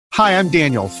Hi, I'm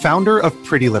Daniel, founder of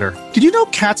Pretty Litter. Did you know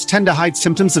cats tend to hide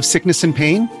symptoms of sickness and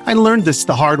pain? I learned this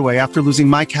the hard way after losing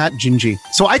my cat, Gingy.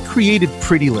 So I created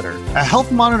Pretty Litter, a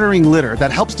health monitoring litter that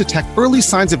helps detect early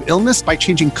signs of illness by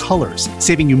changing colors,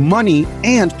 saving you money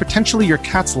and potentially your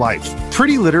cat's life.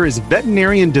 Pretty Litter is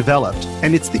veterinarian developed,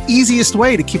 and it's the easiest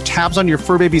way to keep tabs on your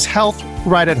fur baby's health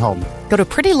right at home. Go to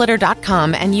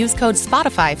prettylitter.com and use code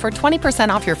SPOTIFY for 20%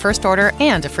 off your first order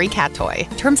and a free cat toy.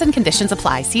 Terms and conditions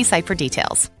apply. See site for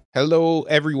details. Hello,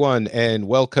 everyone, and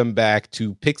welcome back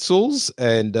to Pixels.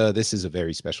 And this is a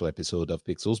very special episode of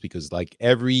Pixels because, like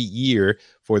every year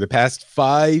for the past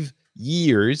 5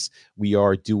 years, we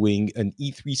are doing an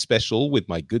E3 special with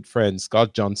my good friend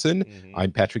Scott Johnson.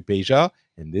 I'm Patrick Beja,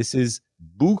 and this is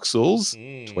Booksels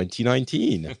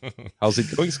 2019. How's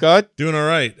it going, Scott? Doing all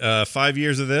right. 5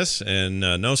 years of this, and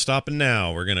no stopping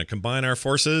now. We're going to combine our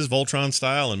forces, Voltron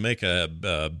style, and make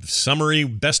a summary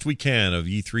best we can of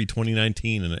E3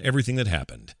 2019 and everything that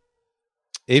happened.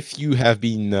 If you have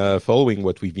been following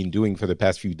what we've been doing for the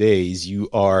past few days, you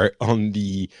are on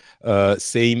the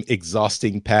same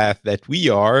exhausting path that we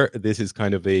are. This is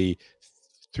kind of a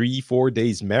 3-4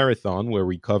 days marathon where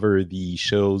we cover the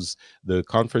shows, the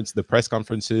press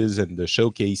conferences and the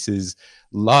showcases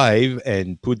live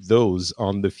and put those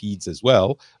on the feeds as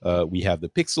well. We have the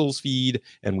Pixels feed,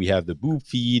 and we have the Boop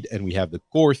feed, and we have the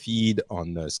Core feed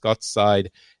on Scott's side.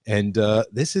 And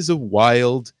this is a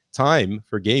wild time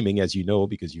for gaming, as you know,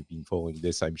 because you've been following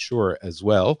this, I'm sure, as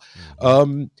well.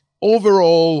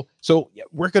 Overall, so yeah,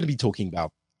 we're going to be talking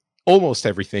about almost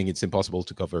everything. It's impossible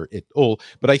to cover it all,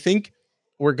 but I think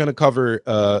we're going to cover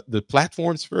the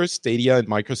platforms first, Stadia and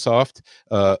Microsoft,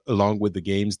 along with the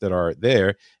games that are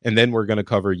there. And then we're going to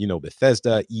cover,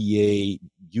 Bethesda, EA,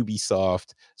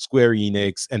 Ubisoft, Square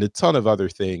Enix, and a ton of other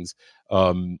things.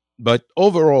 But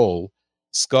overall,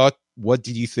 Scott, what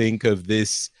did you think of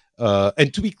this?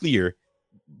 And to be clear,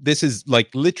 this is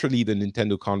like literally the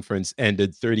Nintendo conference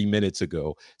ended 30 minutes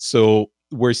ago. So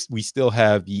we still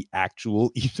have the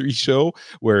actual E3 show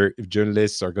where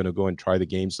journalists are going to go and try the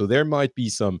game. So there might be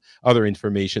some other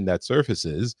information that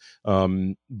surfaces.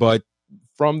 But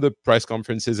from the press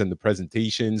conferences and the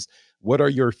presentations, what are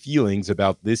your feelings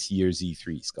about this year's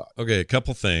E3, Scott? Okay, a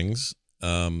couple things.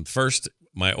 First,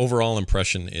 my overall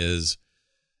impression is,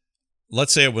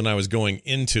 let's say when I was going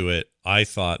into it, I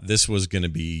thought this was going to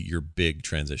be your big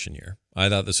transition year. I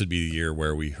thought this would be the year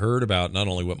where we heard about not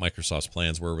only what Microsoft's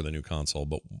plans were with the new console,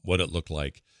 but what it looked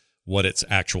like, what its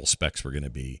actual specs were going to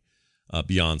be,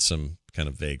 beyond some kind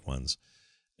of vague ones.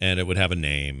 And it would have a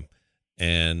name,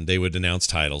 and they would announce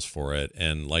titles for it.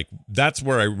 And like that's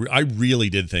where I really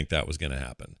did think that was going to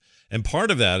happen. And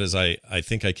part of that is I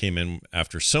think I came in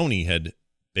after Sony had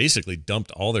basically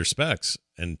dumped all their specs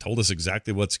and told us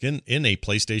exactly what's in a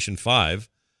PlayStation 5,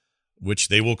 which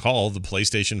they will call the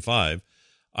PlayStation 5.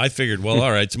 I figured, well,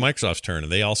 all right, it's Microsoft's turn,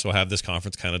 and they also have this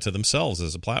conference kind of to themselves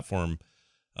as a platform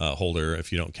holder,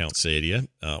 if you don't count Stadia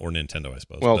or Nintendo, I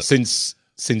suppose. Well, but since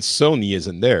Sony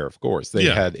isn't there, of course,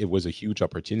 it was a huge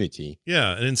opportunity.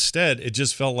 Yeah, and instead, it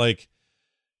just felt like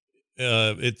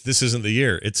this isn't the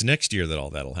year. It's next year that all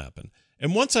that'll happen.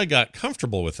 And once I got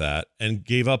comfortable with that and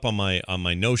gave up on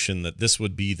my notion that this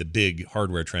would be the big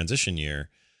hardware transition year,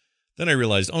 then I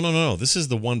realized, oh no, this is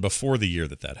the one before the year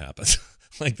that happens.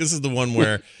 Like this is the one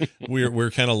where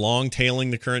we're kind of long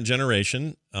tailing the current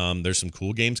generation. There's some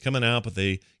cool games coming out, but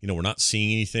we're not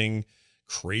seeing anything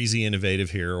crazy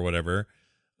innovative here or whatever.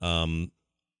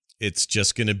 It's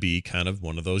just going to be kind of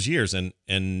one of those years.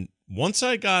 And once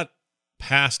I got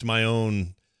past my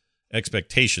own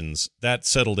expectations, that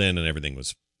settled in and everything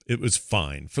was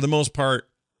fine. For the most part,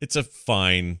 it's a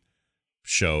fine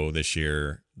show this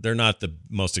year. They're not the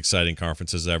most exciting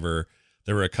conferences ever.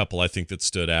 There were a couple I think that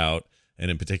stood out,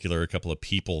 and in particular a couple of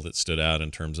people that stood out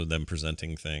in terms of them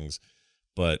presenting things.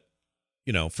 But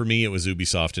for me, it was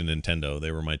Ubisoft and Nintendo.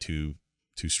 They were my two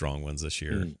strong ones this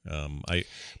year.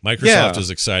 Microsoft is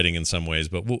exciting in some ways,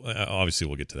 but obviously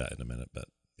we'll get to that in a minute. But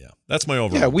yeah, that's my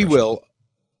overall impression. We will.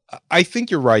 I think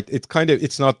you're right.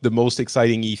 It's not the most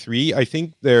exciting E3. I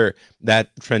think that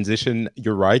transition,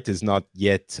 you're right, is not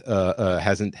yet,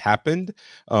 hasn't happened.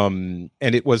 And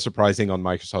it was surprising on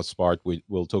Microsoft's part.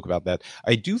 We'll talk about that.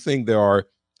 I do think there are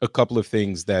a couple of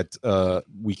things that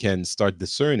we can start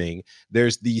discerning.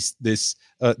 There's these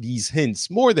hints,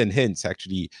 more than hints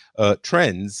actually,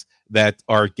 trends that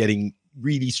are getting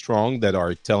really strong, that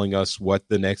are telling us what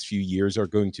the next few years are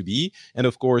going to be. And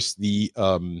of course, the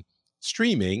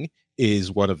streaming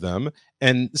is one of them.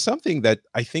 And something that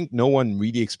I think no one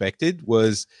really expected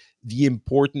was the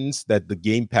importance that the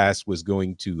Game Pass was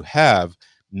going to have,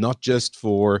 not just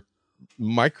for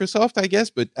Microsoft, I guess,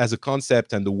 but as a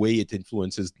concept and the way it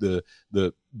influences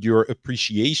your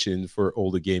appreciation for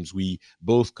all the games. We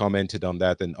both commented on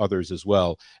that and others as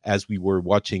well as we were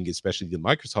watching, especially the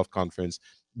Microsoft conference.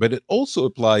 But it also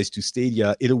applies to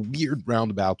Stadia in a weird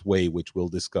roundabout way, which we'll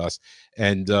discuss.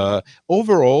 And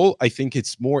overall, I think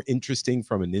it's more interesting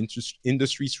from an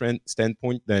industry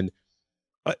standpoint than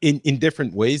in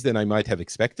different ways than I might have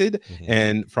expected. Mm-hmm.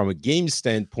 And from a game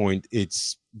standpoint,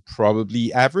 it's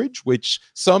probably average, which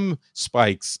some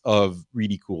spikes of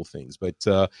really cool things. But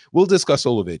we'll discuss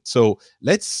all of it. So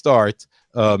let's start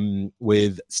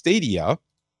with Stadia,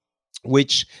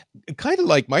 which kind of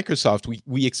like Microsoft,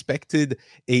 we expected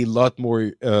a lot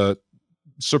more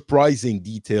surprising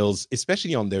details,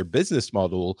 especially on their business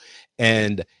model.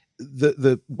 And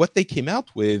the what they came out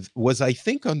with was, I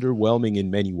think, underwhelming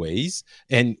in many ways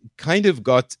and kind of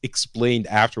got explained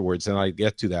afterwards, and I'll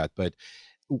get to that. But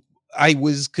I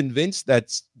was convinced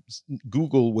that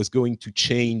Google was going to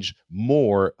change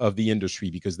more of the industry,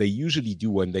 because they usually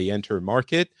do when they enter a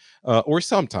market, or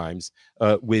sometimes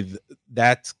with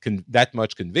that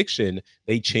much conviction,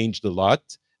 they changed a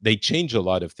lot. They change a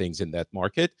lot of things in that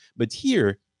market. But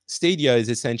here, Stadia is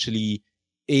essentially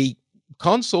a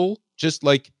console, just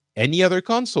like any other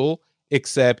console,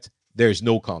 except there's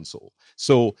no console.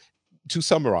 So to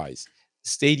summarize,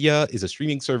 Stadia is a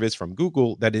streaming service from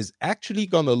Google that is actually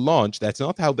going to launch. That's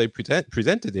not how they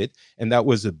presented it. And that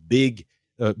was a big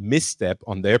misstep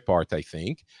on their part, I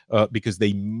think, because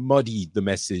they muddied the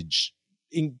message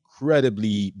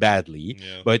incredibly badly.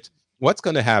 Yeah. But what's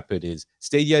going to happen is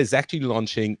Stadia is actually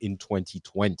launching in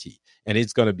 2020, and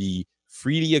it's going to be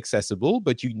freely accessible,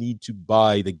 but you need to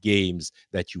buy the games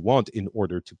that you want in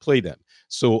order to play them.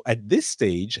 So at this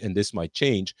stage, and this might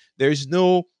change, there's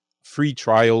no free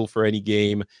trial for any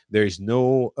game. There's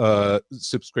no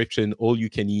subscription, all you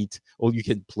can eat, all you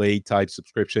can play type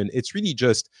subscription. It's really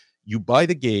just you buy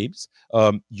the games.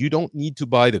 You don't need to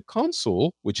buy the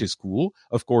console, which is cool.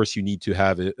 Of course, you need to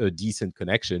have a decent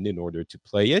connection in order to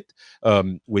play it,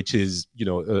 which is,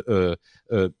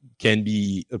 can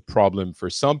be a problem for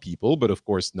some people. But of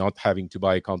course, not having to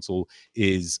buy a console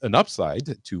is an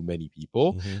upside to many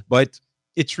people. Mm-hmm. But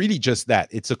it's really just that.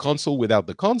 It's a console without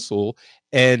the console,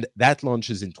 and that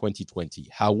launches in 2020.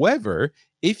 However,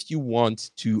 if you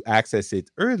want to access it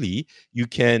early, you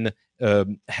can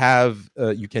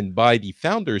you can buy the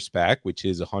Founders Pack, which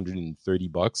is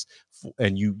 $130,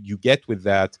 and you get with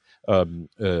that a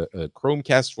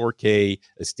Chromecast 4K,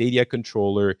 a Stadia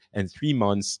controller, and 3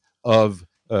 months of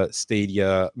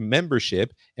Stadia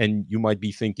membership. And you might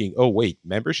be thinking, oh wait,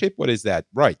 membership? What is that?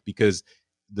 Right, because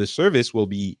the service will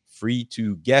be free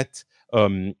to get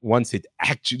once it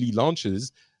actually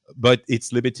launches, but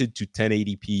it's limited to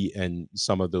 1080p and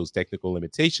some of those technical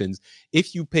limitations.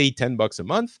 If you pay $10 a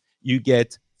month, you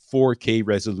get 4K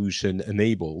resolution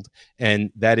enabled,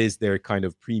 and that is their kind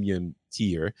of premium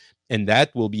tier, and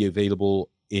that will be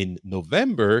available in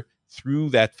November through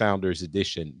that Founders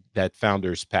Edition, that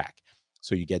Founders Pack.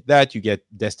 So you get that, you get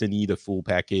Destiny, the full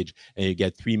package, and you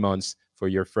get 3 months for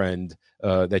your friend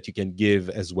that you can give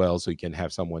as well, so you can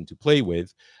have someone to play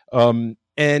with.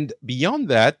 And beyond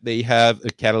that, they have a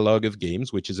catalog of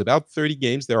games, which is about 30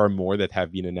 games. There are more that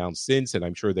have been announced since, and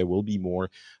I'm sure there will be more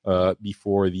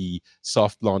before the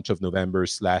soft launch of November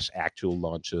 / actual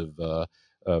launch of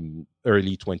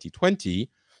early 2020.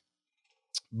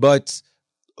 But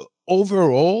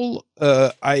overall,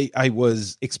 I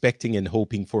was expecting and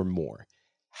hoping for more.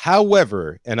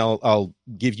 However, and I'll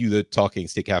give you the talking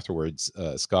stick afterwards,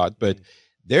 Scott, but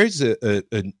there's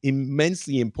an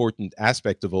immensely important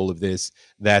aspect of all of this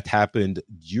that happened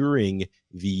during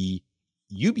the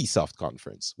Ubisoft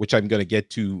conference, which I'm going to get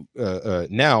to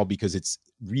now because it's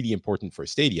really important for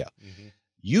Stadia. Mm-hmm.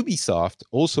 Ubisoft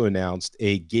also announced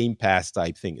a Game Pass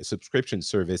type thing, a subscription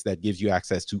service that gives you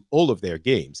access to all of their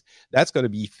games. That's going to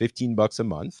be $15 a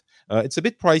month. It's a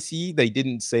bit pricey. They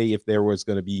didn't say if there was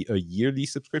going to be a yearly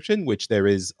subscription, which there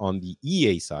is on the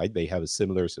EA side. They have a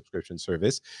similar subscription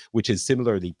service, which is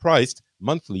similarly priced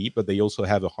monthly, but they also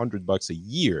have $100 a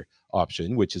year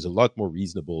option, which is a lot more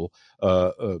reasonable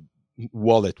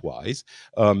wallet-wise.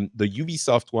 The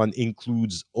Ubisoft one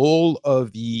includes all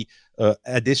of the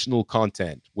additional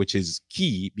content, which is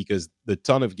key because the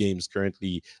ton of games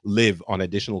currently live on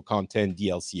additional content,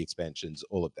 DLC expansions,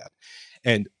 all of that.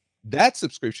 And that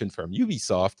subscription from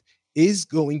Ubisoft is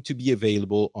going to be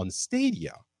available on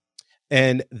Stadia.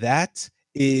 And that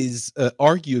is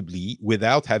arguably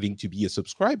without having to be a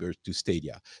subscriber to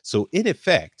Stadia. So in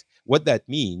effect, what that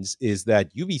means is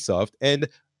that Ubisoft and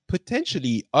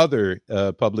potentially other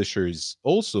publishers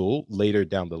also later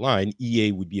down the line,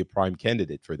 EA would be a prime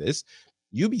candidate for this,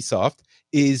 Ubisoft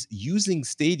is using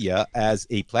Stadia as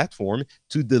a platform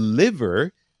to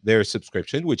deliver their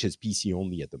subscription, which is PC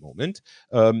only at the moment,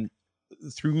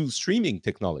 through streaming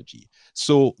technology.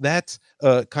 So that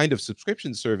kind of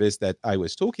subscription service that I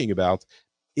was talking about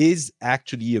is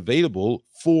actually available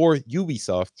for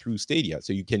Ubisoft through Stadia.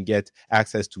 So you can get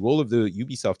access to all of the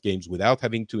Ubisoft games without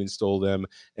having to install them,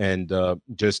 and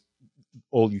just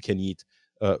all you can eat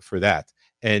for that.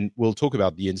 And we'll talk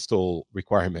about the install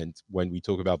requirement when we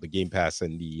talk about the Game Pass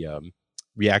and the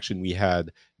reaction we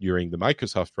had during the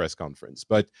Microsoft press conference.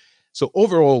 But so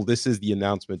overall, this is the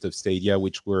announcement of Stadia,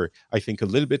 which were, I think, a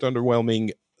little bit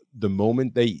underwhelming the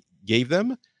moment they gave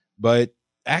them, but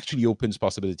actually opens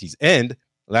possibilities. And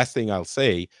last thing I'll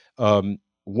say,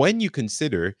 when you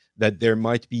consider that there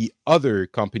might be other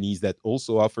companies that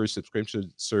also offer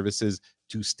subscription services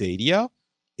to Stadia,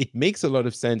 it makes a lot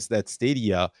of sense that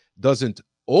Stadia doesn't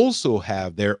also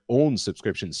have their own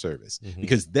subscription service,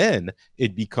 because then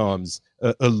it becomes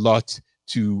a lot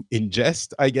to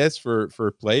ingest, I guess, for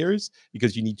players,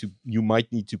 because you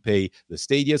might need to pay the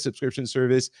Stadia subscription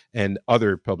service and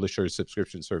other publishers'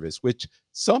 subscription service, which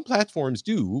some platforms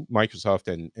do. Microsoft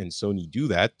and Sony do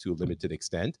that to a limited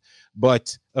extent,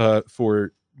 but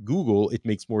for Google, it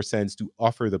makes more sense to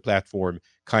offer the platform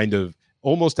kind of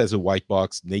almost as a white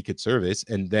box naked service,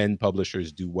 and then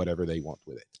publishers do whatever they want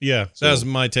with it. Yeah, so that was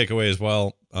my takeaway as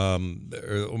well.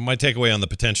 My takeaway on the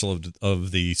potential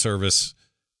of the service,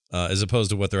 as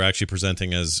opposed to what they're actually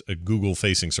presenting as a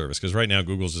Google-facing service. Because right now,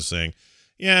 Google's just saying,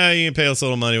 yeah, you can pay us a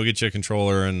little money, we'll get you a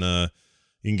controller, and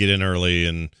you can get in early,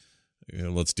 and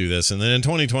let's do this. And then in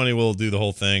 2020, we'll do the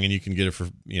whole thing, and you can get it for,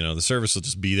 the service will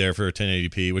just be there for a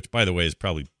 1080p, which, by the way, is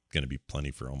probably going to be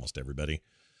plenty for almost everybody.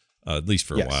 At least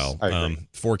for a while.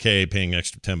 4K, paying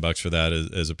extra $10 for that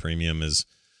as a premium is,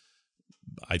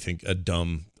 I think, a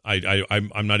dumb.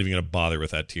 I'm not even going to bother with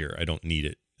that tier. I don't need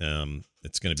it.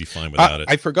 It's going to be fine without it.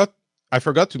 I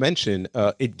forgot to mention,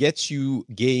 it gets you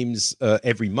games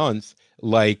every month,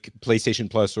 like PlayStation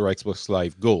Plus or Xbox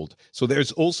Live Gold. So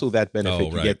there's also that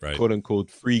benefit. You get quote unquote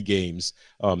free games.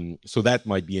 So that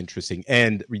might be interesting,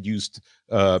 and reduced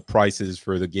prices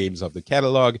for the games of the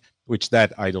catalog, which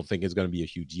that I don't think is going to be a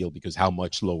huge deal, because how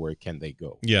much lower can they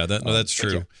go? Yeah, that's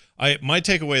true. Yeah. My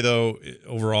takeaway though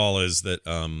overall is that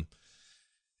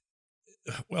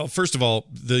well, first of all,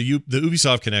 the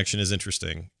Ubisoft connection is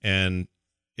interesting, and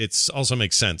it's also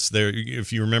makes sense. There,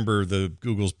 if you remember, the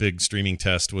Google's big streaming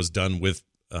test was done with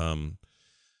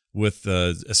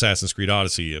Assassin's Creed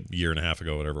Odyssey a year and a half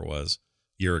ago, whatever it was,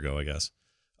 year ago, I guess.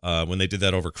 When they did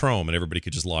that over Chrome, and everybody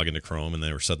could just log into Chrome, and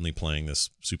they were suddenly playing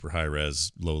this super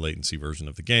high-res, low-latency version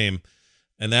of the game.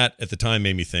 And that, at the time,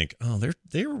 made me think, oh,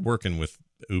 they were working with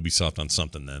Ubisoft on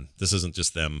something then. This isn't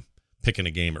just them picking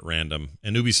a game at random.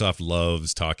 And Ubisoft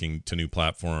loves talking to new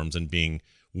platforms and being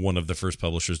one of the first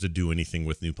publishers to do anything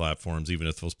with new platforms, even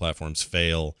if those platforms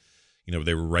fail.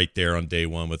 They were right there on day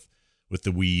one with the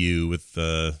Wii U, with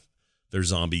their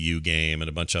Zombie U game and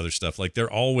a bunch of other stuff. Like,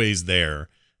 they're always there.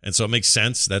 And so it makes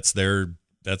sense. That's their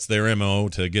MO,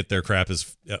 to get their crap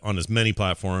on as many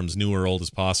platforms, new or old,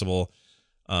 as possible.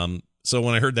 So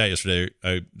when I heard that yesterday,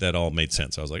 that all made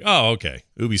sense. I was like, oh, okay.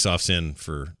 Ubisoft's in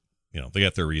for, they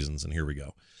got their reasons, and here we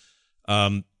go.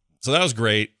 So that was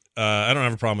great. I don't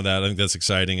have a problem with that. I think that's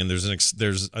exciting. And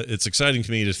it's exciting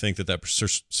to me to think that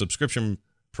subscription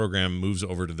program moves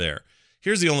over to there.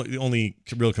 Here's the only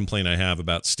real complaint I have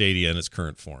about Stadia in its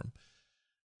current form.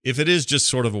 If it is just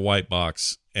sort of a white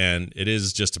box, and it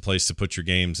is just a place to put your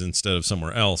games instead of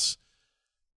somewhere else,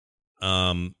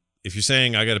 if you're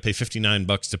saying I got to pay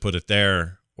 $59 to put it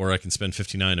there, or I can spend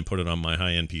 $59 and put it on my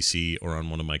high-end PC or on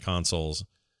one of my consoles,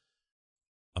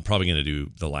 I'm probably going to do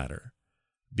the latter,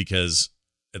 because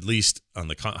at least on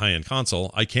the high-end console,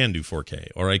 I can do 4K,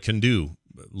 or I can do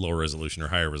lower resolution or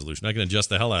higher resolution. I can adjust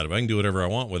the hell out of it. I can do whatever I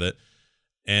want with it,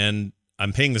 and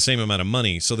I'm paying the same amount of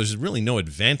money, so there's really no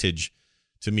advantage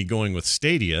to me going with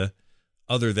Stadia,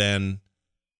 other than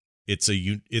it's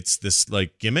this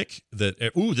like gimmick that,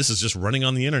 this is just running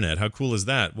on the internet. How cool is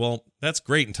that? Well, that's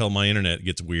great until my internet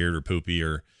gets weird or poopy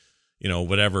or,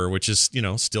 whatever, which is,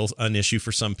 still an issue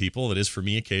for some people. It is for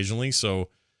me occasionally. So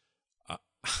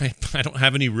I don't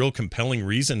have any real compelling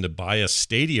reason to buy a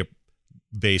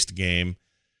Stadia-based game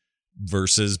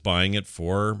versus buying it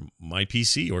for my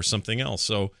PC or something else.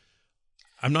 So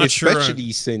I'm not sure.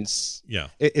 Especially since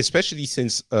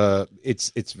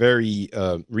it's very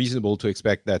reasonable to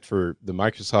expect that for the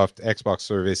Microsoft Xbox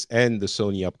service and the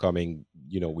Sony upcoming,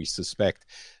 we suspect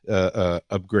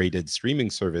upgraded streaming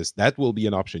service, that will be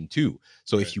an option too.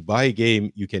 So if you buy a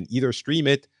game, you can either stream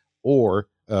it or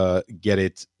get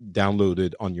it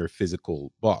downloaded on your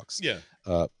physical box. Yeah.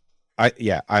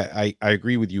 I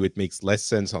agree with you. It makes less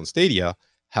sense on Stadia.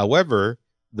 However,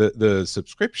 the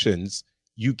subscriptions,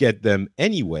 you get them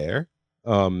anywhere,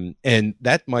 and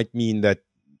that might mean that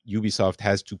Ubisoft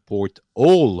has to port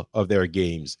all of their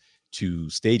games to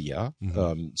Stadia.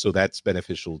 So that's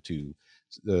beneficial to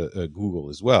Google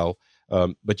as well.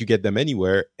 But you get them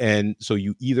anywhere, and so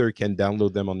you either can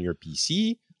download them on your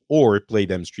PC or play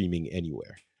them streaming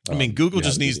anywhere. I mean, Google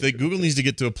just needs Google needs to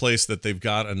get to a place that they've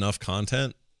got enough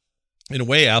content. In a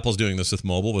way, Apple's doing this with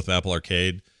mobile with Apple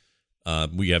Arcade.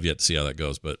 We have yet to see how that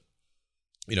goes, but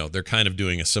they're kind of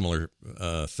doing a similar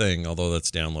thing, although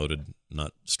that's downloaded,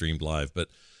 not streamed live. But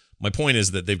my point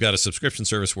is that they've got a subscription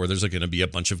service where there's going to be a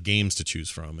bunch of games to choose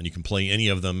from, and you can play any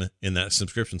of them in that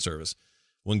subscription service.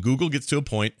 When Google gets to a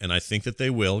point, and I think that they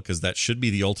will, because that should be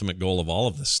the ultimate goal of all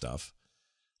of this stuff,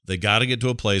 they got to get to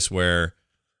a place where,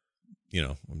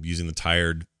 I'm using the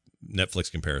tired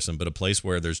Netflix comparison, but a place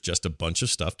where there's just a bunch of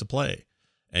stuff to play.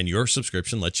 And your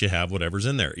subscription lets you have whatever's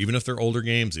in there, even if they're older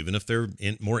games, even if they're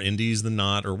more indies than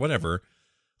not or whatever.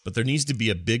 But there needs to be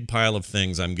a big pile of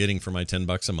things I'm getting for my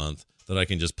 $10 a month that I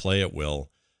can just play at will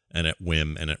and at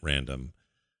whim and at random.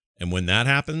 And when that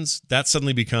happens, that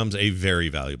suddenly becomes a very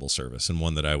valuable service, and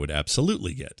one that I would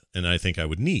absolutely get. And I think I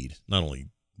would need, not only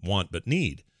want, but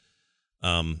need.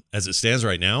 As it stands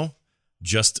right now,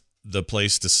 just the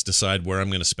place to decide where I'm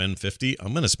going to spend $50,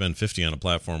 I'm going to spend $50 on a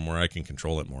platform where I can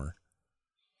control it more.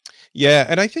 Yeah,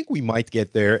 and I think we might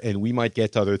get there, and we might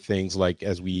get other things like,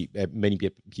 as many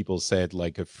people said,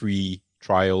 like a free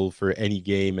trial for any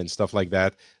game and stuff like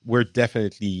that. We're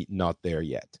definitely not there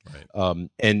yet. Right.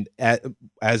 And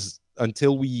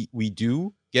until we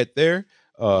do get there,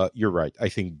 you're right. I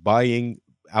think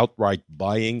outright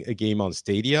buying a game on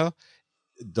Stadia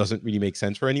doesn't really make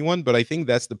sense for anyone. But I think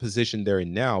that's the position they're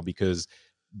in now, because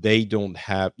they don't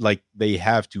have, they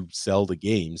have to sell the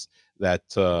games that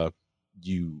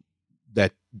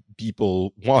that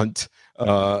people want,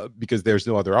 because there's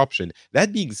no other option.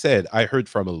 That being said, I heard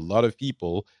from a lot of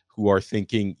people who are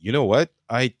thinking, you know what,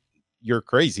 you're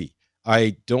crazy.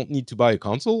 I don't need to buy a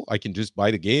console. I can just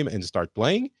buy the game and start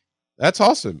playing. That's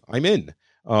awesome. I'm in.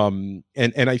 And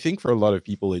I think for a lot of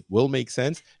people it will make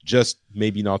sense, just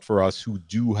maybe not for us who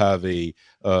do have a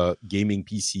gaming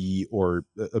PC or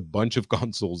a bunch of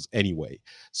consoles anyway.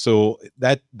 So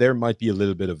that there might be a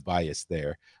little bit of bias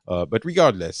there. But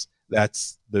regardless,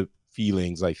 that's the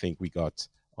feelings I think we got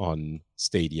on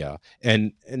Stadia,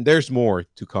 and there's more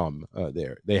to come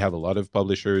there. They have a lot of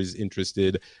publishers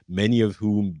interested, many of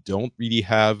whom don't really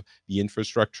have the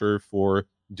infrastructure for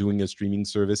doing a streaming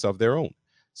service of their own.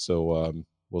 So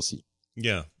we'll see.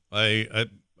 Yeah, I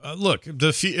look,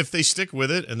 if they stick with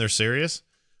it and they're serious,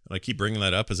 and I keep bringing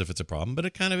that up as if it's a problem, but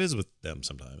it kind of is with them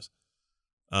sometimes.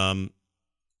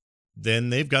 Then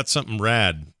they've got something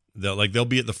rad. They'll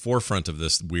be at the forefront of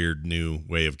this weird new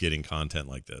way of getting content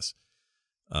like this.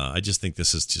 I just think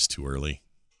this is just too early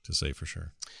to say for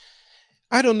sure.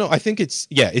 I don't know. I think it's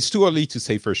too early to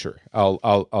say for sure.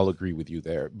 I'll agree with you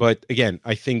there. But again,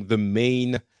 I think the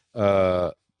main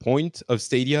point of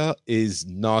Stadia is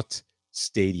not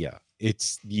Stadia.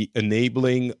 It's the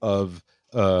enabling of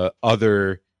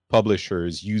other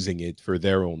publishers using it for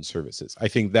their own services. I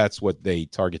think that's what they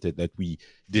targeted that we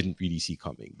didn't really see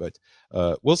coming. But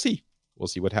we'll see. We'll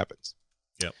see what happens.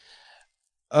 Yeah.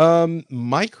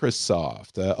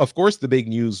 Microsoft. Of course, the big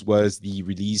news was the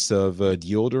release of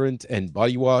deodorant and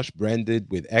body wash branded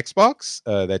with Xbox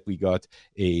that we got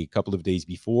a couple of days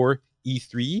before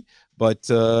E3. But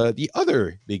the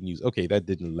other big news, okay, that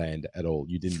didn't land at all.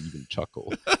 You didn't even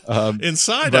chuckle.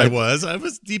 Inside, I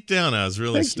was deep down. I was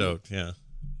really stoked. Yeah.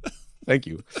 Thank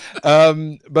you.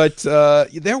 But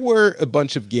there were a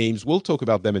bunch of games. We'll talk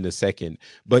about them in a second.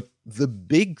 But the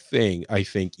big thing, I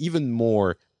think, even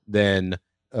more than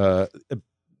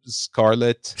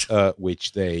Scarlet,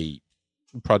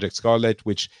 Project Scarlet,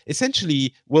 which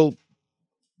essentially will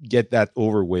get that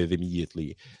over with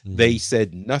immediately. Mm-hmm. They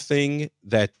said nothing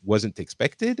that wasn't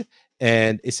expected,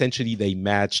 and essentially they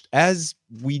matched, as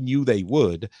we knew they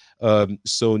would,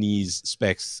 Sony's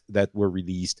specs that were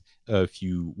released a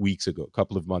few weeks ago, a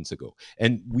couple of months ago.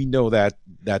 And we know that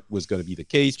was going to be the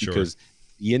case because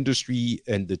the industry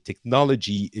and the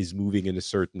technology is moving in a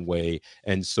certain way.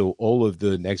 And so all of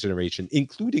the next generation,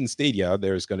 including Stadia,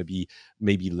 there's going to be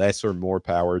maybe less or more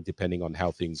power depending on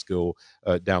how things go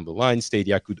down the line.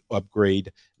 Stadia could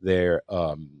upgrade their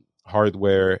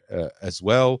hardware as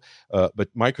well.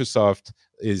 But Microsoft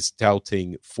is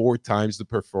touting 4 times the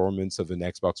performance of an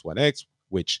Xbox One X,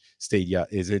 which Stadia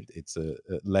isn't. It's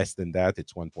less than that.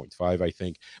 It's 1.5, I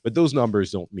think. But those numbers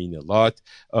don't mean a lot.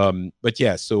 But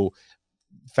yeah, so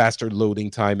faster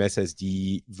loading time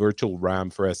SSD, virtual RAM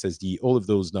for SSD, all of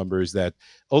those numbers that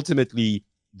ultimately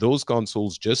those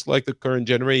consoles, just like the current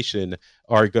generation,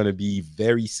 are going to be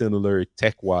very similar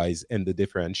tech-wise, and the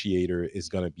differentiator is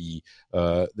going to be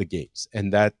the games.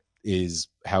 And that is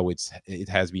how it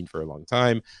has been for a long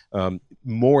time,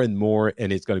 more and more,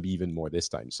 and it's going to be even more this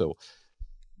time. So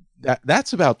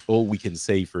that's about all we can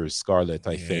say for Scarlet,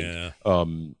 I think.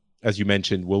 As you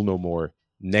mentioned, we'll know more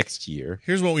next year.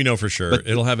 Here's what we know for sure.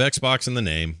 It'll have Xbox in the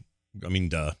name. I mean,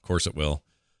 duh, of course it will.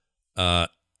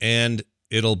 And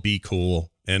it'll be cool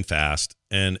and fast,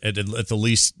 and at the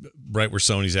least right where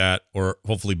Sony's at, or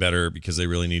hopefully better, because they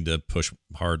really need to push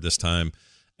hard this time,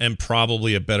 and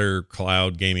probably a better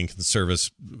cloud gaming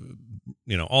service.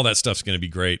 All that stuff's going to be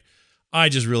great. I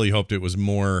just really hoped it was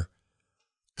more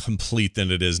complete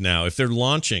than it is now. If they're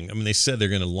launching, they said they're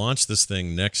going to launch this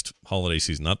thing next holiday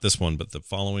season, not this one, but the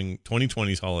following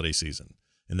 2020's holiday season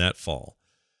in that fall.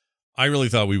 I really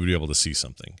thought we would be able to see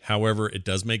something. However, it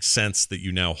does make sense that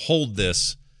you now hold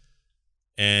this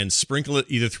and sprinkle it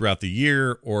either throughout the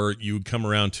year, or you would come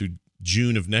around to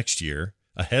June of next year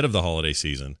ahead of the holiday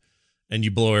season and you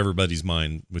blow everybody's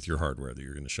mind with your hardware that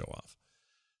you're going to show off.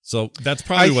 So that's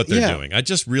probably what they're doing. I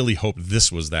just really hope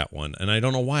this was that one. And I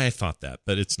don't know why I thought that,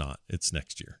 but it's not. It's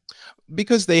next year.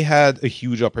 Because they had a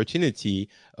huge opportunity,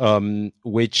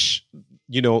 which,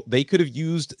 they could have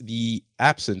used the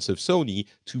absence of Sony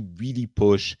to really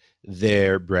push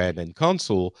their brand and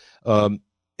console.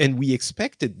 And we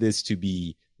expected this to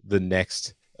be the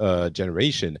next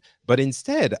generation. But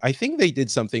instead, I think they did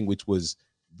something which was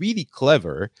really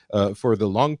clever for the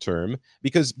long term,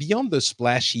 because beyond the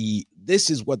splashy, this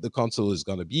is what the console is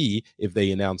going to be, if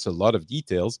they announce a lot of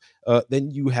details,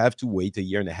 then you have to wait a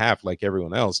year and a half like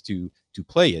everyone else to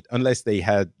play it, unless they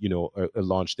had a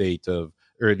launch date of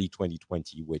early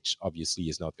 2020, which obviously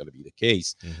is not going to be the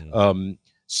case.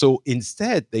 So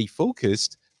instead they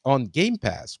focused on Game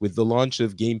Pass with the launch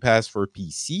of Game Pass for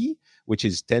PC, which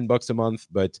is $10 a month,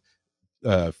 but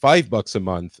 $5 a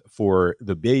month for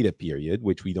the beta period,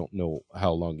 which we don't know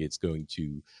how long it's going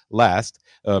to last,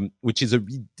 which is a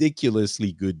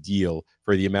ridiculously good deal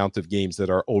for the amount of games that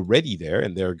are already there,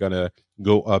 and they're going to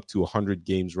go up to 100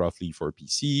 games roughly for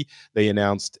PC. They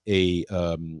announced the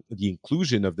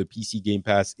inclusion of the PC Game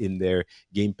Pass in their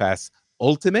Game Pass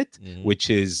Ultimate,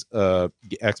 which is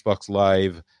Xbox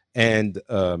Live and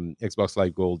Xbox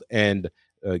Live Gold and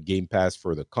Game Pass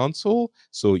for the console.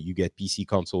 So you get PC,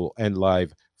 console, and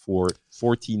live for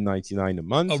 $14.99 a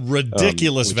month. A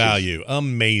ridiculous value.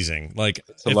 Amazing. Like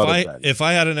if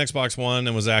I had an Xbox One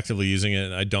and was actively using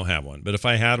it, I don't have one, but if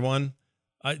I had one,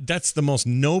 that's the most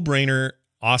no-brainer,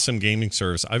 awesome gaming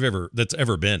service that's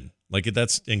ever been. Like,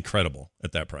 that's incredible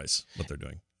at that price, what they're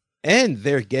doing. And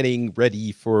they're getting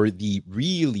ready for the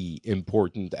really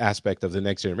important aspect of the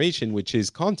next generation, which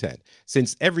is content.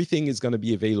 Since everything is going to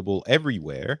be available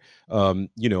everywhere,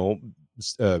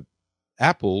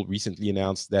 Apple recently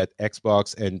announced that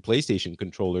Xbox and PlayStation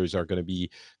controllers are going to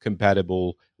be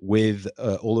compatible with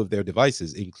all of their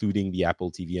devices, including the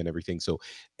Apple TV and everything. So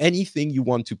anything you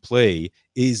want to play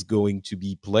is going to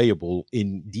be playable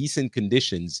in decent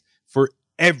conditions for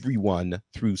everyone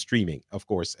through streaming. Of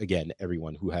course, again,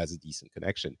 everyone who has a decent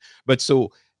connection. But so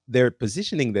they're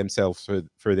positioning themselves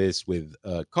for this with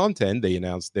content. They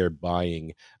announced they're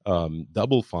buying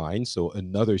Double Fine, so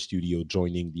another studio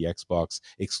joining the Xbox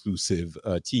exclusive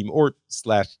team, or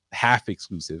 / half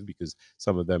exclusive, because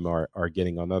some of them are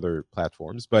getting on other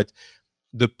platforms. But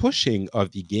the pushing of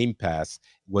the Game Pass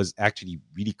was actually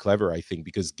really clever, I think,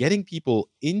 because getting people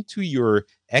into your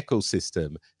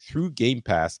ecosystem through Game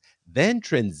Pass then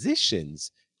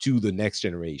transitions to the next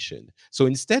generation. So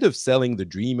instead of selling the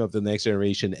dream of the next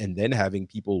generation and then having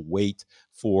people wait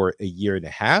for a year and a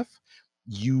half,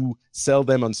 you sell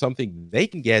them on something they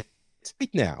can get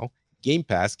right now. Game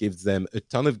Pass gives them a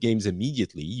ton of games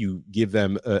immediately. You give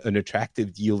them an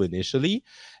attractive deal initially,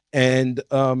 and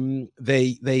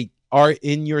they are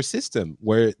in your system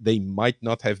where they might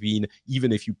not have been,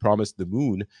 even if you promised the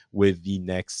moon with the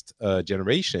next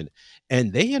generation.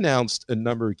 And they announced a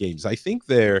number of games. I think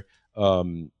they're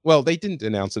they didn't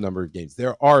announce a number of games.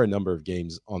 There are a number of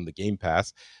games on the Game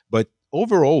Pass, but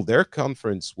overall, their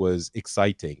conference was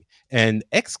exciting. And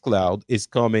xCloud is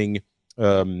coming.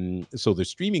 So the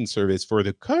streaming service for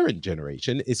the current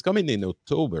generation is coming in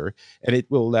October, and it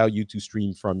will allow you to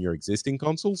stream from your existing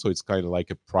console. So it's kind of like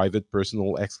a private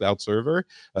personal xCloud server.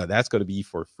 That's going to be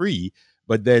for free.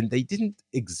 But then they didn't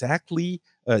exactly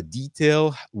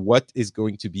detail what is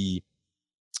going to be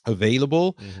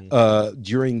available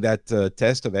during that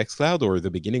test of xCloud or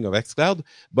the beginning of xCloud,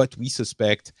 but we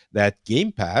suspect that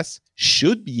Game Pass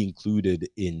should be included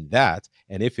in that.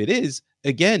 And if it is,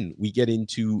 again, we get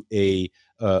into a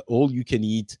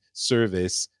all-you-can-eat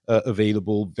service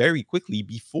available very quickly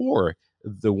before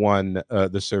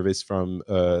the service from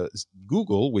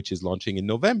Google, which is launching in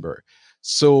November.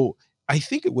 So I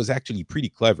think it was actually pretty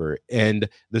clever, and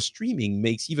the streaming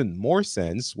makes even more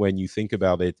sense when you think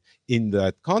about it in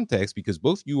that context, because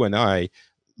both you and I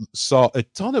saw a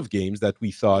ton of games that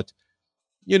we thought,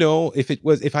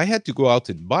 if I had to go out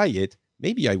and buy it,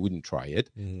 maybe I wouldn't try it.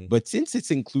 But since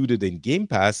it's included in Game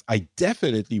Pass, I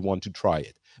definitely want to try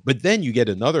it. But then you get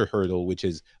another hurdle, which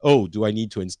is, do I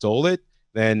need to install it?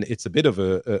 Then it's a bit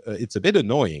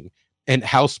annoying. And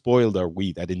how spoiled are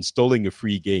we that installing a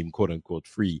free game, quote unquote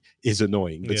free, is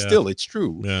annoying? But still, it's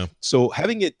true. Yeah. So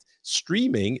having it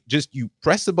streaming, just you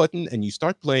press a button and you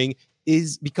start playing,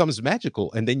 becomes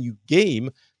magical. And then you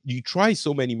try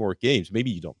so many more games.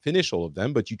 Maybe you don't finish all of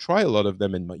them, but you try a lot of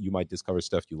them, and you might discover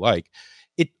stuff you like.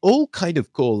 It all kind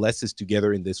of coalesces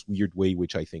together in this weird way,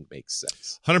 which I think makes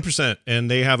sense. 100%, and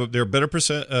they're better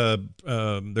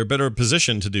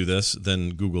positioned to do this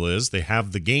than Google is. They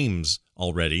have the games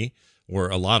already, or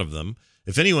a lot of them.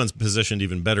 If anyone's positioned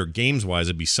even better games-wise,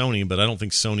 it'd be Sony, but I don't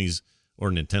think Sony's, or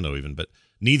Nintendo even, but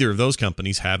neither of those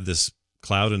companies have this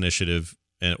cloud initiative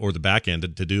or the back end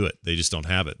to do it. They just don't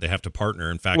have it. They have to partner.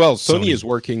 In fact, Sony is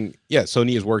working. Yeah,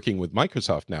 Sony is working with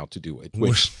Microsoft now to do it,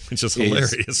 which is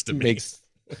hilarious to me.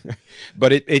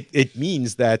 But it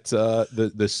means that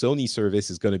the Sony service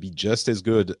is going to be just as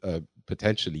good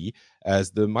potentially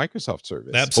as the Microsoft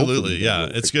service. Absolutely, yeah,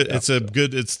 it's good. It's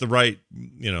the right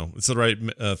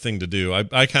thing to do.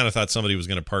 I kind of thought somebody was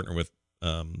going to partner with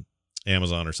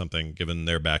Amazon or something, given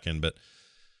their back end, but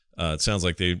it sounds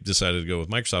like they decided to go with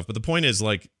Microsoft. But the point is,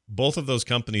 like, both of those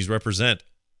companies represent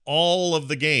all of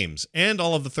the games and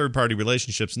all of the third-party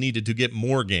relationships needed to get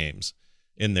more games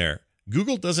in there.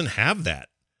 Google doesn't have that.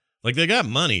 Like, they got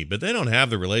money, but they don't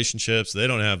have the relationships. They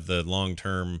don't have the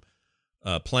long-term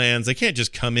plans. They can't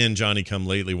just come in, Johnny come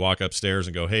lately, walk upstairs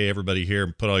and go, hey, everybody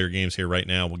here, put all your games here right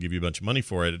now. We'll give you a bunch of money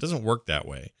for it. It doesn't work that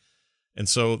way. And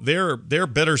so they're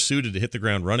better suited to hit the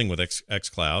ground running with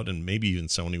xCloud, and maybe even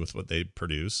Sony with what they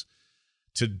produce,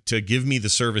 to give me the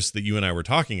service that you and I were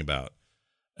talking about,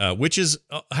 which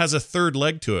has a third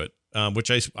leg to it, which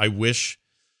I wish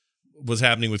was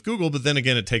happening with Google. But then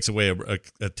again, it takes away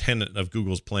a tenet of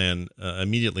Google's plan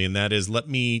immediately, and that is, let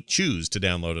me choose to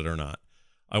download it or not.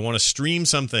 I want to stream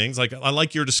some things. Like, I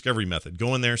like your discovery method.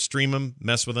 Go in there, stream them,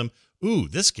 mess with them. Ooh,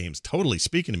 this game's totally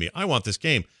speaking to me. I want this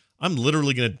game. I'm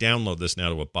literally going to download this now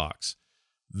to a box.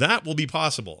 That will be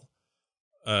possible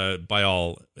by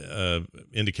all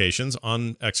indications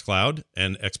on xCloud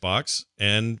and Xbox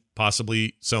and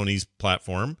possibly Sony's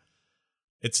platform.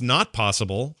 It's not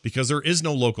possible because there is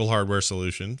no local hardware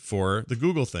solution for the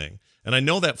Google thing. And I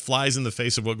know that flies in the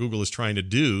face of what Google is trying to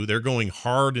do. They're going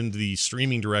hard into the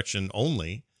streaming direction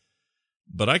only,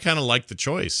 but I kind of like the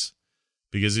choice,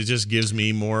 because it just gives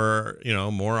me more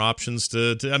options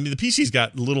to I mean, the PC's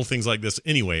got little things like this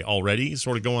anyway already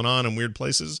sort of going on in weird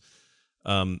places.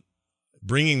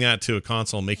 Bringing that to a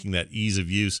console, making that ease of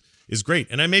use is great.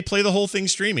 And I may play the whole thing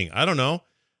streaming. I don't know,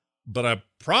 but I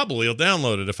probably will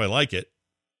download it if I like it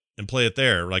and play it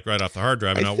there, like right off the hard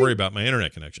drive, and not worry about my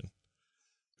internet connection.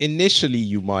 Initially,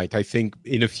 you might. I think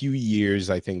in a few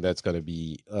years, I think that's going to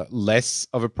be less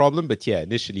of a problem. But yeah,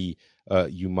 initially,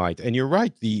 you might. And you're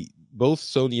right. Both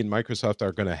Sony and Microsoft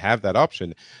are going to have that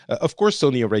option. Of course,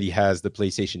 Sony already has the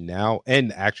PlayStation Now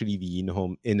and actually the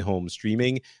in-home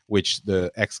streaming, which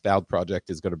the xCloud project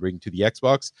is going to bring to the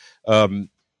Xbox.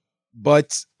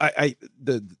 But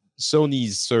the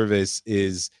Sony's service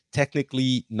is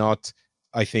technically not,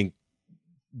 I think,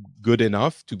 good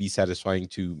enough to be satisfying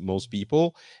to most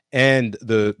people. And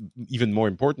even more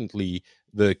importantly,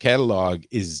 the catalog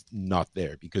is not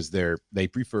there because they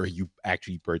prefer you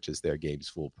actually purchase their games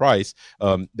full price.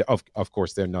 Of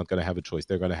course, they're not going to have a choice.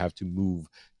 They're going to have to move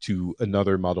to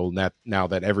another model now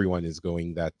that everyone is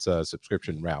going that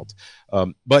subscription route.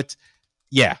 But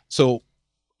yeah, so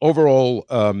overall,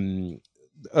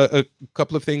 a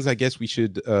couple of things I guess we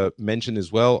should mention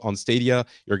as well. On Stadia,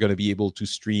 you're going to be able to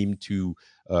stream to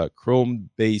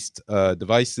Chrome-based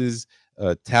devices,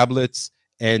 tablets,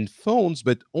 and phones,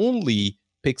 but only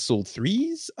Pixel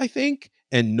 3s, I think,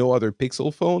 and no other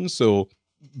Pixel phones. So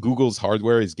Google's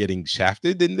hardware is getting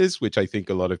shafted in this, which I think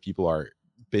a lot of people are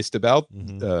pissed about.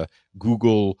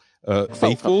 Google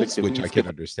faithfuls, which I can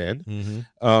understand.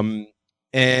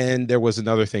 And there was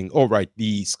another thing. Oh, right.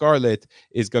 The Scarlett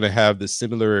is going to have the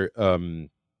similar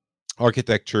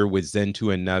architecture with Zen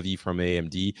 2 and Navi from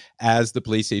AMD as the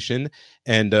PlayStation,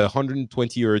 and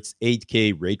 120 Hz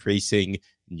 8K ray tracing,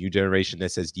 new generation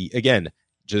SSD. Again,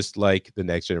 just like the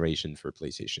next generation for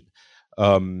PlayStation.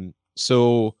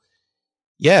 So,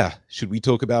 yeah, should we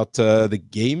talk about the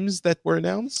games that were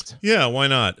announced? Yeah, why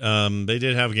not? They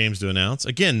did have games to announce.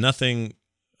 Again, nothing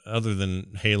other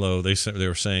than Halo. They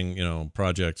were saying, you know,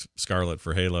 Project Scarlet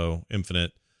for Halo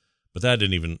Infinite, but that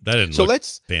didn't So look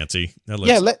fancy.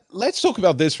 Let's talk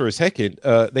about this for a second.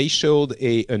 They showed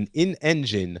an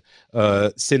in-engine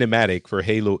cinematic for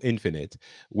Halo Infinite,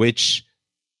 which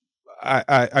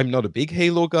I'm not a big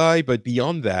Halo guy, but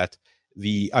beyond that,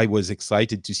 I was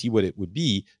excited to see what it would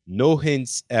be. No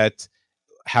hints at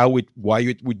why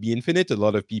it would be infinite. A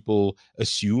lot of people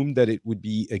assume that it would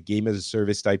be a game as a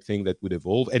service type thing that would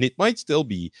evolve, and it might still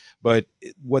be, but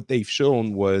what they've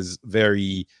shown was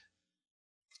very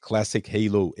classic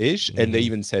Halo-ish, and they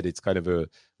even said it's kind of a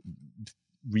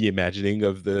reimagining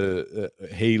of the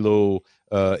Halo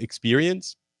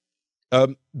experience.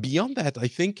 Beyond that, I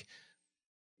think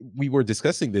we were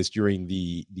discussing this during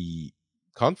the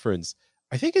conference.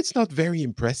 I think it's not very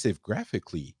impressive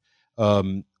graphically,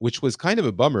 which was kind of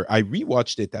a bummer. I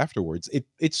rewatched it afterwards.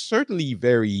 It's certainly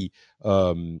very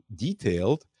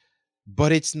detailed,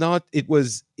 but it's not. It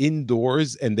was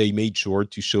indoors, and they made sure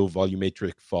to show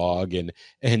volumetric fog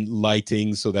and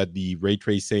lighting so that the ray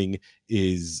tracing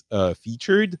is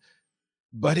featured.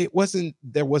 But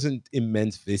there wasn't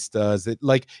immense vistas.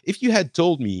 Like, if you had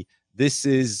told me this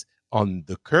is on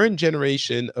the current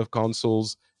generation of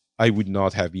consoles, I would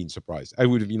not have been surprised. I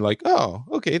would have been like, oh,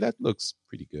 okay, that looks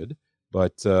pretty good.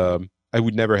 But I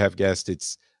would never have guessed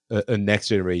it's a next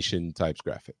generation types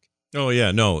graphic. Oh,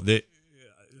 yeah. No,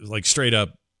 like straight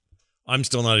up, I'm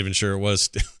still not even sure it was.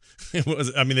 It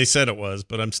was. I mean, they said it was,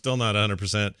 but I'm still not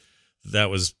 100%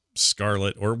 that was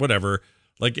Scarlet or whatever.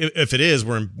 Like, if it is,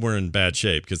 we're in bad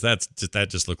shape, because that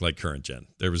just looked like current gen.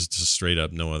 There was just straight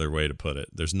up no other way to put it.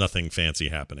 There's nothing fancy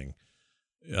happening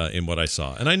in what I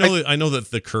saw, and I know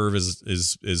that the curve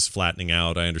is flattening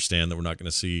out. I understand that we're not going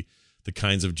to see the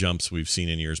kinds of jumps we've seen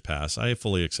in years past. I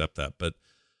fully accept that, but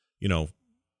you know,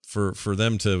 for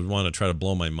them to want to try to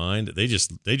blow my mind, they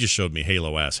just showed me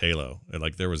Halo-ass Halo.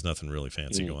 Like, there was nothing really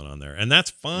fancy going on there, and that's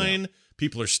fine. Yeah.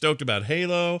 People are stoked about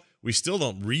Halo. We still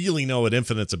don't really know what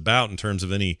Infinite's about in terms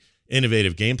of any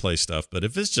innovative gameplay stuff, but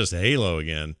if it's just Halo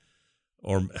again,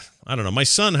 or I don't know. My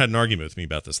son had an argument with me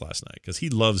about this last night because he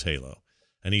loves Halo,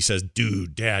 and he says,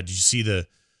 "Dude, Dad, did you see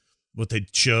what they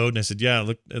showed?" And I said, "Yeah,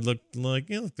 it looked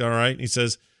like it looked all right." And he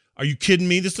says, "Are you kidding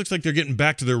me? This looks like they're getting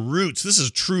back to their roots. This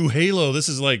is true Halo. This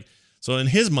is like..." So in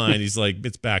his mind, he's like,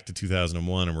 it's back to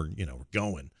 2001, and we're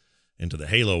going into the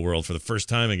Halo world for the first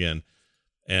time again.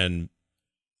 And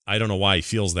I don't know why he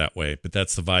feels that way, but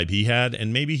that's the vibe he had,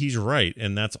 and maybe he's right,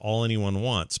 and that's all anyone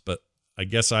wants. But I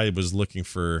guess I was looking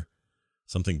for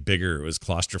something bigger. It was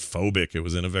claustrophobic. It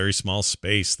was in a very small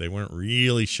space. They weren't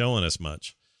really showing us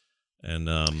much. And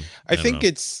I think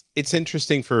it's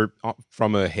interesting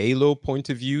from a Halo point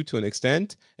of view to an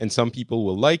extent, and some people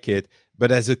will like it.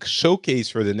 But as a showcase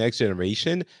for the next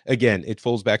generation, again, it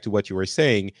falls back to what you were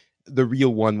saying. The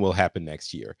real one will happen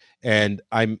next year, and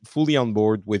I'm fully on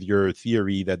board with your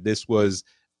theory that this was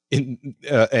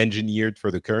engineered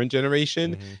for the current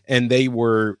generation, and they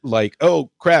were like, "Oh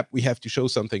crap, we have to show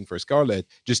something for Scarlet.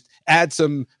 Just add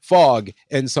some fog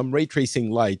and some ray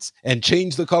tracing lights, and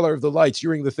change the color of the lights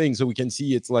during the thing so we can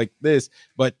see it's like this."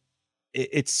 But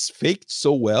it's faked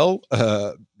so well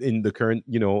in the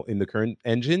current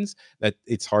engines that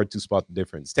it's hard to spot the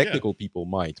difference. Technical people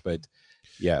might, but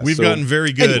yeah, we've gotten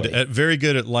very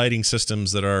good at lighting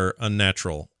systems that are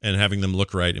unnatural and having them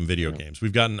look right in video games.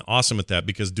 We've gotten awesome at that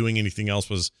because doing anything else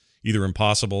was either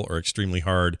impossible or extremely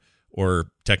hard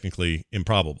or technically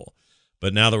improbable.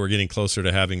 But now that we're getting closer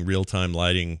to having real-time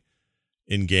lighting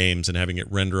in games and having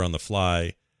it render on the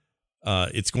fly,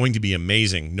 it's going to be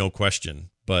amazing, no question.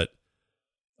 But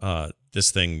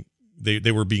this thing,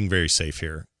 they were being very safe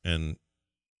here, and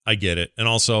I get it. And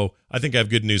also, I think I have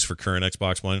good news for current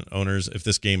Xbox One owners. If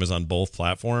this game is on both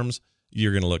platforms,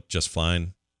 you're going to look just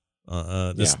fine.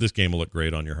 This game will look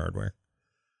great on your hardware.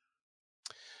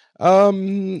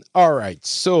 All right,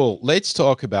 so let's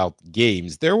talk about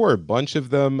games. There were a bunch of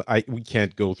them. We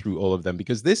can't go through all of them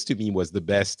because this to me was the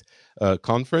best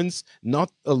conference.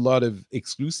 Not a lot of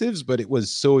exclusives, but it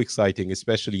was so exciting.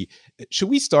 Especially, should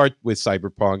we start with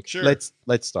Cyberpunk? Sure. Let's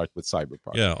start with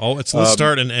Cyberpunk. Yeah, let's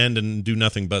start and end and do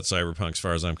nothing but Cyberpunk as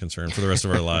far as I'm concerned for the rest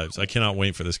of our lives. I cannot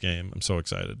wait for this game. I'm so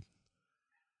excited.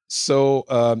 So,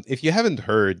 if you haven't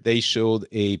heard, they showed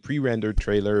a pre-rendered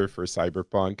trailer for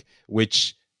Cyberpunk,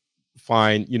 which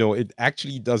fine. It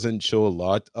actually doesn't show a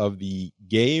lot of the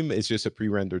game. It's just a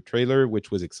pre-rendered trailer,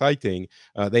 which was exciting.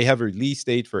 They have a release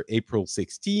date for April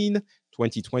 16,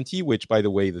 2020, which, by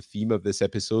the way, the theme of this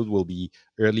episode will be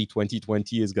early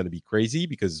 2020 is going to be crazy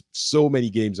because so many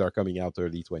games are coming out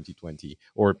early 2020,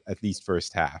 or at least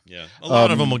first half. Yeah, a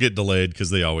lot of them will get delayed because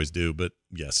they always do. But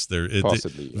yes, they're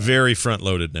possibly very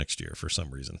front-loaded next year for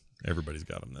some reason. Everybody's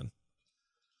got them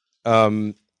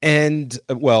then. And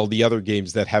well, the other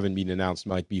games that haven't been announced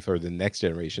might be for the next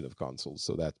generation of consoles,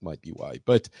 so that might be why.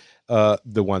 But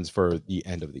the ones for the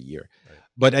end of the year. Right.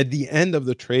 But at the end of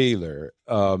the trailer,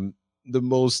 the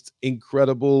most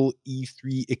incredible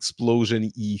E3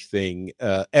 explosion thing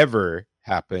ever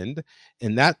happened,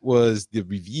 and that was the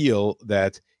reveal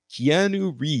that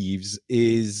Keanu Reeves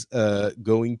is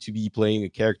going to be playing a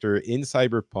character in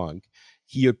Cyberpunk.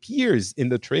 He appears in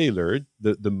the trailer,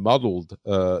 the modeled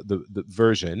the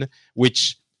version,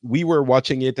 which we were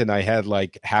watching it, and I had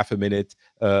like half a minute.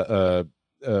 I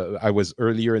was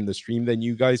earlier in the stream than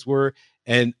you guys were,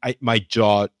 and my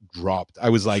jaw dropped. I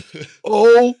was like,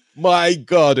 "Oh my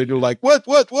god!" And you're like, "What?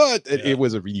 And it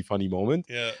was a really funny moment.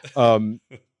 Yeah.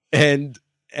 And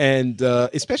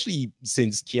especially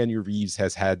since Keanu Reeves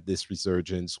has had this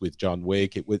resurgence with John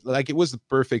Wick, it was the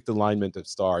perfect alignment of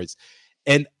stars.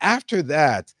 And after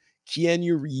that,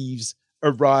 Keanu Reeves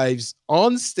arrives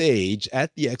on stage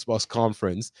at the Xbox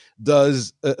conference,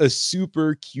 does a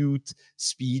super cute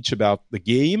speech about the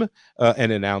game,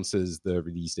 and announces the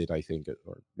release date, I think,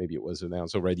 or maybe it was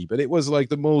announced already, but it was like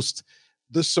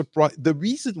the surprise, the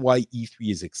reason why E3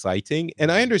 is exciting.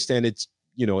 And I understand it's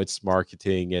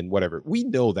marketing and whatever. We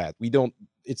know that.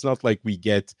 It's not like we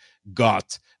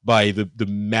got by the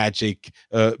magic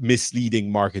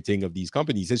misleading marketing of these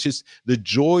companies. It's just the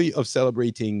joy of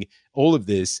celebrating all of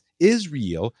this is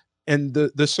real, and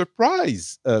the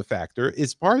surprise factor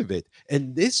is part of it.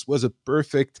 And this was a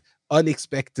perfect,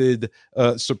 unexpected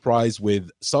surprise with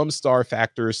some star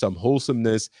factor, some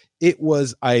wholesomeness.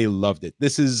 I loved it.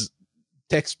 This is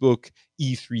textbook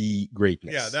E3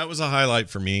 greatness. Yeah, that was a highlight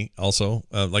for me also.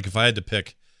 Like if I had to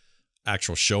pick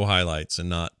actual show highlights and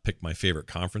not pick my favorite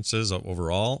conferences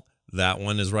overall, that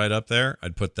one is right up there.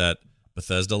 I'd put that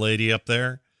Bethesda lady up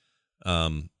there.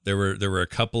 There were a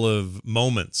couple of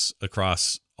moments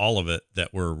across all of it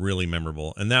that were really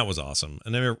memorable, and that was awesome.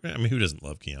 And I mean, who doesn't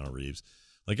love Keanu Reeves?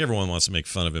 Like, everyone wants to make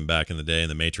fun of him back in the day, in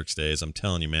the Matrix days. I'm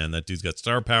telling you, man, that dude's got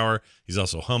star power. He's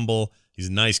also humble. He's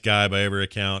a nice guy by every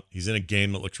account. He's in a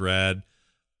game that looks rad.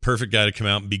 Perfect guy to come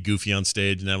out and be goofy on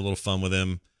stage and have a little fun with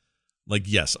him. Like,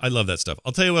 yes, I love that stuff.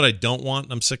 I'll tell you what I don't want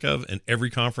and I'm sick of, and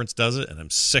every conference does it, and I'm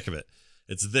sick of it.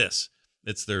 It's this.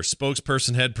 It's their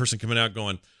spokesperson, head person coming out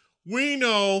going, "We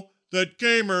know that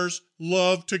gamers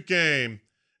love to game.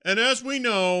 And as we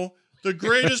know, the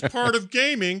greatest part of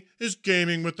gaming is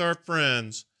gaming with our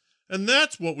friends. And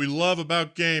that's what we love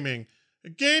about gaming.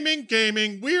 Gaming,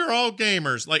 we are all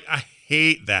gamers." Like, I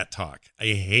hate that talk. I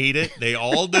hate it. They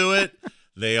all do it.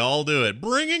 They all do it.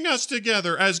 Bringing us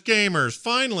together as gamers.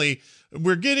 Finally,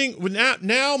 we're getting,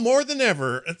 now more than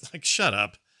ever. It's like, shut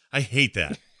up. I hate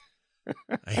that.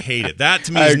 I hate it. That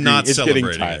to me is not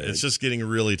celebrating it. It's just getting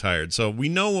really tired. So we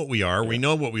know what we are. Yeah. We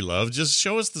know what we love. Just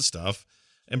show us the stuff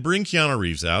and bring Keanu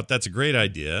Reeves out. That's a great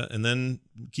idea. And then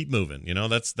keep moving.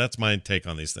 That's my take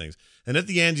on these things. And at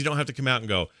the end, you don't have to come out and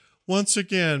go, "Once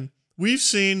again, we've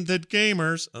seen that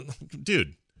gamers,"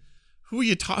 dude, who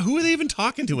are they even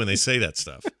talking to when they say that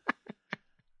stuff?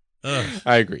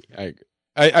 I agree.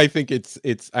 I think it's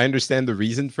I understand the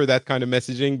reason for that kind of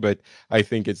messaging, but I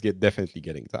think it's definitely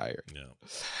getting tired.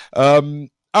 Yeah.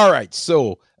 All right.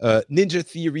 So Ninja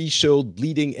Theory showed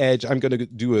Bleeding Edge. I'm going to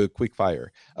do a quick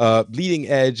fire. Bleeding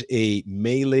Edge, a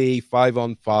melee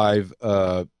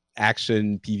 5-on-5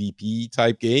 action PvP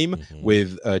type game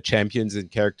with champions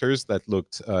and characters that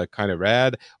looked kind of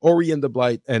rad. Ori and the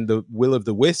Blight and the Will of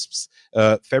the Wisps,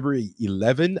 February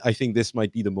 11. I think this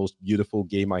might be the most beautiful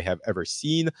game I have ever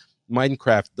seen.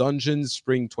 Minecraft Dungeons,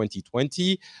 spring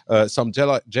 2020. Some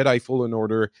Jedi Fallen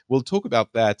Order. We'll talk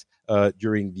about that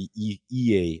during the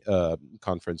EA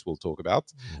conference we'll talk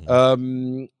about.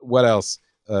 What else?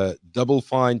 Double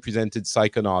Fine presented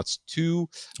Psychonauts 2.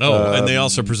 And they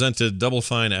also presented Double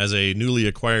Fine as a newly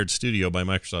acquired studio by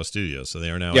Microsoft Studios. So they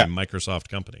are now a Microsoft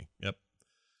company. Yep.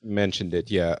 Mentioned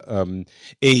it, yeah.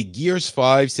 A Gears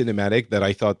 5 cinematic that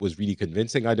I thought was really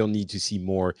convincing. I don't need to see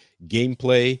more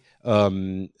gameplay.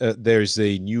 There's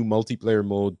a new multiplayer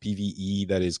mode, PvE,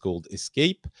 that is called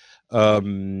Escape.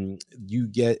 You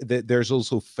get there's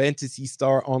also Phantasy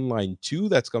Star Online 2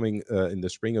 that's coming in the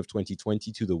spring of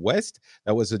 2020 to the West.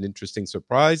 That was an interesting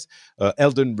surprise.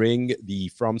 Elden Ring, the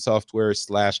From Software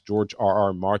 / George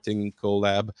R.R. Martin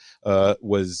collab,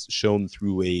 was shown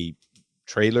through a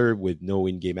trailer with no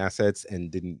in-game assets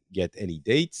and didn't get any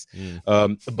dates. A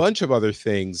bunch of other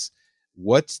things.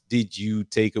 What did you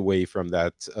take away from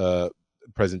that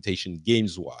presentation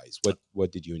games wise?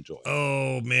 What did you enjoy?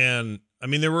 Oh man, I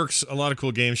mean, there were a lot of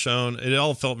cool games shown. It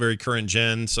all felt very current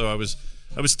gen, so I was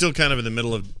still kind of in the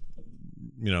middle of,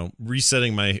 you know,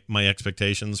 resetting my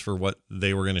expectations for what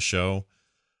they were going to show,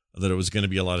 that it was going to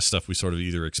be a lot of stuff we sort of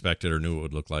either expected or knew it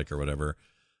would look like or whatever.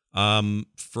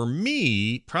 For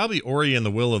me, probably Ori and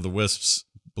the Will of the Wisps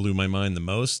blew my mind the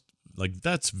most. Like,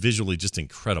 that's visually just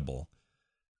incredible.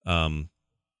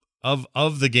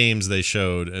 Of the games they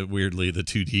showed, weirdly, the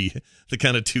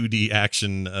kind of 2D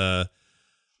action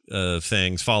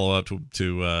things follow up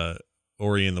to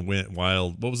Ori and the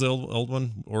Wild. What was the old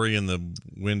one? Ori and the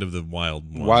Wind of the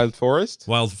Wild. Wild Forest.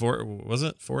 Was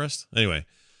it Forest? Anyway,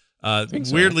 so.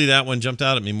 Weirdly, that one jumped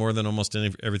out at me more than almost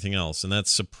everything else, and that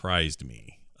surprised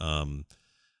me.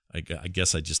 I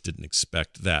guess I just didn't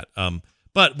expect that.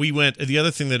 But we went. The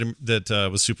other thing that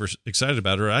was super excited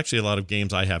about are actually a lot of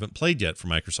games I haven't played yet for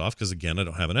Microsoft, because again, I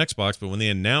don't have an Xbox. But when they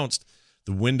announced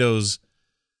the Windows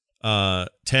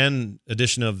 10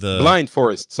 edition of the Blind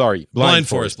Forest, Blind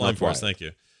Forest. Thank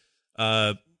you.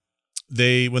 When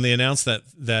they announced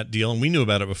that deal, and we knew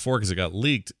about it before because it got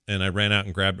leaked, and I ran out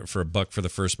and grabbed it for $1 for the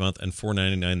first month and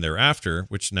 $4.99 thereafter,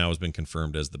 which now has been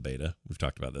confirmed as the beta. We've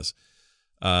talked about this.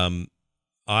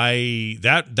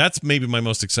 That's maybe my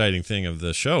most exciting thing of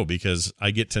the show, because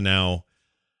I get to now,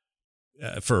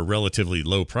 for a relatively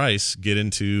low price, get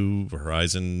into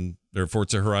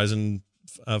Forza Horizon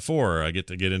 4. I get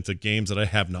into games that I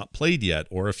have not played yet,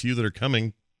 or a few that are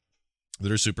coming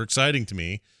that are super exciting to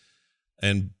me,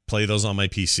 and play those on my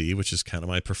PC, which is kind of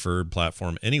my preferred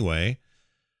platform anyway.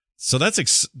 So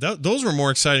those were more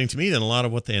exciting to me than a lot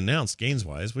of what they announced games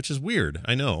wise, which is weird.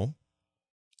 I know.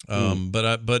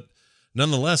 But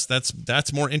nonetheless,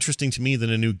 that's more interesting to me than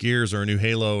a new Gears or a new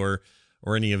Halo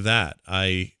or any of that.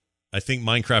 I think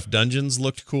Minecraft Dungeons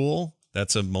looked cool.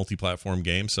 That's a multi-platform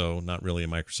game, so not really a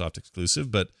Microsoft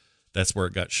exclusive, but that's where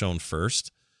it got shown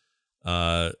first.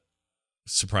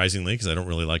 Surprisingly, because I don't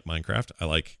really like Minecraft. I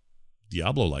like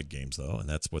Diablo-like games, though, and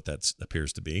that's what that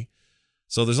appears to be.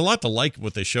 So there's a lot to like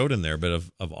what they showed in there, but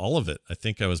of all of it, I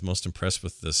think I was most impressed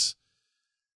with this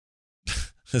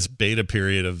this beta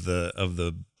period of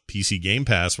the PC Game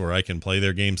Pass, where I can play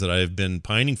their games that I've been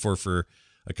pining for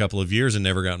a couple of years and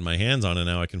never gotten my hands on, and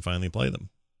now I can finally play them.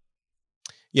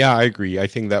 Yeah, I agree. I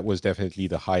think that was definitely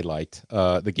the highlight.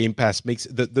 The Game Pass makes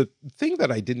the thing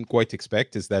that I didn't quite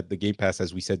expect is that the Game Pass,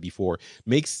 as we said before,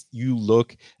 makes you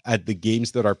look at the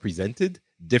games that are presented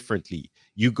differently.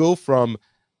 You go from,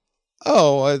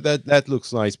 that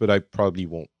looks nice, but I probably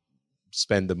won't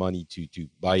spend the money to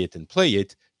buy it and play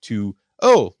it, to,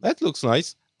 that looks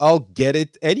nice, I'll get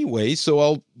it anyway, so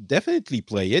I'll definitely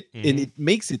play it, and it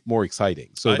makes it more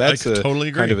exciting. So that's totally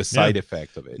agree. Kind of a side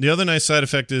effect of it. The other nice side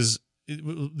effect is,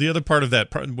 the other part of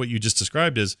that, what you just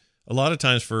described, is a lot of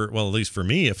times at least for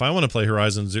me, if I want to play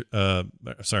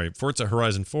Forza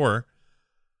Horizon 4,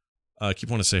 I keep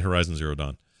wanting to say Horizon Zero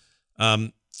Dawn.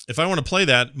 If I want to play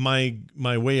that,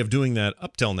 my way of doing that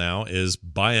up till now is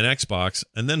buy an Xbox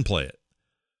and then play it.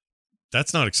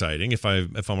 That's not exciting if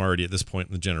I'm already at this point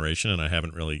in the generation and I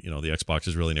haven't really, the Xbox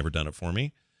has really never done it for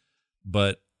me.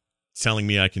 But telling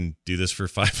me I can do this for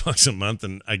 $5 a month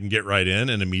and I can get right in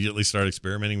and immediately start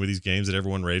experimenting with these games that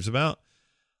everyone raves about,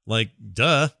 like,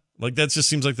 duh. Like, that just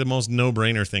seems like the most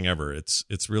no-brainer thing ever.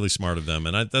 It's really smart of them,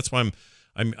 and that's why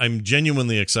I'm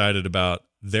genuinely excited about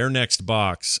their next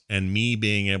box and me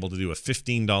being able to do a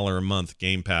 $15 a month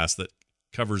Game Pass that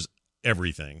covers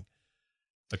everything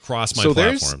across my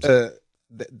platforms.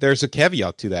 There's a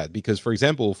caveat to that, because, for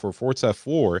example, for Forza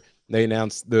 4, they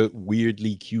announced the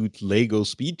weirdly cute Lego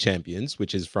Speed Champions,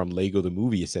 which is from Lego the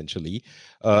Movie, essentially,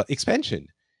 expansion,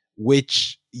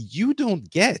 which you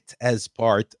don't get as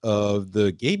part of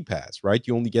the Game Pass, right?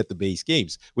 You only get the base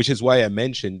games, which is why I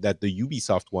mentioned that the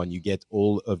Ubisoft one, you get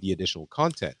all of the additional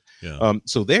content. Yeah.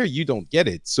 So there you don't get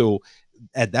it. So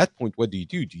at that point, what do?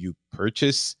 Do you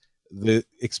purchase the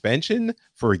expansion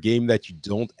for a game that you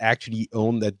don't actually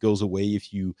own, that goes away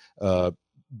if you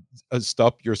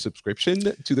stop your subscription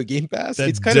to the Game Pass? That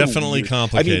it's kind definitely of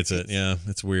complicates it. Yeah,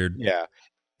 it's weird. Yeah.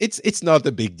 it's not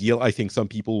a big deal. I think some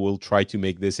people will try to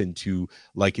make this into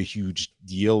like a huge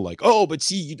deal, like, oh, but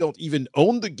see, you don't even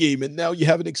own the game, and now you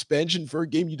have an expansion for a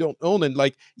game you don't own. And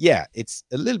like, yeah, it's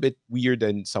a little bit weird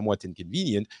and somewhat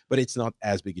inconvenient, but it's not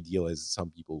as big a deal as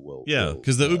some people will. Yeah,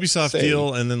 because the Ubisoft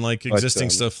deal, and then like existing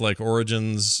stuff like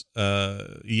Origins,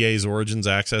 EA's Origins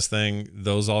Access thing,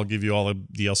 those all give you all the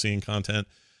DLC and content.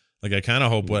 Like, I kind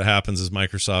of hope what happens is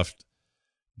Microsoft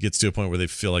gets to a point where they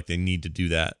feel like they need to do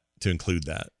that, to include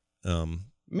that.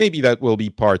 Maybe that will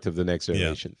be part of the next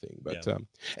generation thing. But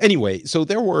anyway, so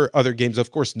there were other games.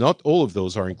 Of course, not all of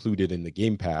those are included in the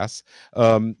Game Pass,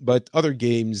 but other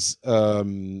games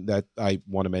that I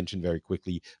want to mention very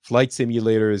quickly. Flight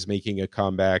Simulator is making a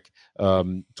comeback.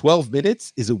 12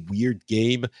 Minutes is a weird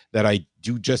game that I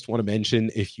do just want to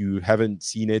mention. If you haven't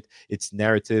seen it, it's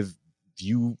narrative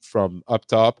view from up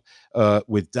top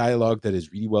with dialogue that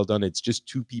is really well done. It's just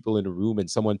two people in a room and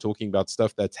someone talking about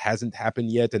stuff that hasn't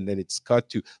happened yet, and then it's cut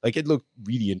to, like, it looked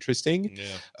really interesting.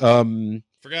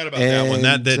 Forgot about that one.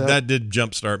 That did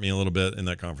jumpstart me a little bit in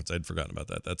that conference. I'd forgotten about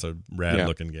that. That's a rad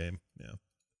looking game.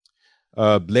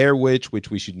 Blair Witch,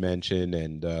 which we should mention,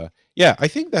 and I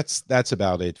think that's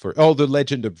about it for. The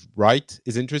Legend of Wright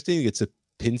is interesting. It's a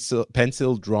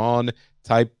pencil drawn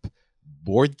type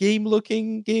board game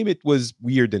looking game. It was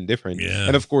weird and different.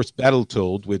 And of course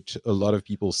Battletoad, which a lot of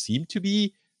people seem to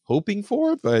be hoping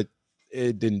for, but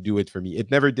it didn't do it for me.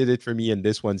 It never did it for me, and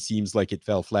this one seems like it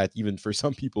fell flat even for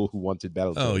some people who wanted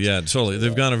Battletoads. Oh yeah, totally.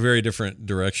 They've gone a very different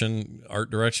art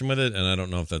direction with it, and I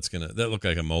don't know if that looked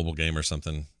like a mobile game or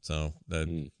something, so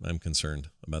I'm concerned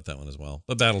about that one as well.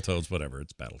 But Battletoads, whatever,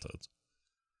 it's Battletoads.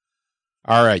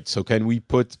 All right, so can we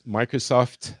put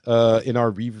Microsoft in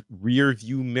our rear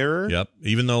view mirror? Yep.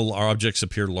 Even though our objects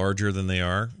appear larger than they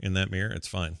are in that mirror, it's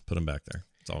fine. Put them back there.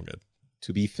 It's all good.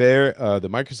 To be fair, the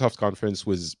Microsoft conference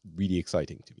was really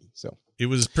exciting to me. So it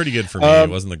was pretty good for me. It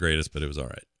wasn't the greatest, but it was all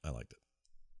right. I liked it.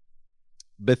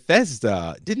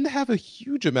 Bethesda didn't have a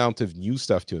huge amount of new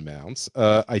stuff to announce.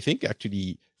 I think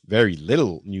actually very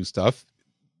little new stuff.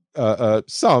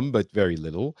 Some, but very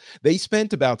little. They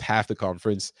spent about half the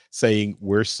conference saying,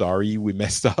 we're sorry, we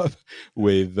messed up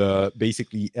with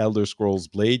basically Elder Scrolls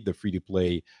Blade, the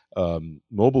free-to-play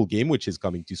mobile game, which is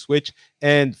coming to Switch,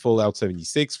 and Fallout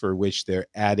 76, for which they're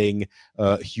adding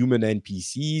human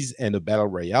NPCs and a Battle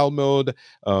Royale mode.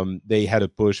 They had a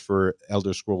push for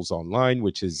Elder Scrolls Online,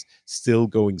 which is still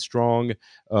going strong.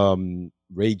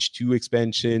 Rage 2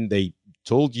 expansion, they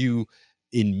told you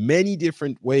in many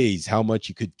different ways how much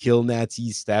you could kill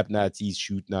Nazis, stab Nazis,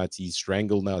 shoot Nazis,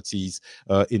 strangle Nazis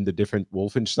in the different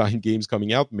Wolfenstein games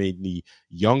coming out, mainly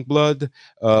Youngblood.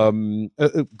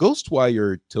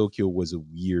 Ghostwire Tokyo was a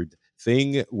weird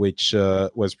thing, which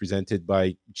was presented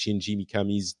by Shinji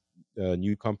Mikami's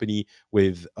new company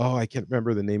with, I can't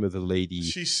remember the name of the lady.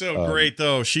 She's so great,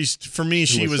 though. For me,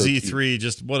 she was so E3. Cute.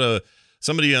 Just what a,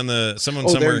 someone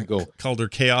somewhere called her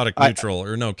chaotic neutral,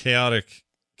 or no,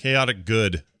 Chaotic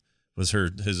Good was her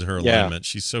alignment.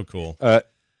 She's so cool.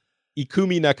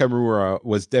 Ikumi Nakamura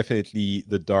was definitely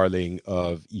the darling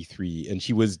of E3, and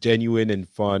she was genuine and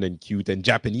fun and cute and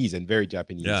Japanese, and very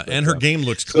Japanese. Yeah, and her game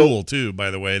looks cool too, by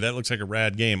the way. That looks like a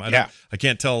rad game. I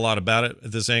can't tell a lot about it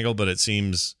at this angle, but it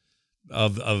seems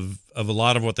of a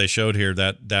lot of what they showed here,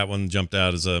 that one jumped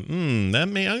out as I'm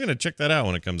going to check that out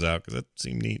when it comes out, because that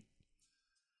seemed neat.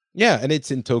 Yeah, and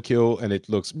it's in Tokyo, and it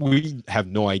looks, we have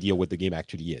no idea what the game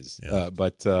actually is.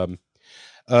 But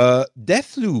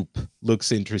Deathloop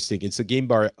looks interesting. It's a game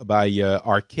by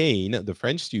Arcane, the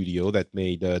French studio that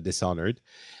made Dishonored.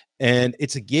 And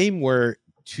it's a game where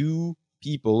two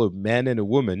people, a man and a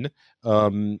woman,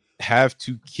 have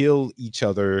to kill each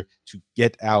other to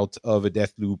get out of a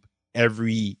death loop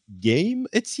every game.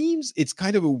 It seems it's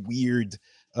kind of a weird...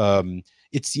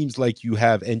 it seems like you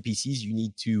have NPCs you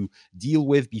need to deal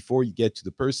with before you get to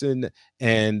the person,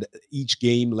 and each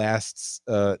game lasts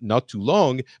not too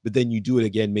long, but then you do it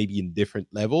again maybe in different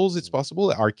levels. It's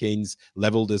possible. Arcane's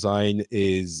level design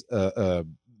is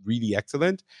really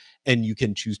excellent, and you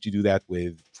can choose to do that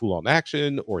with full-on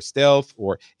action or stealth,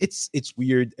 or it's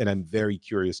weird, and I'm very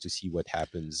curious to see what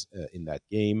happens in that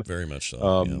game. Very much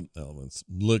so. Elements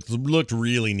looked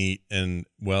really neat, and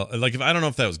well, like, if I don't know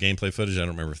if that was gameplay footage. I don't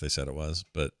remember if they said it was,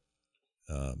 but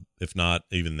if not,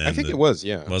 even then, I think it was.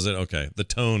 Yeah, was it? Okay, the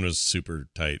tone was super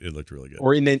tight. It looked really good,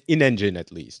 or in engine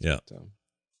at least. Yeah.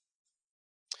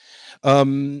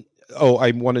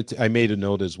 I made a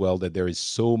note as well that there is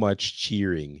so much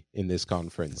cheering in this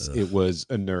conference. Ugh. It was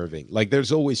unnerving. Like,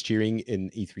 there's always cheering in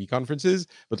E3 conferences,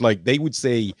 but like they would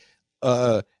say,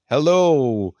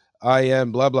 hello, I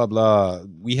am blah, blah, blah.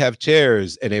 We have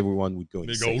chairs. And everyone would go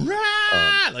insane. Rah!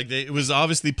 Like it was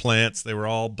obviously plants. They were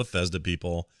all Bethesda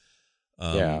people.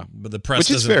 But the press,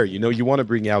 which is fair. You want to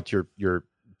bring out your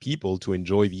people to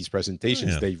enjoy these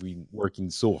presentations they've been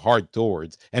working so hard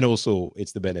towards, and also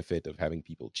it's the benefit of having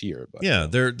people cheer. But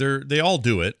they all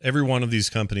do it. Every one of these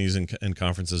companies and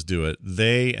conferences do it.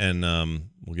 They and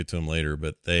we'll get to them later,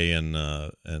 but they and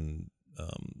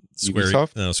Square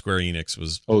Enix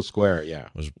was Square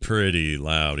was pretty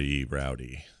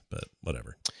rowdy, but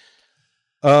whatever.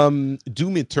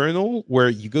 Doom Eternal, where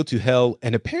you go to hell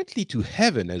and apparently to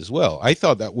heaven as well. I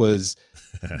thought that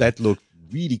looked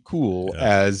really cool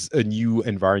as a new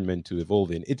environment to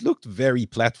evolve in. It looked very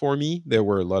platformy. There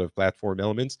were a lot of platform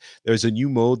elements. There's a new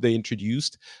mode they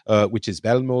introduced, which is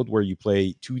battle mode, where you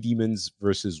play 2 demons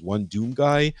versus 1 Doom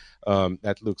guy.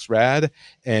 That looks rad,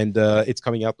 and it's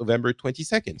coming out November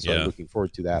 22nd. So I'm looking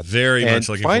forward to that. Very much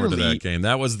looking forward to that game.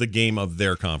 That was the game of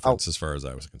their conference, as far as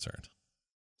I was concerned.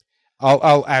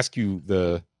 I'll ask you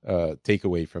the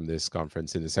takeaway from this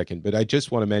conference in a second, but I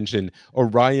just want to mention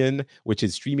Orion, which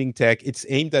is streaming tech. It's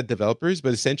aimed at developers,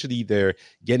 but essentially they're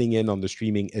getting in on the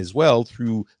streaming as well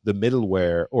through the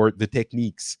middleware or the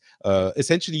techniques.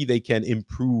 Essentially, they can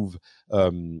improve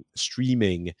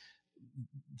streaming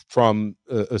from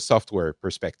a software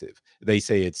perspective. They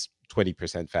say it's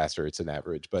 20% faster. It's an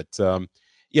average, but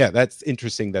that's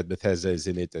interesting that Bethesda is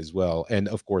in it as well. And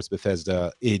of course,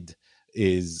 Bethesda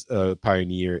is a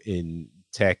pioneer in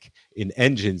tech, in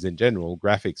engines in general,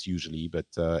 graphics usually, but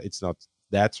it's not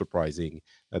that surprising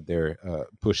that they're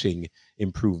pushing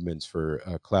improvements for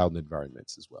cloud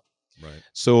environments as well. Right.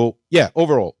 So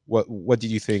overall, what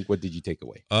did you think? What did you take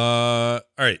away? All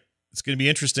right. It's going to be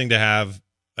interesting to have.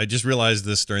 I just realized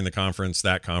this during that conference,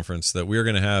 that we're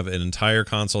going to have an entire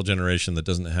console generation that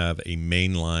doesn't have a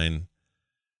mainline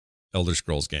Elder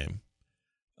Scrolls game.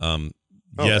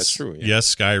 Yes, that's true.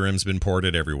 Yes, Skyrim's been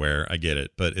ported everywhere. I get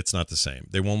it, but it's not the same.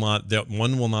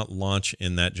 One will not launch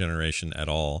in that generation at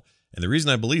all. And the reason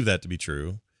I believe that to be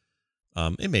true,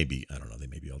 it may be, I don't know, they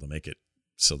may be able to make it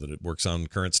so that it works on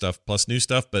current stuff plus new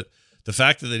stuff. But the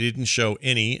fact that they didn't show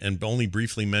any and only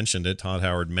briefly mentioned it, Todd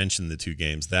Howard mentioned the 2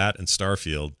 games, that and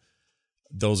Starfield,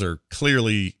 those are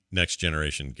clearly next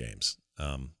generation games.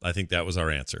 I think that was our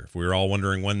answer. If we were all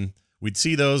wondering when we'd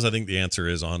see those, I think the answer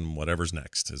is on whatever's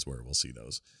next is where we'll see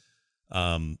those.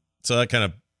 So that kind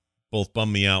of both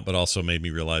bummed me out, but also made me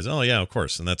realize, oh yeah, of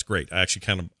course, and that's great. I actually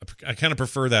kind of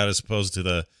prefer that as opposed to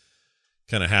the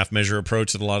kind of half measure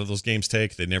approach that a lot of those games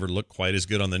take. They never look quite as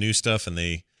good on the new stuff, and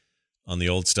on the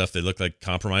old stuff they look like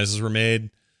compromises were made.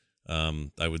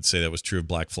 I would say that was true of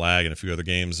Black Flag and a few other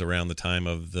games around the time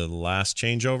of the last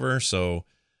changeover. So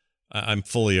I'm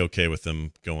fully okay with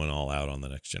them going all out on the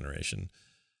next generation.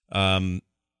 Like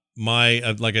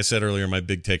I said earlier, my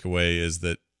big takeaway is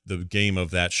that the game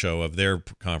of that show, of their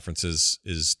conferences,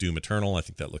 is Doom Eternal. I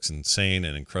think that looks insane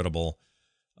and incredible.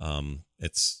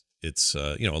 It's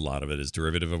a lot of it is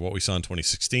derivative of what we saw in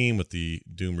 2016 with the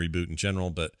Doom reboot in general,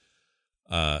 but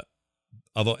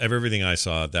although everything I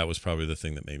saw, that was probably the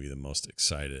thing that made me the most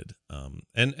excited.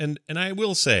 And I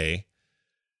will say,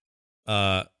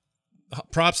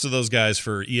 props to those guys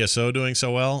for ESO doing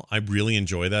so well. I really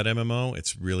enjoy that MMO.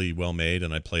 It's really well made,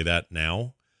 and I play that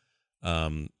now.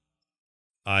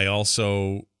 I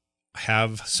also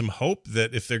have some hope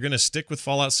that if they're going to stick with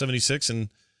Fallout 76 and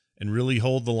really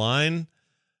hold the line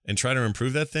and try to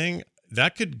improve that thing,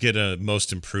 that could get a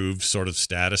most improved sort of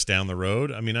status down the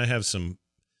road. I mean, I have some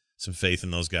faith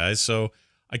in those guys. So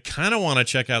I kind of want to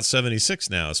check out 76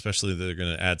 now, especially that they're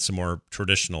going to add some more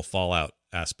traditional Fallout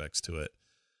aspects to it.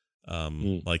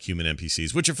 Like human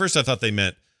NPCs, which at first I thought they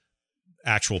meant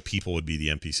actual people would be the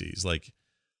NPCs, like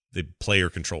the player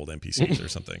controlled NPCs or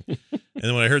something. And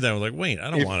then when I heard that, I was like, wait, I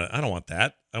don't want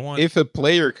that. If a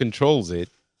player controls it,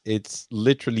 it's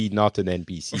literally not an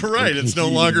NPC. Right. It's no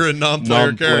longer a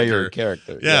non-player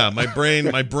character. Yeah. My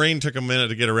brain took a minute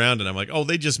to get around, and I'm like, oh,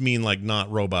 they just mean like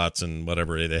not robots and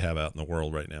whatever they have out in the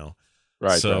world right now.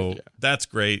 Right. So that's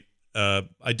great.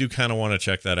 I do kind of want to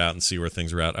check that out and see where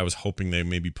things are at. I was hoping they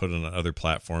maybe put it on other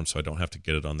platforms so I don't have to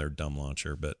get it on their dumb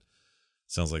launcher, but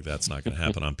sounds like that's not going to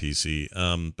happen on PC.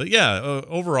 But yeah,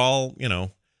 overall,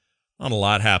 not a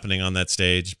lot happening on that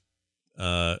stage.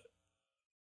 Of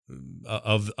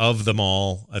them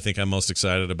all, I think I'm most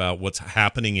excited about what's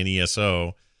happening in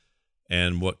ESO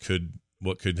and what could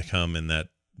come in that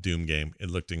Doom game. It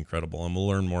looked incredible, and we'll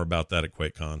learn more about that at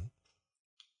QuakeCon.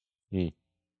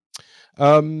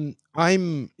 I'm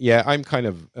kind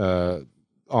of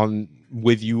on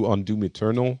with you on Doom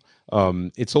Eternal.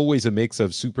 It's always a mix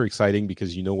of super exciting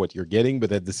because you know what you're getting,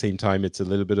 but at the same time, it's a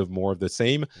little bit of more of the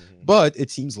same. But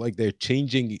it seems like they're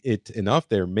changing it enough,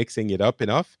 they're mixing it up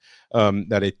enough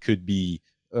that it could be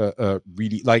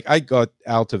really, like, I got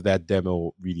out of that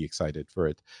demo really excited for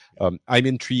it. I'm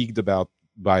intrigued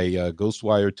by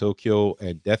Ghostwire Tokyo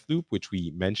and Deathloop, which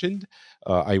we mentioned.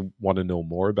 I want to know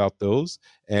more about those.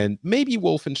 And maybe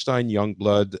Wolfenstein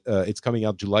Youngblood. It's coming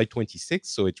out July 26th,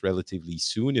 so it's relatively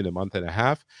soon, in a month and a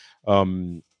half.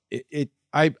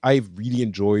 I've really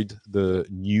enjoyed the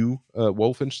new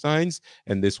Wolfensteins,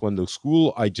 and this one looks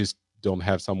cool. I just don't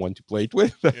have someone to play it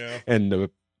with. Yeah. And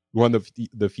one of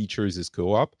the features is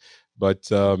co-op, but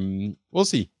we'll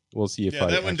see. We'll see if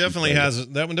that one definitely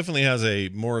has a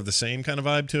more of the same kind of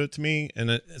vibe to it to me. And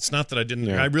it's not that I didn't.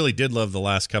 Yeah. I really did love the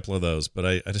last couple of those, but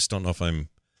I just don't know if I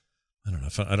don't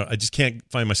know. I just can't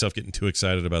find myself getting too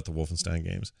excited about the Wolfenstein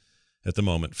games at the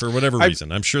moment for whatever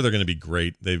reason. I'm sure they're going to be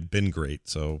great. They've been great,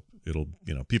 so it'll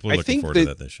people are looking forward to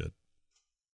that. They should.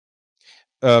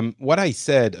 What I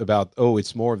said about,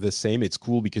 it's more of the same, it's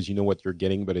cool because you know what you're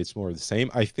getting, but it's more of the same,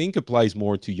 I think applies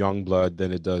more to Youngblood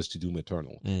than it does to Doom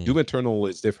Eternal. Doom Eternal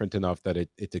is different enough that it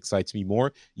excites me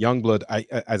more. Youngblood,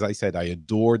 as I said, I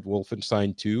adored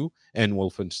Wolfenstein 2 and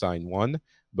Wolfenstein 1,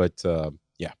 but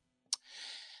yeah.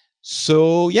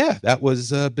 So yeah, that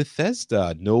was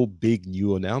Bethesda. No big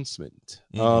new announcement.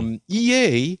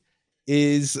 EA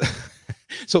is...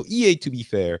 So EA, to be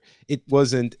fair, it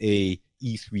wasn't a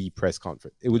E3 press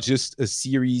conference. It was just a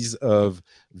series of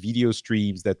video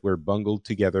streams that were bungled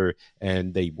together,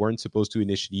 and they weren't supposed to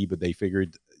initially, but they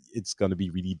figured it's going to be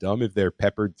really dumb if they're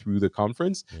peppered through the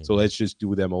conference. So let's just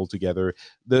do them all together.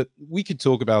 We could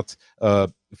talk about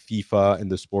FIFA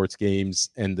and the sports games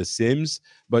and the Sims,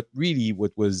 but really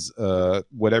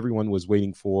what everyone was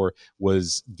waiting for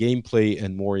was gameplay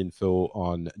and more info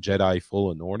on Jedi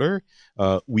Fallen Order.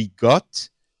 We got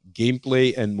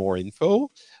gameplay and more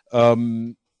info.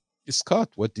 Scott,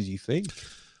 what did you think?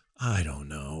 I don't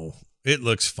know. It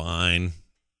looks fine.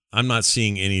 I'm not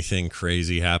seeing anything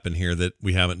crazy happen here that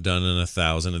we haven't done in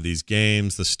 1,000 of these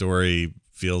games. The story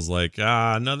feels like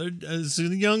another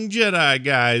young Jedi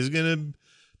guy is gonna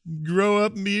grow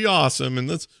up and be awesome, and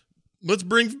let's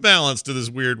bring balance to this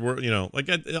weird world.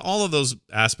 All of those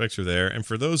aspects are there. And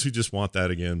for those who just want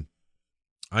that again,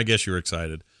 I guess you're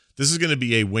excited. This is going to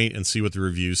be a wait and see what the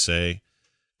reviews say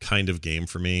kind of game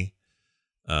for me.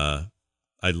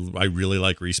 I really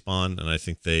like Respawn, and I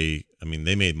think they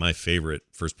made my favorite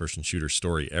first-person shooter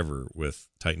story ever with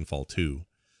Titanfall 2.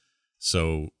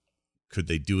 So could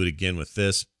they do it again with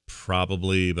this?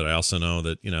 Probably, but I also know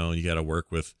that, you got to work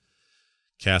with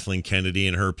Kathleen Kennedy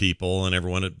and her people and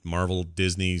everyone at Marvel,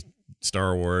 Disney,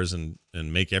 Star Wars, and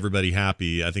make everybody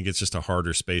happy. I think it's just a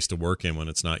harder space to work in when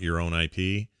it's not your own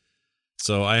IP.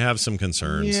 So I have some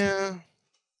concerns. Yeah.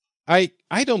 I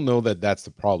don't know that that's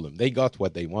the problem. They got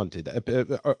what they wanted.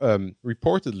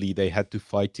 Reportedly, they had to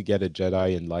fight to get a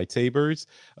Jedi and lightsabers,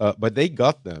 but they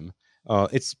got them.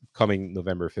 It's coming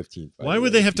November 15th. Why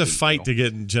would they have to fight to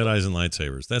get Jedis and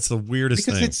lightsabers? That's the weirdest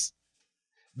thing.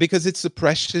 Because it's a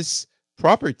precious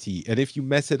property, and if you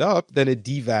mess it up, then it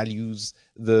devalues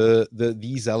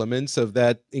these elements of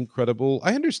that incredible...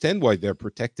 I understand why they're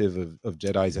protective of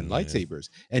Jedis and lightsabers.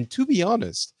 And to be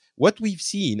honest, what we've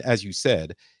seen, as you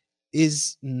said,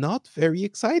 is not very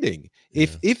exciting.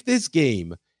 If this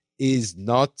game is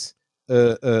not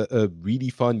a really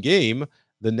fun game,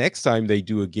 the next time they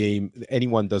do a game,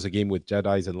 anyone does a game with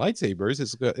Jedis and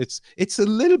lightsabers, it's a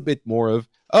little bit more of,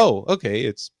 okay,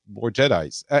 it's more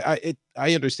Jedis.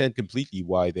 I understand completely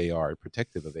why they are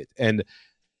protective of it, and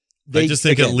I just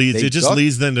think it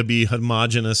leads them to be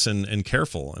homogenous and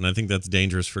careful, and I think that's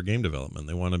dangerous for game development.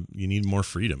 You need more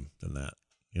freedom than that.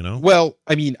 Well,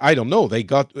 I don't know. They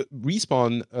got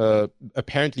Respawn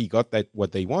apparently got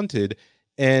what they wanted,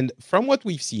 and from what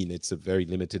we've seen, it's a very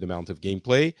limited amount of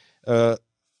gameplay.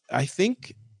 I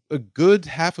think a good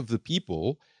half of the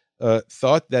people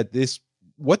thought that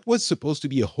what was supposed to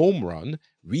be a home run,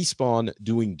 Respawn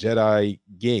doing Jedi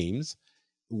games,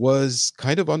 was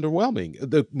kind of underwhelming.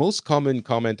 The most common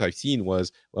comment I've seen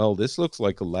was, well, this looks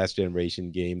like a last generation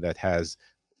game that has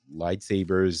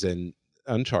lightsabers and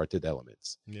Uncharted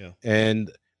elements. Yeah.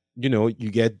 And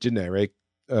you get generic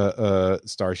not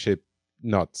Starship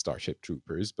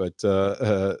Troopers, but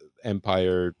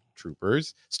Empire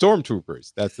Troopers,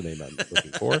 Stormtroopers. That's the name I'm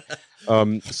looking for.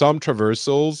 Some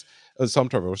traversals.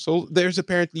 There's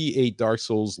apparently a Dark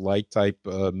Souls like type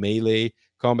melee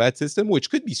combat system, which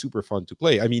could be super fun to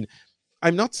play.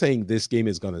 I'm not saying this game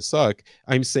is gonna suck.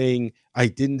 I'm saying I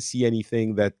didn't see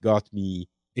anything that got me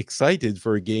excited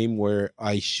for a game where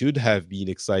I should have been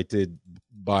excited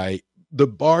by the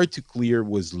bar to clear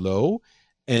was low,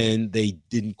 and they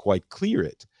didn't quite clear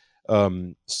it.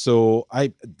 So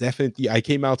I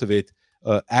came out of it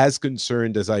as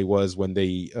concerned as I was when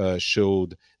they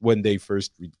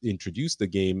first introduced the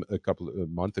game a couple of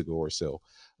months ago or so,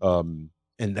 and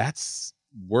that's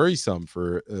worrisome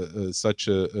for such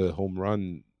a home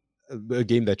run, a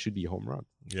game that should be a home run.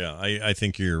 Yeah, I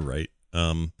think you're right.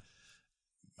 I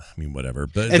mean, whatever.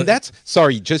 But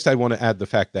I want to add the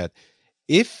fact that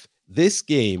if this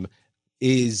game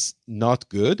is not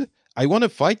good, I want to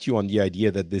fight you on the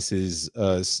idea that this is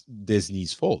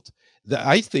Disney's fault.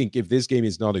 I think if this game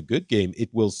is not a good game, it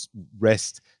will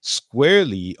rest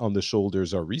squarely on the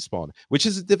shoulders of Respawn, which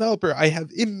is a developer I have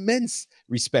immense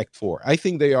respect for. I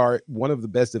think they are one of the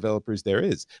best developers there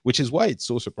is, which is why it's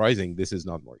so surprising this is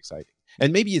not more exciting.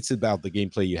 And maybe it's about the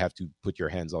gameplay. You have to put your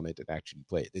hands on it and actually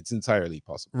play it. It's entirely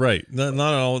possible. Right. Not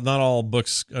all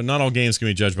books, not all games can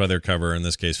be judged by their cover. In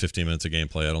this case, 15 minutes of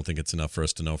gameplay. I don't think it's enough for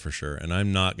us to know for sure. And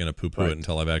I'm not going to poo-poo it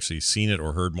until I've actually seen it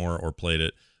or heard more or played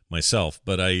it myself.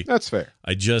 But that's fair.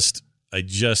 I just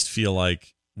feel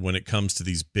like when it comes to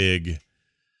these big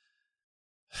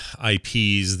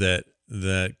IPs that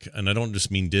and I don't just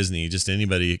mean Disney, just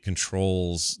anybody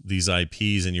controls these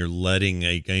IPs, and you're letting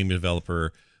a game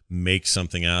developer make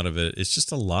something out of it, it's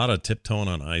just a lot of tiptoeing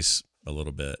on ice a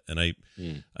little bit. And I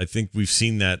think we've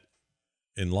seen that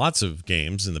in lots of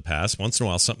games in the past. Once in a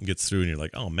while something gets through and you're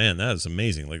like, oh man, that is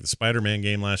amazing. Like the Spider-Man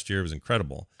game last year was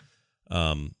incredible.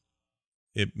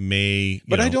 It may,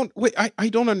 but I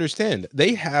don't understand.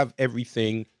 They have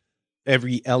everything,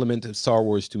 every element of Star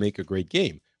Wars to make a great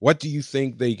game. What do you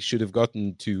think they should have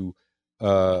gotten to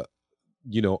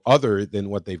other than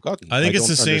what they've gotten? I think it's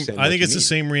the same. I think it's the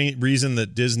same reason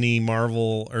that Disney,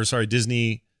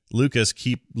 Lucas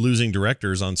keep losing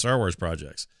directors on Star Wars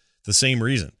projects. The same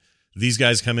reason. These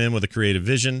guys come in with a creative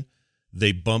vision.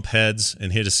 They bump heads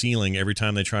and hit a ceiling every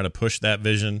time they try to push that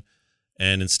vision.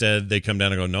 And instead they come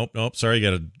down and go, nope, sorry,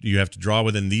 you have to draw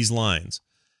within these lines.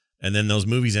 And then those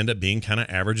movies end up being kind of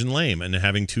average and lame and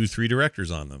having 2-3 directors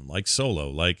on them, like Solo,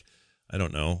 like, I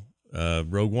don't know,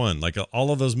 Rogue One. Like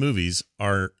all of those movies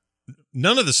are,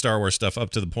 none of the Star Wars stuff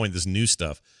up to the point this new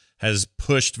stuff has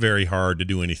pushed very hard to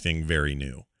do anything very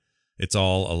new. It's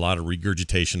all a lot of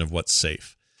regurgitation of what's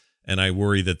safe. And I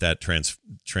worry that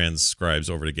transcribes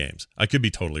over to games. I could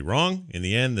be totally wrong. In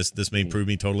the end, this may prove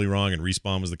me totally wrong, and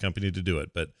Respawn was the company to do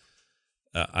it. But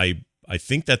I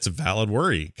think that's a valid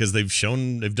worry because they've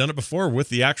done it before with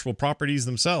the actual properties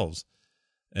themselves,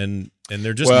 and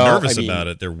they're just nervous about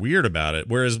it. They're weird about it.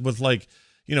 Whereas with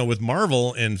with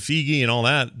Marvel and Feige and all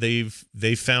that,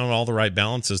 they've found all the right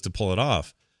balances to pull it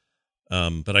off.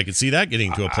 But I could see that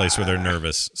getting to a place where they're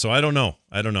nervous. So I don't know.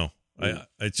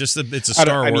 It's a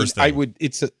Star Wars thing.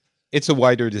 It's a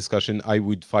wider discussion. I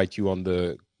would fight you on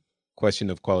the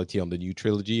question of quality on the new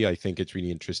trilogy. I think it's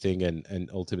really interesting, and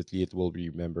ultimately it will be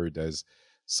remembered as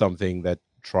something that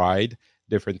tried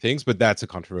different things, but that's a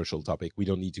controversial topic we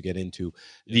don't need to get into.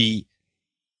 The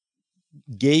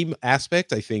game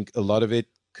aspect, I think a lot of it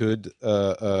could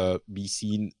be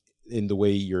seen in the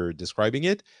way you're describing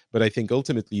it, but I think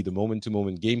ultimately the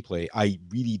moment-to-moment gameplay, I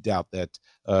really doubt that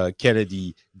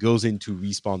Kennedy goes into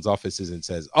Respawn's offices and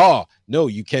says, oh no,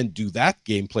 you can't do that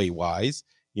gameplay wise,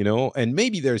 and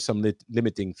maybe there's some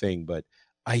limiting thing, but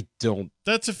I don't.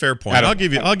 That's a fair point. I'll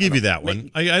give you that one.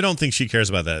 I don't think she cares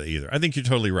about that either. I think you're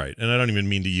totally right, and I don't even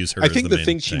mean to use her. I think the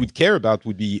thing she would care about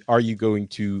would be: are you going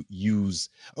to use,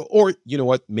 or you know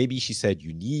what? Maybe she said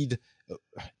you need.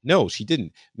 No, she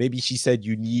didn't. Maybe she said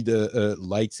you need a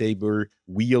lightsaber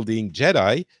wielding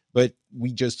Jedi, but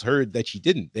we just heard that she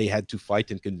didn't. They had to fight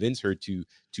and convince her to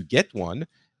get one.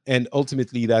 And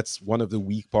ultimately, that's one of the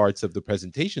weak parts of the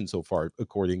presentation so far,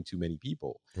 according to many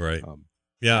people. Right.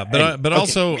 Yeah, but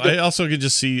also, I also could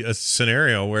just see a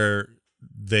scenario where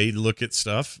they look at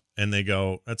stuff and they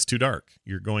go, "That's too dark.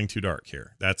 You're going too dark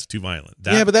here. That's too violent."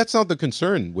 Yeah, but that's not the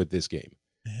concern with this game.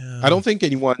 Yeah. I don't think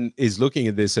anyone is looking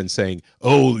at this and saying,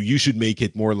 "Oh, you should make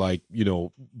it more like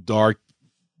dark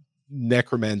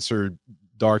Necromancer,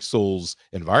 Dark Souls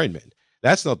environment."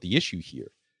 That's not the issue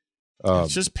here.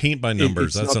 It's just paint by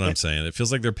numbers. That's what I'm saying. It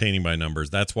feels like they're painting by numbers.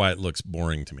 That's why it looks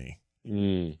boring to me.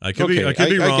 I could be wrong.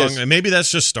 Guess, and maybe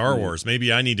that's just Star Wars.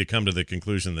 Maybe I need to come to the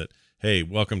conclusion that, hey,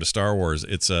 welcome to Star Wars.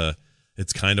 It's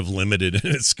kind of limited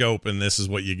in its scope, and this is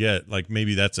what you get. Like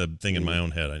maybe that's a thing in my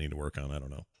own head I need to work on. I don't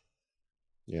know.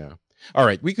 Yeah. All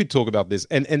right, we could talk about this,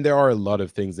 and there are a lot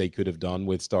of things they could have done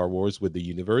with Star Wars, with the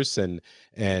universe, and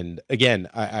again,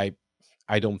 I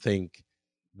don't think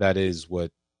that is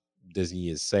what Disney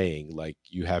is saying, like,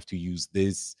 you have to use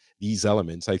these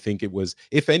elements. I think it was,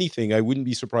 if anything, I wouldn't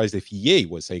be surprised if EA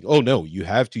was saying, oh no, you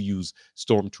have to use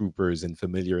stormtroopers in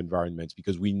familiar environments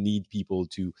because we need people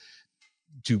to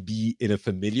be in a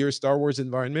familiar Star Wars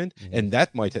environment. And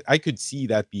that I could see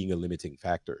that being a limiting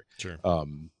factor. Sure.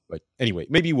 But anyway,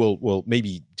 maybe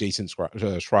maybe Jason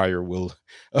Schreier will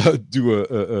do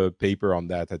a paper on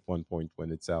that at one point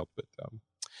when it's out. But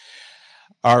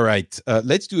all right,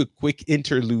 let's do a quick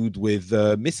interlude with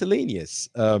miscellaneous.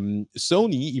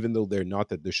 Sony, even though they're not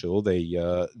at the show, they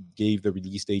gave the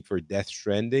release date for Death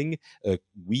Stranding a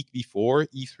week before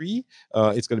E3.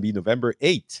 It's going to be November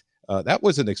 8th. That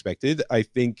wasn't expected. I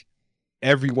think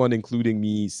everyone, including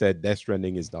me, said Death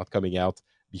Stranding is not coming out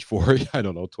before, I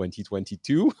don't know,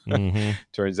 2022.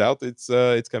 Turns out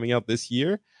it's coming out this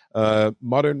year.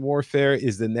 Modern Warfare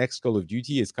is the next Call of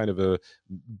Duty. It's kind of a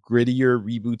grittier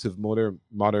reboot of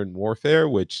Modern Warfare,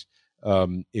 which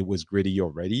it was gritty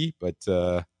already, but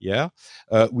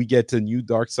we get a new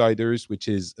Darksiders, which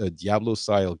is a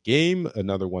Diablo-style game,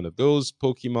 another one of those.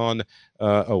 Pokemon,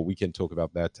 we can talk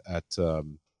about that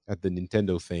at the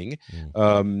Nintendo thing.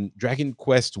 Dragon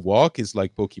Quest Walk is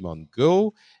like Pokemon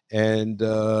Go, and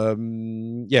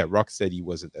Rocksteady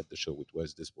wasn't at the show, which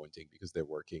was disappointing because they're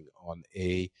working on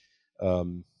a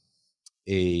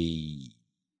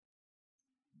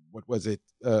what was it?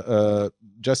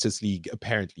 Justice League,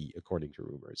 apparently, according to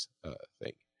rumors,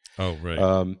 thing. Oh,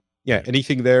 right.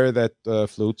 Anything there that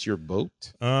floats your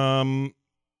boat? Not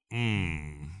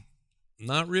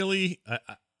really.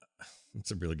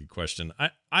 That's a really good question.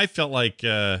 I felt like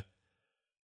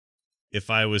if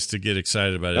I was to get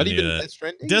excited about Not any even of that, Death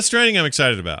Stranding? Death Stranding, I'm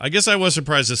excited about. I guess I was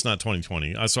surprised it's not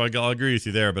 2020. So I'll agree with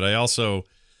you there. But I also,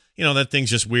 that thing's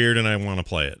just weird, and I want to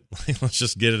play it. Let's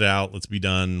just get it out. Let's be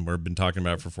done. We've been talking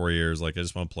about it for 4 years. Like, I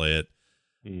just want to play it.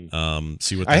 See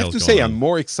what the I have hell's to going say, on. I'm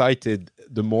more excited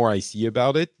the more I see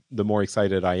about it, the more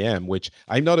excited I am, which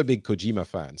I'm not a big Kojima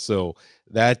fan. So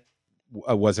that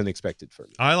wasn't expected for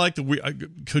me. I like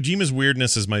Kojima's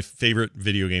weirdness is my favorite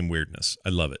video game weirdness. I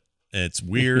love it. It's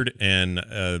weird, and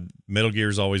Metal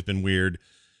Gear's always been weird,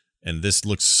 and this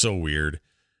looks so weird.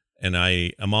 And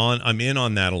I'm in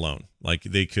on that alone. Like,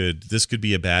 this could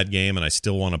be a bad game, and I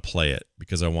still want to play it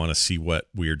because I want to see what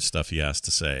weird stuff he has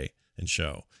to say and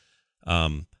show.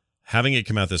 Having it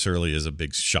come out this early is a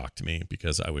big shock to me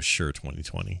because I was sure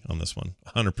 2020 on this one,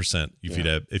 100%.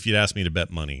 If you'd asked me to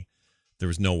bet money, there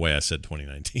was no way I said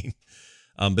 2019.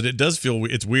 But it does feel,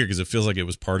 it's weird because it feels like it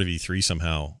was part of E3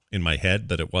 somehow in my head,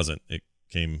 but it wasn't. It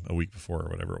came a week before or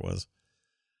whatever it was.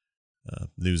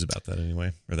 News about that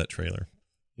anyway, or that trailer.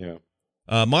 Yeah.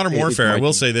 Modern Warfare, I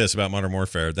will say this about Modern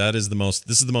Warfare. This is the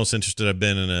most interested I've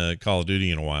been in a Call of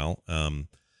Duty in a while.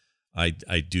 I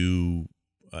don't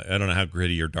know how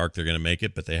gritty or dark they're going to make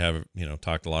it, but they have,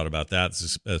 talked a lot about that. This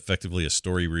is effectively a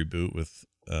story reboot with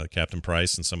Captain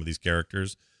Price and some of these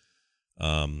characters.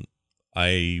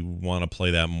 I want to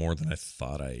play that more than I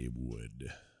thought I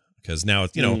would, because now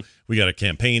it's, we got a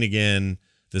campaign again.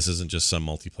 This isn't just some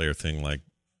multiplayer thing like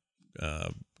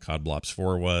COD Blops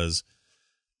 4 was.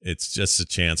 It's just a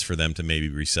chance for them to maybe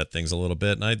reset things a little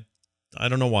bit. And I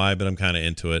don't know why, but I'm kind of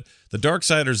into it. The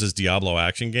Darksiders' Diablo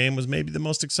action game was maybe the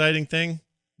most exciting thing.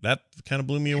 That kind of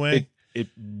blew me away. It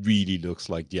really looks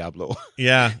like Diablo.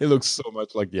 Yeah. It looks so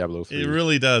much like Diablo 3. It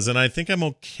really does. And I think I'm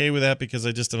okay with that because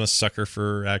I just am a sucker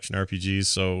for action RPGs.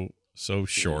 So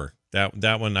sure.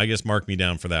 That one, I guess, mark me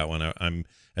down for that one. I'm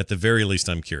at the very least,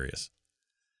 I'm curious.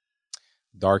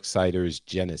 Darksiders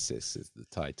Genesis is the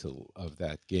title of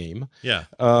that game. Yeah.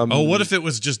 What if it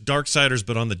was just Darksiders,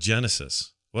 but on the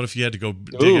Genesis? What if you had to go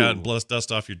dig out and dust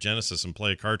off your Genesis and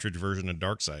play a cartridge version of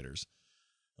Darksiders?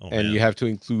 You have to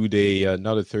include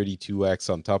not a 32X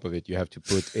on top of it. You have to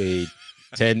put a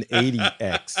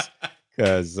 1080X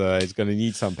because it's going to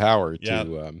need some power. Yeah,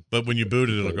 but when you boot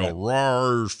it, it'll go,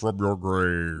 "Rise from your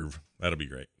grave." That'll be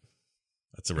great.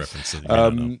 That's a reference to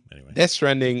the anyway. Death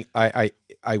Stranding, I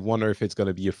wonder if it's going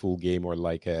to be a full game or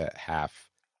like a half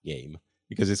game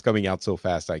because it's coming out so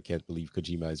fast. I can't believe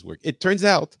Kojima is working. It turns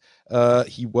out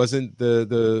he wasn't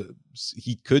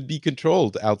he could be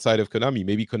controlled outside of Konami.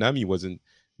 Maybe Konami wasn't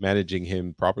managing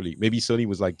him properly. Maybe Sony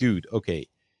was like, dude, okay,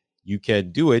 you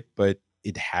can do it, but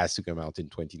it has to come out in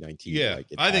 2019. Yeah,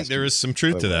 I think there is some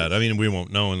truth to that. I mean, we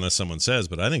won't know unless someone says,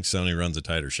 but I think Sony runs a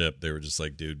tighter ship. They were just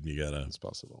like, dude, it's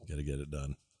possible. You gotta get it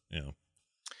done. Yeah.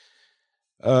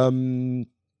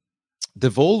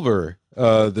 Devolver,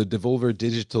 the Devolver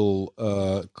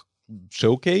Digital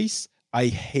showcase, I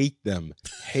hate them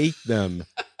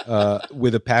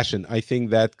with a passion. I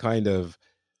think that kind of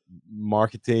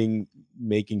marketing,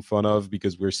 making fun of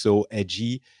because we're so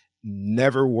edgy,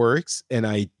 never works, and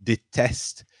I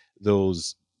detest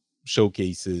those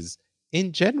showcases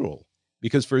in general,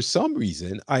 because for some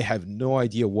reason, I have no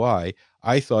idea why,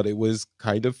 I thought it was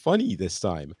kind of funny this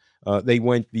time. They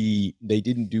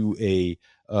didn't do a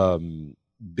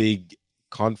big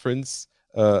conference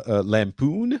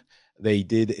lampoon. They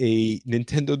did a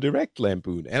Nintendo Direct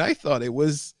lampoon, and I thought it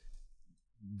was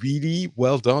really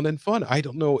well done and fun. I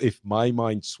don't know if my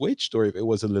mind switched or if it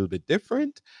was a little bit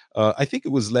different. I think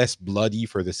it was less bloody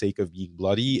for the sake of being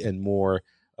bloody and more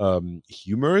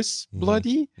humorous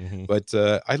bloody, but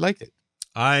I liked it.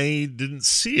 I didn't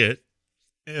see it,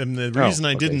 and the reason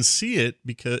I didn't see it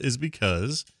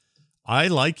because I,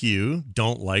 like you,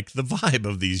 don't like the vibe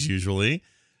of these usually,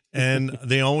 and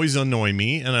they always annoy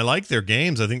me, and I like their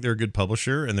games. I think they're a good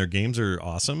publisher, and their games are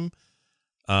awesome,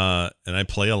 and I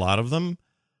play a lot of them,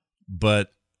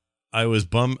 but I was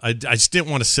bummed. I just didn't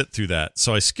want to sit through that,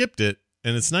 so I skipped it,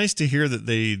 and it's nice to hear that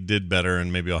they did better,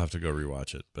 and maybe I'll have to go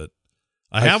rewatch it, but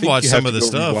I have watched some of the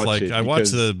stuff. Like I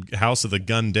watched the House of the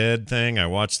Gun Dead thing. I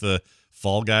watched the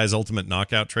Fall Guys Ultimate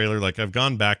Knockout trailer. Like I've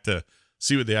gone back to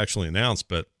see what they actually announced,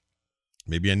 but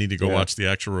maybe I need to go watch the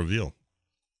actual reveal.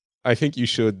 I think you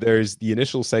should. There's the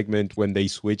initial segment when they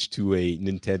switch to a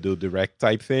Nintendo Direct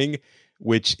type thing,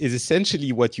 which is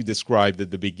essentially what you described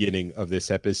at the beginning of this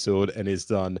episode and is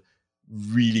done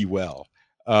really well.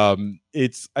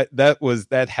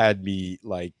 That had me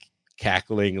like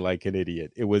cackling like an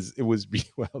idiot. It was really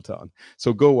well done.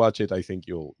 So go watch it. I think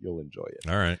you'll enjoy it.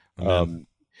 All right.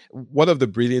 One of the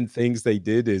brilliant things they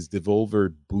did is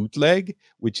Devolver Bootleg,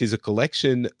 which is a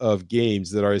collection of games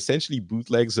that are essentially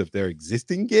bootlegs of their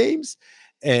existing games.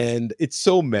 And it's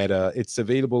so meta. It's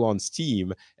available on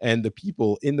Steam. And the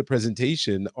people in the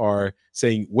presentation are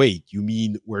saying, wait, you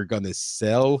mean we're going to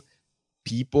sell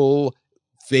people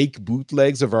fake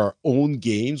bootlegs of our own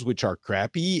games, which are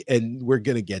crappy, and we're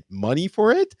going to get money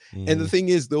for it? And the thing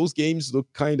is, those games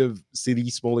look kind of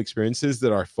silly, small experiences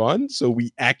that are fun. So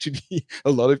we actually,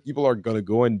 a lot of people are going to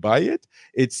go and buy it.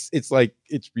 It's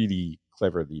really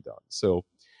cleverly done. So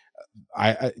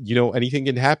I anything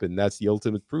can happen. That's the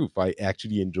ultimate proof. I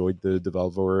actually enjoyed the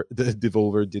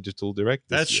Devolver Digital Direct.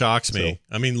 That shocks me.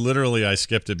 I mean, literally, I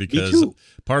skipped it because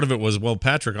part of it was, well,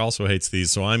 Patrick also hates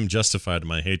these, so I'm justified in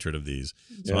my hatred of these.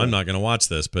 So I'm not going to watch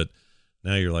this. But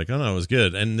now you're like, oh no, it was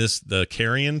good. And the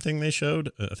Carrion thing they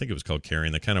showed, I think it was called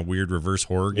Carrion, the kind of weird reverse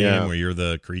horror game where you're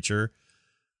the creature,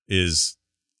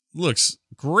 looks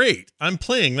great. I'm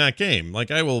playing that game.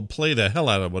 Like I will play the hell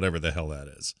out of whatever the hell that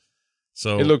is.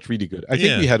 So it looked really good. I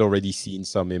think we had already seen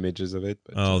some images of it.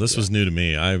 But, this was new to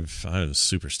me. I'm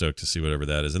super stoked to see whatever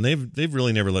that is, and they've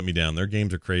really never let me down. Their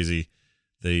games are crazy.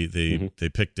 They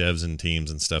pick devs and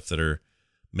teams and stuff that are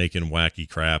making wacky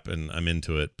crap, and I'm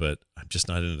into it. But I'm just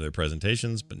not into their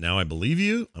presentations. But now I believe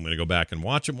you. I'm going to go back and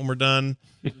watch it when we're done.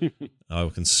 I'll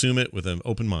consume it with an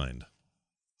open mind.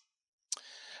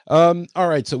 All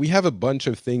right, so we have a bunch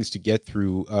of things to get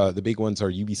through. The big ones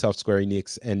are Ubisoft, Square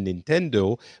Enix, and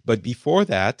Nintendo. But before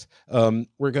that,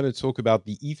 we're going to talk about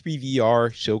the E3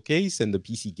 VR showcase and the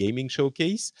PC gaming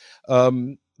showcase,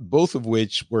 both of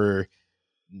which were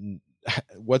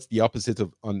what's the opposite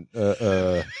of not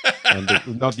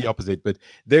the opposite, but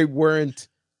they weren't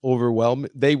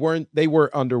overwhelming. They were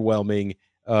underwhelming.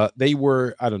 They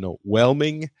were, I don't know,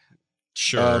 whelming.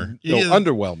 Sure.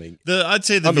 Underwhelming. I'd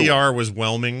say the VR was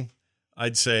whelming.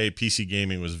 I'd say PC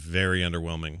gaming was very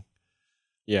underwhelming.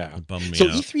 Yeah. It bummed me so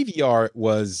out. E3 VR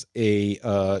was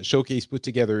a showcase put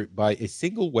together by a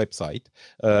single website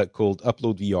called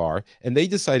Upload VR, and they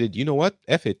decided, you know what,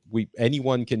 F it,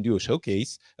 anyone can do a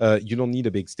showcase. You don't need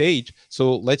a big stage,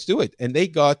 so let's do it. And they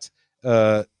got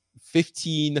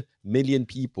 15 million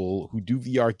people who do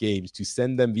VR games to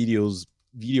send them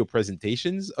video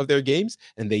presentations of their games,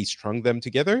 and they strung them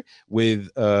together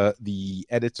with the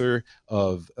editor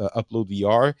of Upload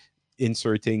VR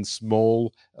inserting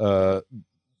small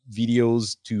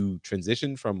videos to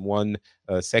transition from one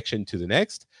section to the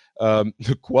next.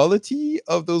 The quality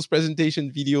of those presentation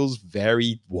videos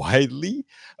varied widely.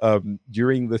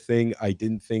 During the thing, I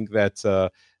didn't think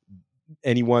that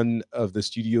any one of the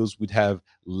studios would have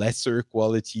lesser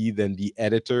quality than the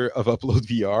editor of Upload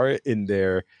VR in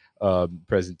their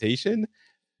presentation,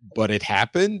 but it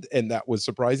happened, and that was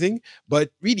surprising. But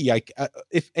really,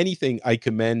 if anything, I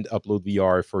commend Upload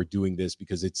VR for doing this,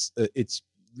 because it's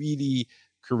really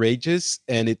courageous,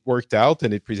 and it worked out,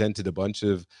 and it presented a bunch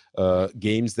of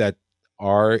games that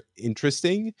are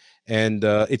interesting, and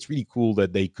it's really cool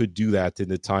that they could do that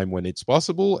in a time when it's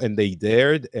possible, and they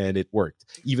dared, and it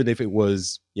worked, even if it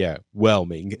was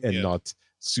whelming and not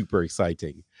super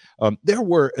exciting. There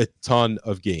were a ton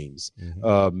of games.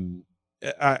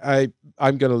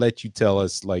 I'm gonna let you tell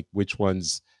us like which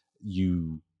ones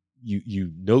you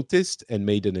noticed and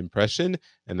made an impression,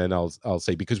 and then I'll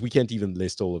say, because we can't even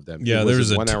list all of them. Yeah, there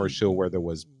was a 1 hour show where there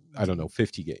was, I don't know,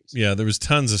 50 games. Yeah, there was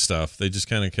tons of stuff. They just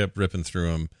kind of kept ripping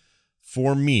through them.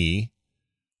 For me,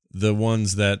 the one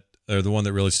that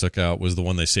really stuck out was the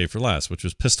one they saved for last, which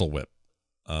was Pistol Whip.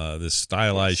 This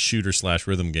stylized shooter /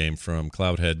 rhythm game from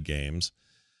Cloudhead Games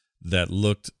that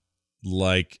looked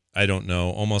like, I don't know,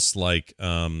 almost like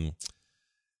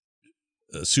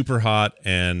Super Hot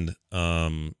and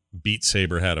Beat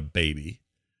Saber had a baby.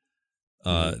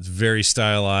 It's very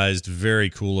stylized, very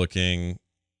cool looking.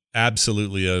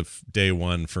 Absolutely a day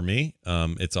one for me.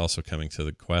 It's also coming to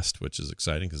the Quest, which is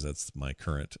exciting because that's my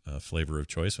current flavor of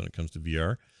choice when it comes to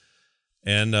VR.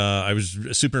 And I was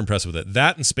super impressed with it.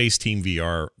 That and Space Team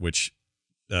VR, which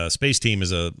Space Team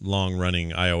is a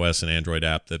long-running iOS and Android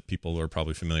app that people are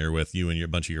probably familiar with. You and a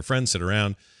bunch of your friends sit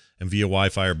around, and via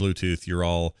Wi-Fi or Bluetooth, you're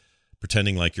all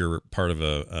pretending like you're part of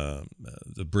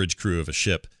the bridge crew of a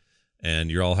ship,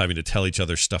 and you're all having to tell each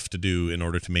other stuff to do in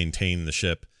order to maintain the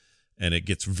ship. And it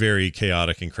gets very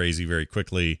chaotic and crazy very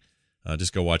quickly.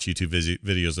 Just go watch YouTube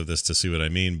videos of this to see what I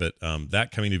mean. But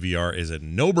that coming to VR is a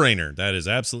no-brainer. That is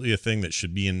absolutely a thing that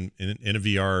should be in a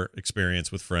VR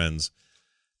experience with friends.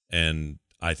 And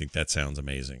I think that sounds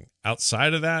amazing.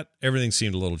 Outside of that, everything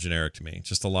seemed a little generic to me.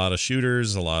 Just a lot of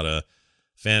shooters, a lot of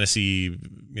fantasy,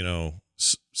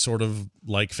 sort of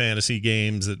like fantasy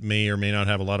games that may or may not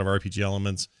have a lot of RPG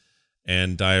elements,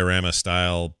 and diorama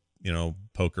style,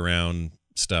 poke around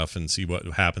stuff and see what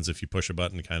happens if you push a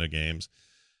button kind of games.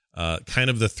 Kind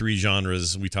of the three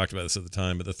genres, we talked about this at the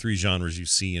time, but the three genres you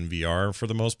see in VR for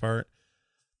the most part.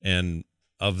 And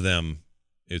of them,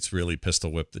 it's really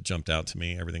Pistol Whip that jumped out to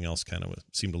me. Everything else kind of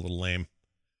seemed a little lame.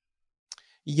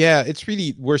 Yeah, it's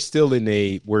really, we're still in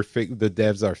the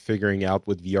devs are figuring out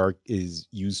what VR is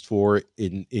used for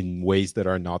in ways that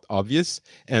are not obvious.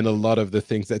 And a lot of the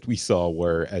things that we saw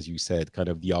were, as you said, kind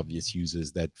of the obvious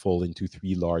uses that fall into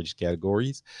three large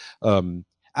categories.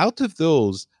 Out of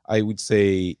those, I would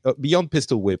say beyond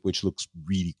Pistol Whip, which looks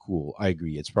really cool. I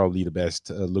agree. It's probably the best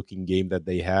looking game that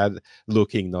they had,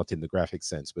 looking not in the graphic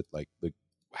sense, but like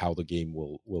how the game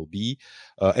will be.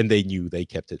 And they knew, they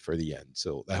kept it for the end.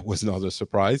 So that was not a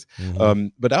surprise. Mm-hmm.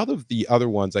 But out of the other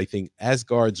ones, I think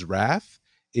Asgard's Wrath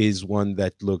is one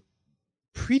that looked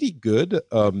pretty good.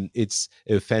 It's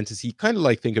a fantasy, kind of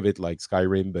like, think of it like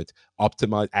Skyrim, but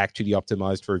actually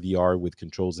optimized for VR with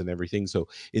controls and everything. So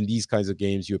in these kinds of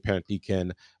games, you apparently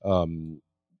can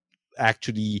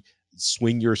actually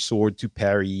swing your sword to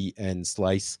parry and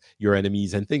slice your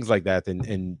enemies and things like that,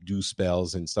 and do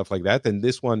spells and stuff like that. And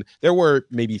this one, there were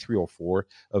maybe 3 or 4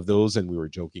 of those, and we were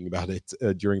joking about it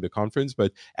during the conference,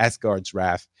 but Asgard's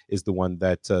Wrath is the one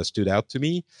that stood out to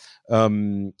me.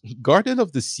 Garden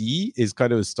of the Sea is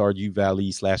kind of a Stardew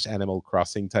Valley / Animal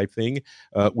Crossing type thing,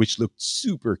 which looked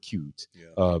super cute.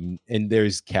 Yeah. And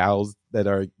there's cows that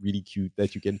are really cute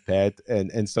that you can pet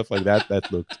and stuff like that. That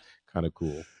looked kind of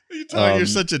cool. You're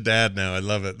such a dad now. I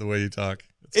love it, the way you talk.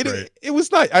 It's great. It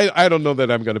was nice. I don't know that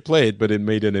I'm going to play it, but it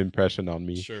made an impression on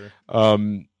me. Sure.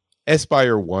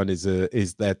 Espire 1 is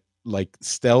that like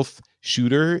stealth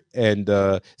shooter,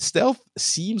 and stealth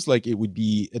seems like it would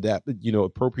be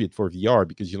appropriate for VR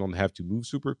because you don't have to move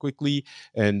super quickly,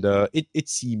 and it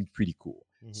seemed pretty cool.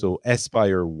 Mm-hmm. So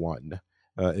Espire 1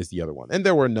 is the other one, and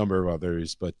there were a number of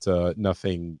others, but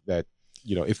nothing that,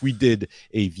 if we did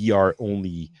a VR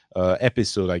only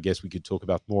episode, I guess we could talk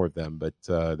about more of them, but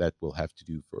that we'll have to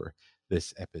do for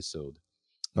this episode.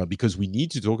 Because we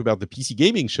need to talk about the PC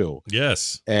gaming show.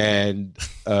 Yes. And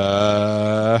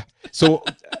so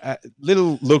a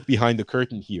little look behind the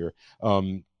curtain here.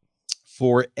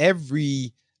 For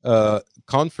every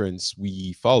conference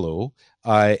we follow,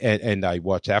 I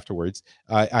watch afterwards,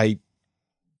 I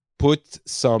put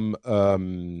some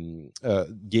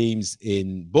games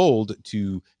in bold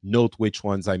to note which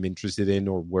ones I'm interested in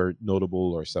or were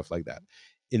notable or stuff like that.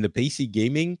 In the PC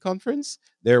gaming conference,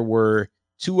 there were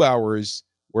 2 hours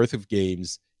worth of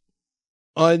games,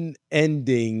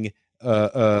 unending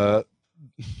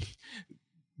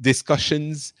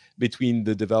discussions between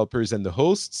the developers and the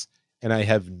hosts, and I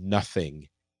have nothing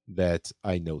that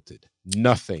I noted.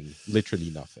 Nothing, literally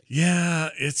nothing. Yeah,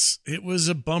 it was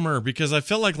a bummer because I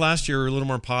felt like last year we were a little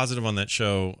more positive on that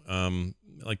show.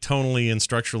 Like tonally and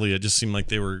structurally, it just seemed like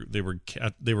they were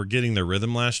getting their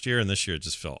rhythm last year, and this year it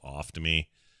just felt off to me.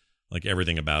 Like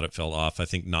everything about it felt off. I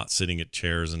think not sitting at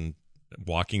chairs and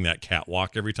walking that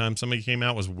catwalk every time somebody came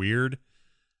out was weird.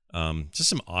 Just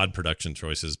some odd production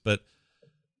choices, but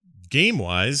game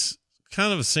wise,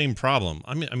 kind of the same problem.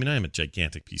 I mean, I am a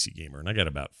gigantic PC gamer, and I got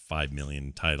about 5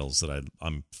 million titles that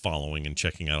I'm following and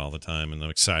checking out all the time, and I'm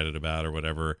excited about or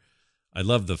whatever. I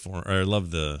love the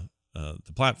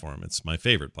platform. It's my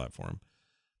favorite platform,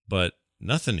 but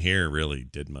nothing here really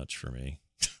did much for me.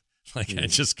 I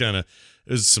just kind of,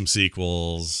 there's some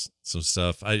sequels, some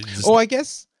stuff. I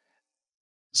guess.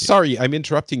 Sorry, I'm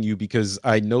interrupting you because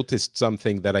I noticed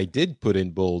something that I did put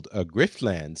in bold.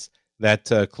 Griftlands, that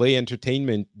Clay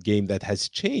Entertainment game that has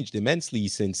changed immensely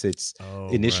since its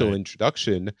initial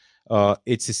introduction.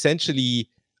 It's essentially,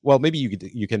 well, maybe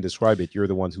you can describe it. You're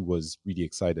the one who was really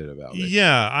excited about it.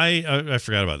 Yeah, I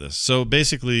forgot about this. So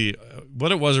basically,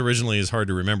 what it was originally is hard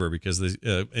to remember because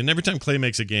and every time Clay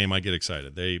makes a game, I get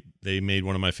excited. They made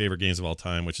one of my favorite games of all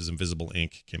time, which is Invisible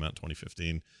Ink. Came out in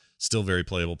 2015. Still very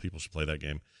playable. People should play that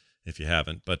game if you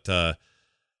haven't. But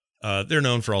they're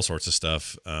known for all sorts of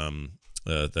stuff.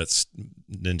 That's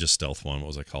Ninja Stealth one. What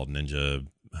was it called? Ninja.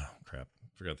 Oh crap!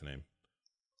 Forgot the name.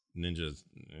 Ninja.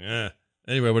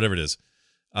 Anyway, whatever it is.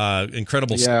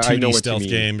 Incredible 2D stealth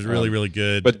games, really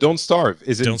good. But Don't Starve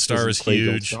Don't Starve is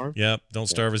huge. Don't Starve? Yep, Don't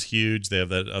Starve is huge. They have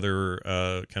that other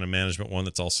kind of management one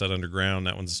that's all set underground.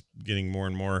 That one's getting more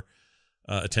and more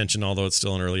attention, although it's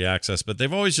still in early access. But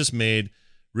they've always just made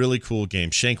really cool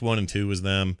games. Shank 1 and 2 was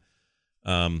them.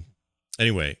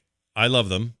 Anyway, I love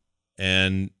them,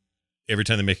 and every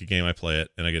time they make a game, I play it,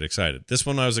 and I get excited. This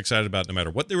one I was excited about no matter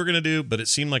what they were going to do, but it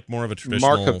seemed like more of a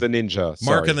traditional... Mark of the Ninja.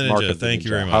 Mark of the Ninja. Thank you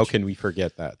very much. How can we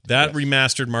forget that? That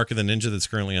remastered Mark of the Ninja that's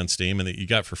currently on Steam and that you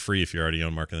got for free if you already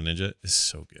own Mark of the Ninja is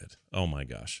so good. Oh my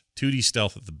gosh. 2D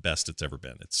stealth at the best it's ever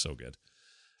been. It's so good.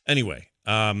 Anyway,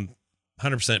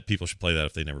 100% people should play that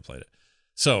if they never played it.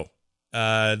 So,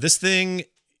 this thing...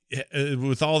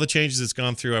 with all the changes it's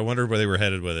gone through, I wondered where they were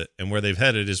headed with it, and where they've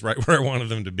headed is right where I wanted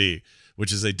them to be,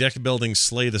 which is a deck building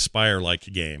Slay the Spire like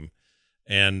game.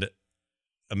 And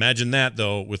imagine that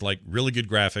though with like really good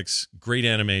graphics, great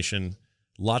animation,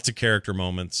 lots of character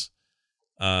moments,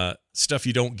 stuff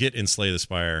you don't get in Slay the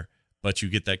Spire, but you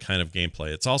get that kind of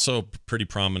gameplay. It's also pretty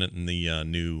prominent in the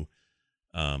new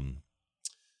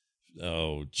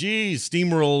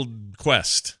SteamWorld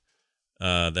Quest,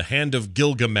 the Hand of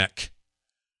Gilgamesh.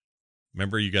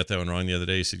 Remember, you got that one wrong the other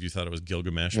day. You said you thought it was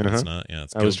Gilgamesh, but it's not. Yeah,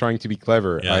 it's I was trying to be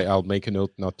clever. Yeah. I'll make a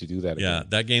note not to do that again. Yeah,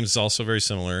 that game's also very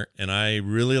similar, and I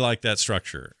really like that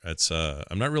structure. It's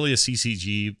I'm not really a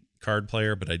CCG card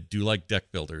player, but I do like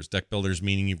deck builders. Deck builders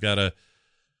meaning you got a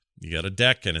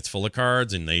deck, and it's full of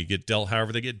cards, and they get dealt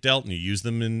however they get dealt, and you use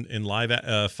them in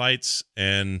live fights,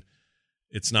 and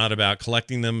it's not about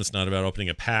collecting them. It's not about opening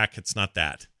a pack. It's not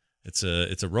that. It's a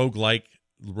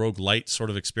roguelite sort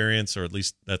of experience, or at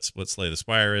least that's what Slay the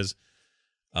Spire is.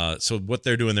 So what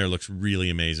they're doing there looks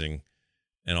really amazing,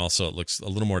 and also it looks a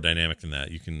little more dynamic than that.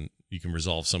 You can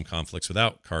resolve some conflicts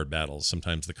without card battles.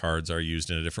 Sometimes the cards are used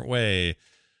in a different way,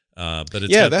 but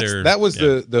it's that was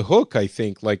the hook. I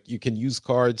think like you can use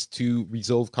cards to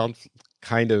resolve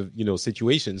kind of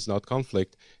situations, not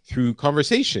conflict, through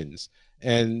conversations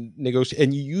and negotiate,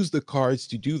 and you use the cards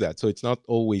to do that. So it's not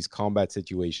always combat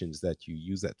situations that you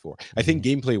use that for. I think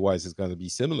gameplay wise it's going to be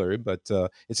similar, but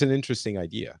it's an interesting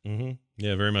idea.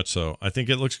 Yeah, very much so. I think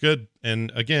it looks good,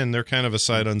 and again, they're kind of a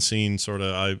sight unseen sort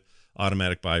of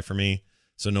automatic buy for me.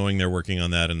 So knowing they're working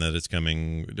on that and that it's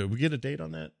coming, did we get a date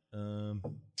on that?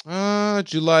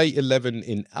 July 11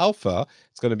 in alpha.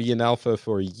 It's going to be in alpha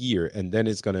for a year, and then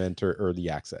it's going to enter early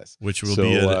access, which will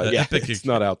be an Epic. It's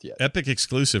not out yet. Epic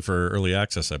exclusive for early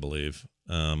access, I believe.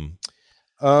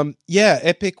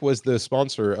 Epic was the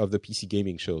sponsor of the PC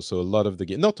gaming show, so a lot of the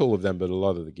not all of them, but a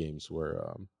lot of the games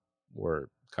were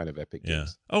kind of Epic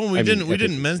games. Oh, we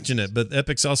didn't mention it, but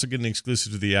Epic's also getting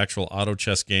exclusive to the actual auto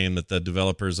chess game that the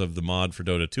developers of the mod for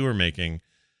Dota 2 are making.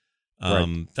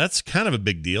 Right. That's kind of a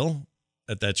big deal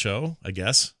at that show, I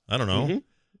guess. I don't know.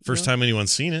 First time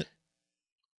anyone's seen it.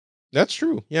 That's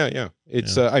true. Yeah.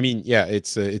 It's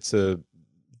it's a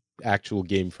actual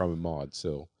game from a mod.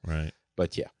 So right.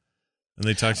 But yeah. And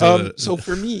they talked about so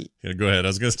for me. Yeah, go ahead. I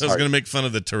was gonna make fun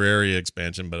of the Terraria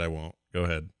expansion, but I won't. Go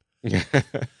ahead.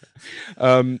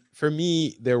 For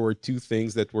me, there were two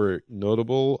things that were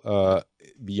notable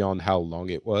beyond how long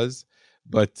it was,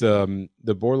 but the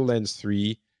Borderlands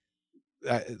 3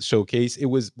 showcase,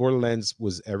 Borderlands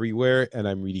was everywhere, and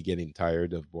I'm really getting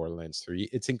tired of Borderlands 3.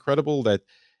 It's incredible that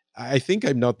I think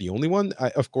I'm not the only one.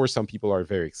 Of course, some people are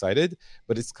very excited,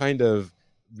 but it's kind of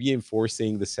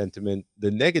reinforcing the sentiment.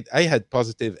 I had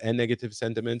positive and negative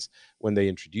sentiments when they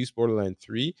introduced Borderlands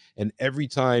 3, and every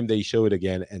time they show it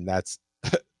again, and that's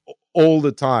all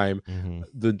the time,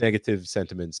 the negative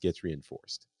sentiments gets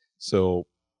reinforced. So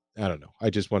I don't know. I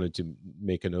just wanted to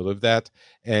make a note of that.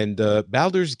 And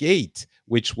Baldur's Gate,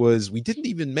 which we didn't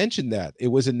even mention that. It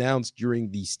was announced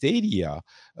during the Stadia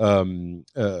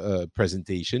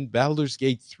presentation. Baldur's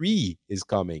Gate 3 is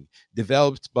coming,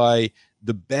 developed by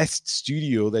the best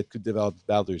studio that could develop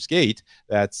Baldur's Gate.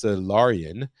 That's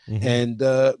Larian, and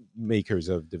makers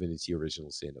of Divinity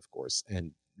Original Sin, of course,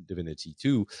 and Divinity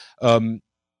 2.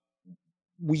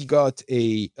 We got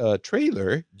a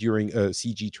trailer during a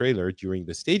CG trailer during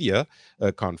the Stadia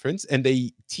conference, and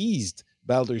they teased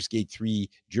Baldur's Gate 3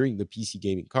 during the PC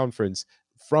Gaming Conference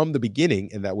from the beginning,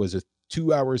 and that was a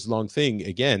 2 hours long thing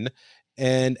again.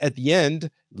 And at the end,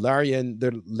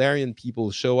 the Larian people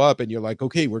show up, and you're like,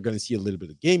 okay, we're going to see a little bit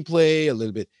of gameplay, a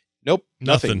little bit. Nope,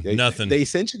 nothing. They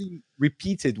essentially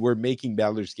repeated, we're making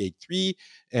Baldur's Gate 3,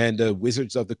 and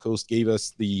Wizards of the Coast gave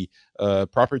us the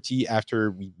property after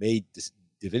we made this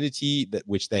Divinity,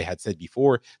 which they had said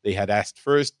before they had asked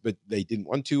first, but they didn't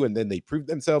want to, and then they proved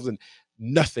themselves, and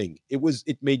nothing. It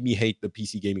made me hate the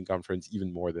PC Gaming Conference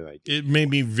even more than I did. It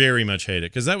made me very much hate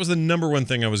it, because that was the number one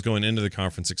thing I was going into the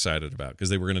conference excited about,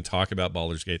 because they were going to talk about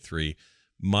Baldur's Gate 3,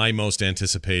 my most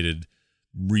anticipated,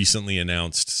 recently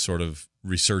announced sort of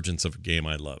resurgence of a game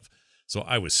I love. So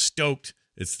I was stoked.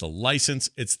 It's the license.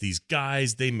 It's these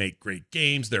guys. They make great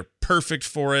games. They're perfect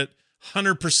for it.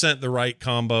 100% the right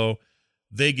combo.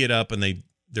 They get up and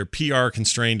they're PR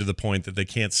constrained to the point that they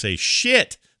can't say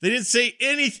shit. They didn't say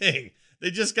anything.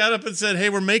 They just got up and said, hey,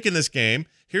 we're making this game.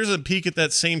 Here's a peek at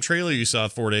that same trailer you saw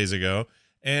 4 days ago,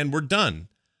 and we're done.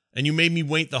 And you made me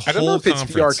wait the whole conference. I don't know if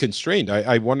it's PR constrained.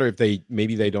 I wonder if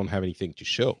maybe they don't have anything to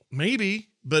show. Maybe,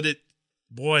 but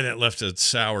that left a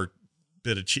sour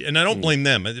bit of cheese. And I don't blame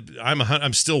them.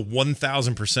 I'm still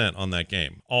 1,000% on that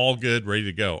game. All good, ready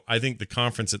to go. I think the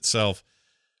conference itself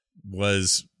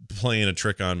was playing a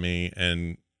trick on me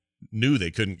and knew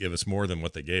they couldn't give us more than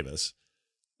what they gave us.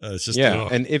 It's just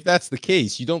and if that's the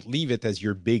case, you don't leave it as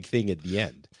your big thing at the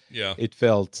end. Yeah, it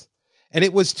felt, and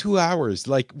it was 2 hours.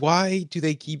 Like, why do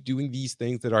they keep doing these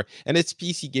things that are? And it's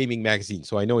PC Gaming Magazine,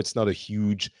 so I know it's not a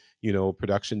huge,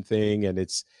 production thing, and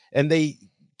they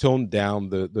toned down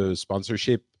the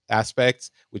sponsorship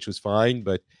aspects, which was fine,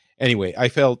 but. Anyway, I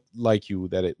felt like you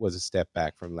that it was a step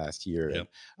back from last year. Yep. And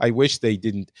I wish they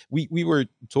didn't. We were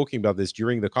talking about this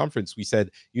during the conference. We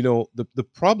said, the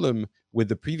problem with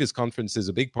the previous conferences,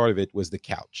 a big part of it was the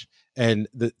couch. And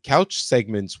the couch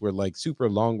segments were like super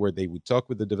long, where they would talk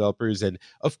with the developers and,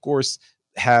 of course,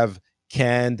 have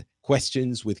canned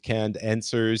questions with canned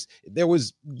answers. There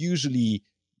was usually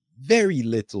very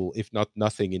little, if not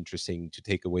nothing, interesting to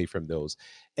take away from those.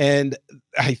 And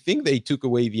I think they took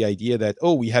away the idea that,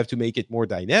 we have to make it more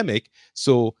dynamic.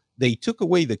 So they took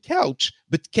away the couch,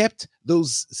 but kept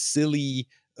those silly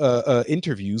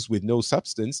interviews with no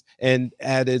substance and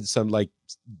added some like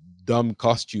dumb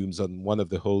costumes on one of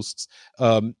the hosts.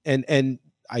 And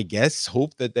I guess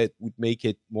hope that would make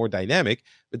it more dynamic,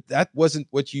 but that wasn't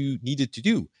what you needed to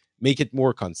do. Make it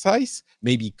more concise,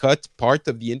 maybe cut part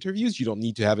of the interviews. You don't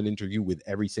need to have an interview with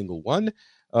every single one.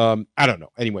 I don't know.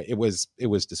 Anyway, it was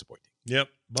disappointing. Yep.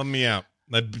 Bummed me out.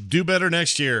 Do better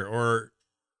next year, or,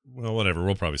 well, whatever.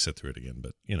 We'll probably sit through it again,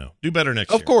 but do better next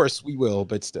year. Of course we will,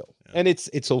 but still. Yeah. And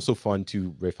it's also fun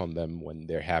to riff on them when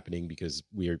they're happening, because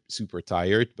we're super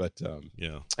tired, but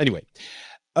anyway.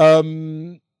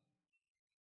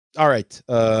 All right.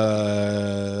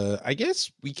 I guess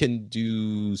we can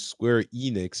do Square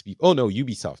Enix.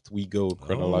 Ubisoft. We go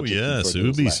chronologically. Oh, yes,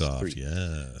 Ubisoft.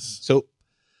 Yes. So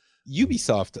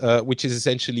Ubisoft, which is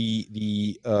essentially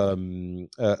the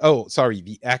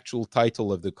the actual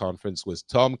title of the conference was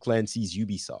Tom Clancy's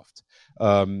Ubisoft,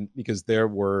 because there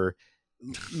were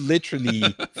literally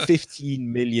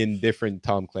 15 million different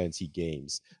Tom Clancy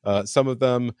games. Some of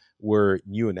them were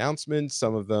new announcements.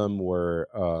 Some of them were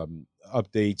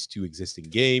updates to existing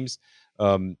games.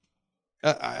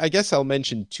 I guess I'll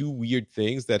mention two weird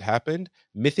things that happened.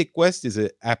 Mythic Quest is an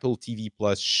Apple TV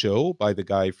Plus show by the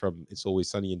guy from It's Always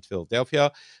Sunny in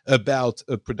Philadelphia about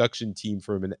a production team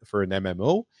for an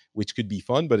MMO, which could be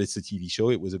fun, but it's a TV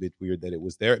show. It was a bit weird that it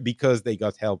was there because they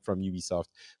got help from Ubisoft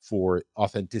for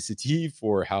authenticity,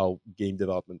 for how game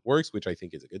development works, which I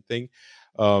think is a good thing.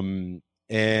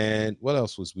 And what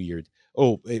else was weird?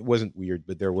 It wasn't weird,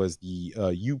 but there was the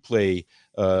Uplay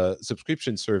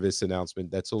subscription service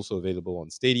announcement that's also available on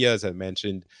Stadia, as I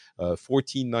mentioned,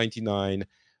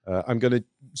 $14.99.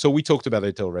 So we talked about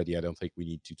it already. I don't think we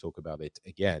need to talk about it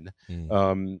again.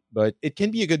 But it can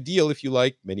be a good deal if you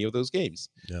like many of those games.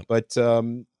 Yep. But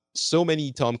so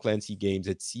many Tom Clancy games,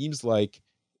 it seems like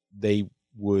they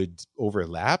would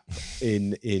overlap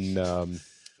in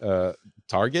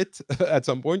Target at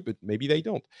some point, but maybe they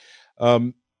don't.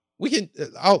 we can.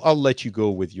 I'll let you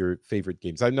go with your favorite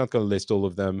games. I'm not going to list all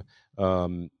of them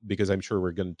because I'm sure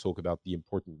we're going to talk about the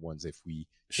important ones if we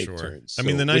take turns. I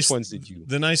mean, So which ones did you?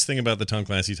 The nice thing about the Tom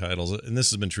Clancy titles, and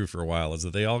this has been true for a while, is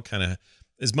that they all kind of,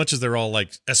 as much as they're all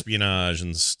like espionage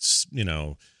and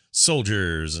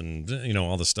soldiers and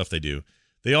all the stuff they do,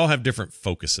 they all have different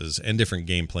focuses and different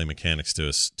gameplay mechanics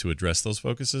to address those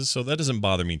focuses. So that doesn't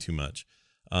bother me too much.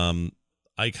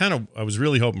 I was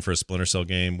really hoping for a Splinter Cell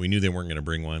game. We knew they weren't going to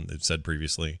bring one. They've said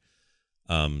previously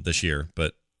this year,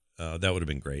 but that would have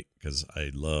been great because I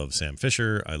love Sam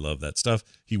Fisher. I love that stuff.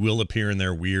 He will appear in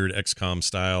their weird XCOM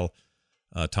style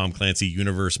Tom Clancy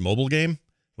Universe mobile game,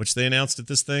 which they announced at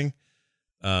this thing.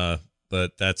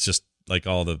 But that's just like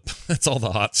that's all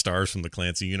the hot stars from the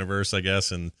Clancy universe, I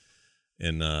guess, and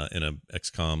in a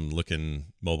XCOM looking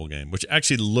mobile game, which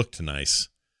actually looked nice.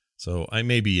 So I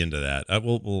may be into that.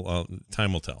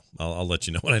 Time will tell. I'll let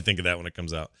you know what I think of that when it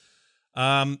comes out.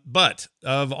 But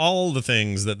of all the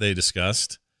things that they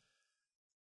discussed,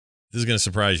 this is going to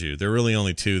surprise you. There are really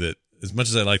only two that, as much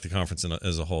as I like the conference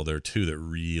as a whole, there are two that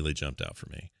really jumped out for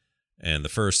me. And the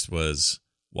first was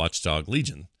Watch Dogs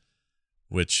Legion,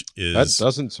 which is... That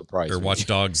doesn't surprise me. Or Watch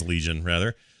Dogs Legion,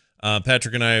 rather.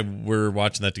 Patrick and I were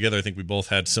watching that together. I think we both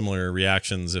had similar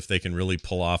reactions if they can really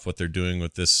pull off what they're doing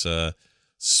with this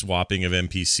swapping of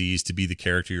NPCs to be the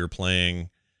character you're playing.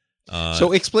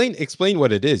 So explain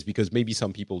what it is, because maybe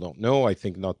some people don't know. I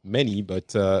think not many,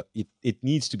 but it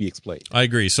needs to be explained. I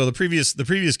agree. So the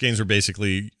previous games were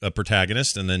basically a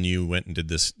protagonist, and then you went and did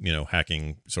this,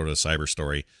 hacking sort of cyber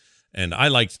story. And I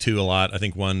liked 2 a lot. I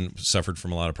think 1 suffered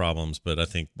from a lot of problems, but I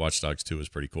think Watch Dogs 2 was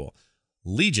pretty cool.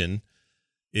 Legion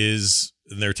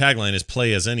their tagline is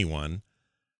play as anyone,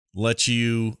 lets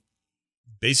you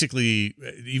basically,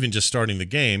 even just starting the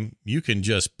game, you can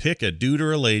just pick a dude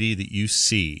or a lady that you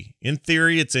see. In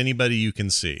theory, it's anybody you can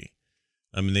see.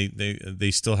 I mean,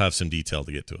 they still have some detail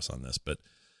to get to us on this, but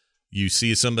you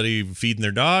see somebody feeding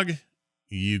their dog,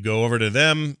 you go over to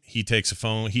them, he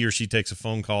or she takes a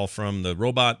phone call from the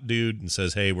robot dude and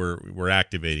says, "Hey, we're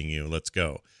activating you. Let's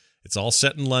go." It's all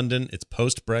set in London. It's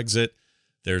post-Brexit.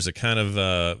 There's a kind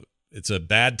of it's a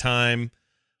bad time.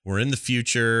 We're in the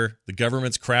future. The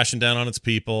government's crashing down on its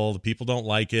people. The people don't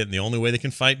like it. And the only way they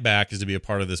can fight back is to be a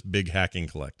part of this big hacking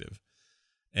collective.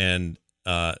 And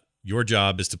your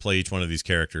job is to play each one of these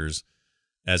characters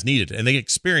as needed. And they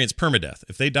experience permadeath.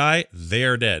 If they die, they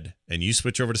are dead. And you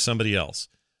switch over to somebody else.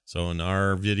 So in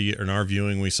our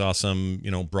viewing, we saw some,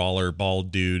 brawler,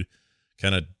 bald dude,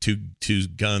 kind of two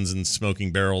guns and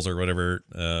smoking barrels or whatever.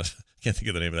 Can't think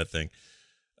of the name of that thing.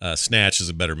 Snatch is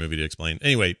a better movie to explain.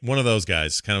 Anyway, one of those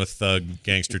guys, kind of a thug,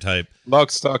 gangster type.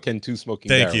 Lock, stock, and 2 smoking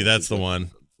barrels. Thank you. That's the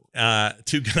one.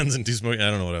 2 guns and 2 smoking.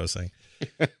 I don't know what I was saying.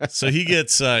 So he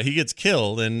gets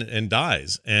killed and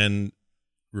dies. And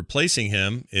replacing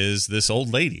him is this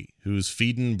old lady who's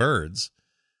feeding birds.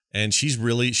 And she's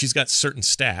got certain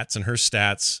stats, and her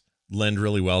stats lend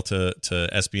really well to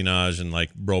espionage and like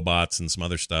robots and some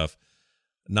other stuff.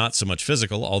 Not so much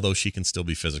physical, although she can still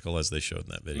be physical, as they showed in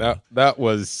that video. That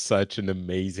was such an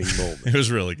amazing moment. It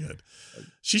was really good.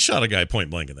 She shot a guy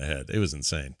point blank in the head. It was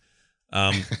insane.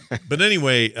 But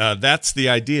anyway, that's the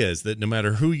idea, is that no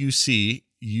matter who you see,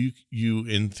 you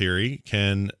in theory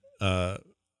can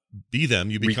be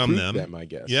them. You become them, I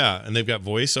guess. Yeah, and they've got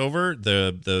voiceover.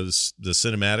 The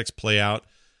cinematics play out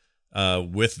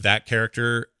with that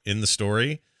character in the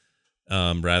story.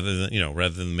 Rather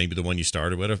than maybe the one you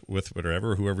started with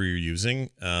whoever you're using.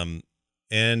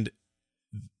 And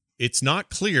it's not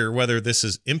clear whether this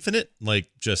is infinite, like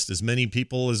just as many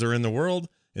people as are in the world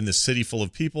in this city full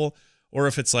of people, or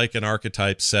if it's like an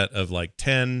archetype set of like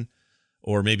 10,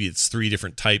 or maybe it's 3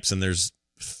 different types and there's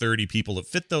 30 people that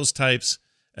fit those types.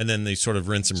 And then they sort of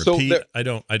rinse and repeat. I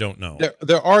don't know.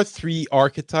 There are 3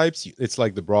 archetypes. It's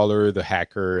like the brawler, the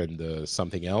hacker, and the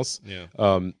something else. Yeah.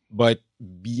 But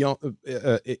beyond,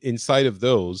 inside of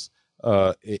those,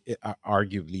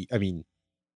 arguably, I mean,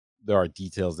 there are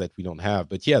details that we don't have.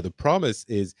 But yeah, the promise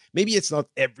is maybe it's not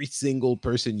every single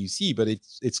person you see, but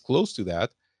it's close to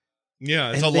that.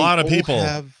 Yeah, it's a lot of people,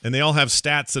 and they all have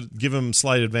stats that give them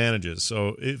slight advantages.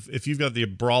 So if you've got the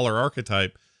brawler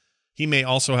archetype, he may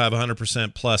also have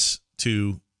 100% plus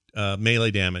to melee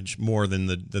damage more than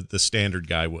the standard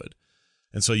guy would.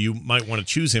 And so you might want to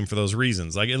choose him for those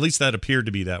reasons. Like, at least that appeared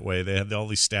to be that way. They had all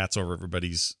these stats over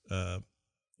everybody's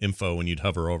info when you'd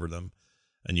hover over them.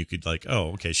 And you could like,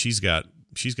 oh, okay, she's got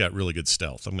really good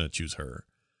stealth. I'm going to choose her.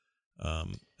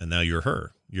 And now you're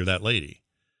her. You're that lady.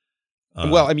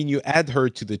 Well, I mean, you add her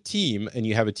to the team, and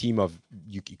you have a team of,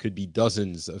 it could be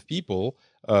dozens of people,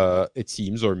 it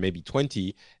seems, or maybe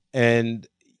 20. And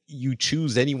you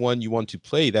choose anyone you want to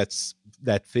play that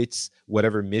fits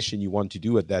whatever mission you want to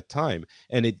do at that time,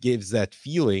 and it gives that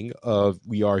feeling of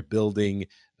we are building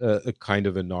a kind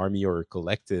of an army or a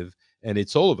collective, and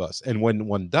it's all of us. And when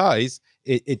one dies,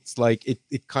 it's like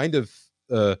it kind of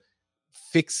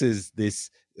fixes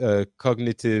this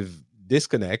cognitive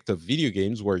disconnect of video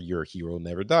games where your hero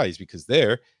never dies, because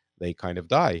they kind of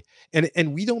die.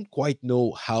 And we don't quite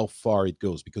know how far it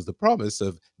goes, because the promise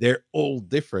of they're all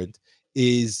different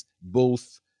is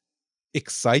both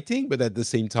exciting but at the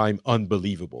same time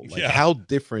unbelievable. Like, how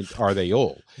different are they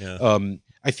all?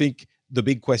 I think the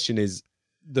big question is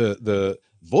the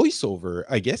voiceover.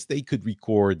 I guess they could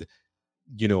record,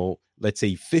 let's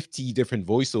say 50 different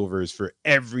voiceovers for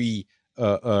every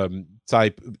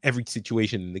every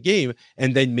situation in the game,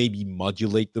 and then maybe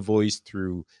modulate the voice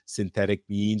through synthetic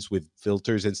means with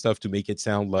filters and stuff to make it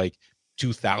sound like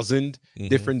 2000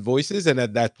 different voices. And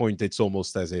at that point, it's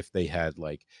almost as if they had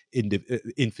like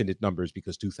infinite numbers,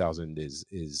 because 2000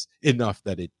 is enough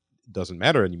that it doesn't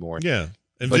matter anymore. Yeah.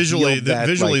 And but visually,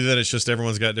 then it's just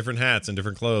everyone's got different hats and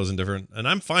different clothes and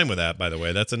I'm fine with that, by the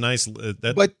way. That's a nice,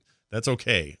 that's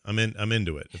okay. I'm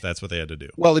into it if that's what they had to do.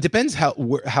 Well, it depends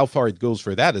how far it goes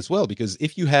for that as well, because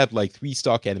if you have like 3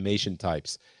 stock animation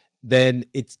types, then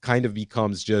it kind of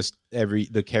becomes just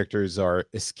the characters are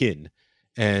a skin,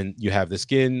 and you have the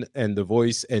skin and the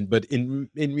voice, but in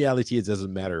reality it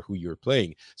doesn't matter who you're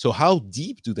playing. So how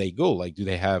deep do they go? Like, do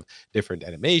they have different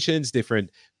animations,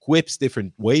 different quips,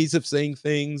 different ways of saying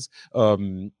things?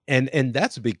 And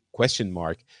that's a big question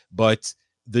mark. But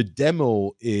the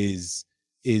demo is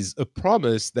a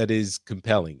promise that is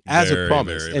compelling as a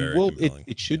promise,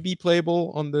 it should be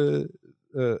playable on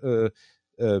the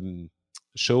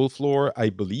show floor, I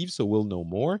believe, so we'll know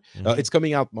more. It's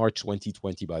coming out March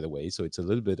 2020, by the way, so it's a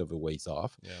little bit of a ways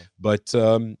off. But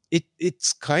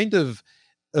it's kind of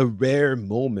a rare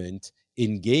moment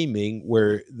in gaming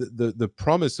where the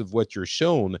promise of what you're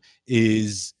shown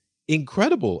is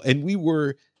incredible, and we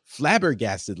were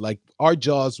flabbergasted. Like, our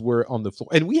jaws were on the floor,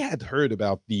 and we had heard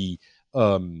about the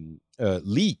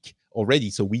leak already,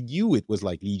 so we knew it was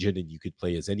like Legion and you could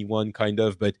play as anyone kind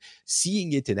of, but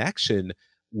seeing it in action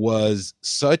was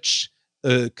such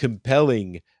a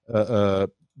compelling proof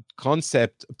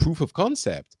of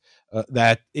concept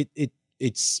that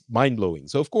it's mind-blowing.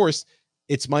 So of course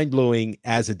it's mind-blowing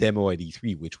as a demo at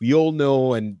E3, which we all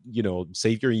know, and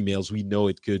save your emails, we know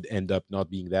it could end up not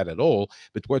being that at all,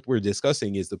 but what we're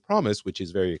discussing is the promise, which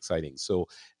is very exciting. So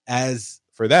as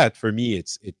for that, for me,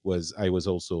 I was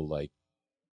also like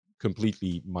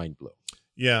completely mind blown.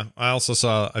 Yeah, I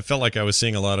felt like I was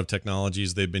seeing a lot of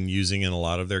technologies they've been using in a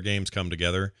lot of their games come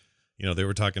together. They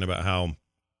were talking about how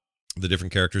the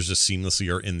different characters just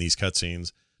seamlessly are in these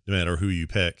cutscenes, no matter who you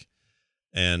pick.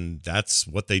 And that's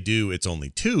what they do. It's only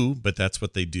 2, but that's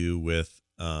what they do with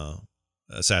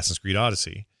Assassin's Creed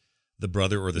Odyssey. The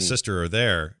brother or the sister are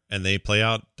there, and they play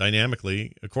out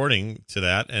dynamically according to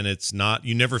that. And it's not,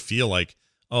 you never feel like,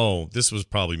 oh, this was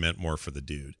probably meant more for the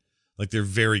dude. Like, they're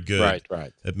very good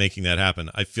at making that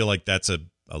happen. I feel like that's a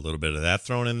little bit of that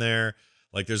thrown in there.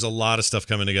 Like, there's a lot of stuff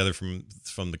coming together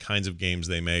from the kinds of games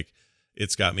they make.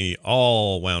 It's got me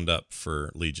all wound up for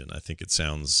Legion. I think it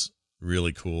sounds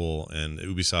really cool, and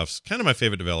Ubisoft's kind of my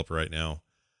favorite developer right now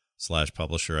 /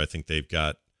 publisher. I think they've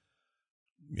got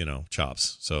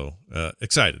chops. So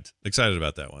excited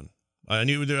about that one. I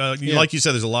knew like you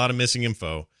said, there's a lot of missing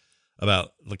info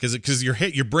about, because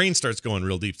your brain starts going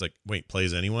real deep. It's like, wait, play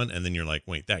as anyone, and then you're like,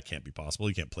 wait, that can't be possible.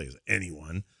 You can't play as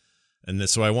anyone. And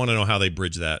so I want to know how they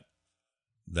bridge that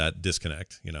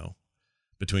disconnect,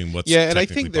 between what's and I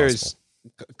think possible. There's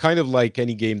kind of like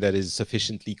any game that is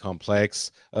sufficiently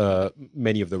complex.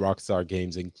 Many of the Rockstar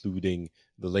games, including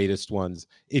the latest ones,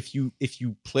 if you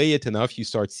play it enough, you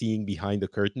start seeing behind the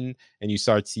curtain, and you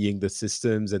start seeing the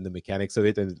systems and the mechanics of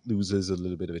it, and it loses a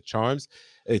little bit of its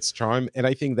charm. And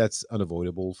I think that's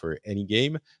unavoidable for any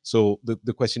game. So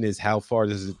the question is, how far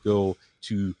does it go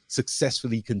to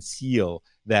successfully conceal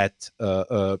that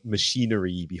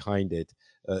machinery behind it,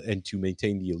 and to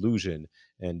maintain the illusion?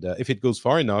 And if it goes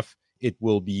far enough, it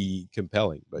will be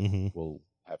compelling, but we'll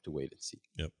have to wait and see.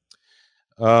 Yep.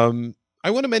 I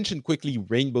want to mention quickly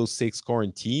Rainbow Six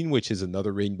Quarantine, which is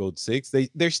another Rainbow Six.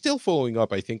 They're still following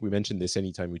up. I think we mentioned this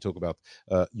anytime we talk about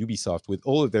Ubisoft with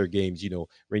all of their games,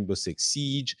 Rainbow Six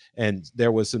Siege, and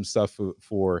there was some stuff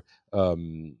for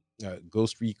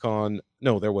Ghost Recon.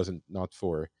 No, there wasn't, not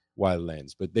for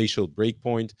Wildlands, but they showed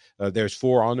Breakpoint. There's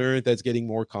For Honor that's getting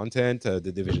more content. The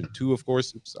Division 2, of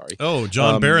course. Oops, sorry. Oh,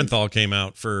 John Barenthal came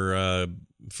out for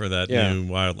that new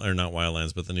not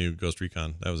Wildlands, but the new Ghost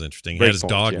Recon. That was interesting. He had his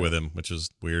dog with him, which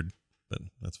is weird. but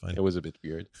that's fine. It was a bit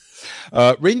weird.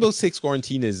 Rainbow Six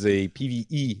Quarantine is a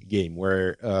PvE game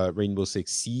where Rainbow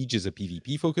Six Siege is a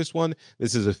PvP focused one.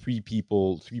 This is a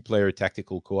three-player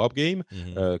tactical co-op game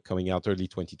coming out early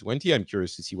 2020. I'm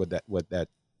curious to see what that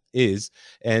is.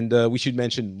 And we should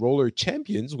mention Roller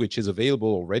Champions, which is available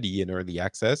already in early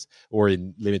access or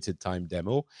in limited time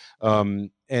demo.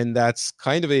 And that's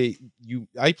kind of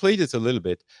I played it a little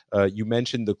bit. You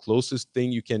mentioned the closest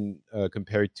thing you can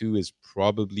compare it to is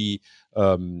probably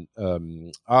name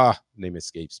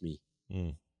escapes me.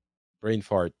 Brain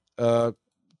fart.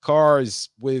 Cars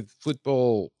with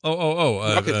football.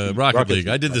 Rocket League.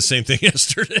 I did the same thing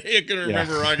yesterday. I couldn't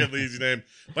remember Rocket League's name.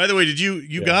 By the way, did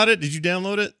you got it? Did you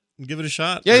download it and give it a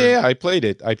shot? Yeah. I played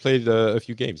it. I played a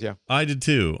few games. Yeah, I did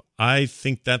too. I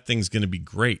think that thing's going to be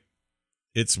great.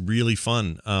 It's really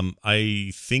fun.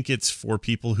 I think it's for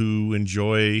people who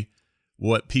enjoy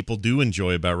what people do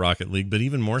enjoy about Rocket League, but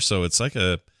even more so, it's like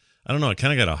I don't know, I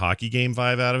kind of got a hockey game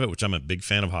vibe out of it, which I'm a big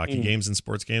fan of hockey games and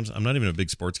sports games. I'm not even a big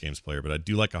sports games player, but I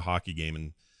do like a hockey game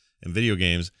and video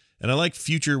games. And I like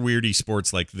future weirdy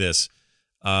sports like this.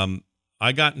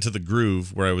 I got into the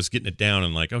groove where I was getting it down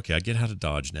and like, okay, I get how to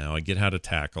dodge now. I get how to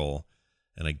tackle,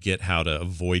 and I get how to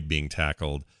avoid being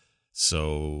tackled.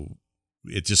 So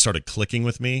it just started clicking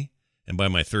with me. And by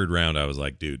my third round, I was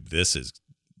like, dude, this is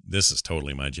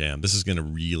totally my jam. This is going to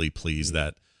really please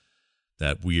that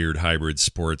weird hybrid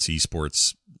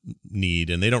esports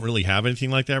need. And they don't really have anything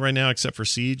like that right now except for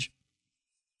Siege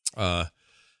in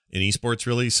esports,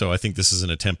 really. So I think this is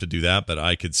an attempt to do that, but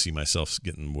I could see myself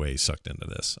getting way sucked into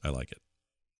this. I like it.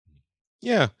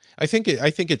 Yeah, I think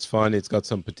it's fun. It's got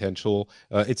some potential.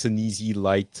 It's an easy,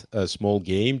 light, small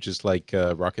game, just like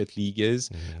Rocket League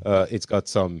is. It's got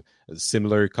some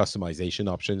similar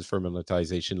customization options for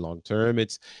monetization long term.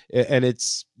 It's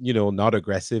not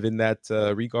aggressive in that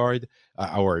regard,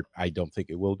 or I don't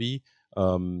think it will be.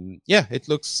 It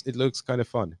looks kind of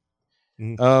fun.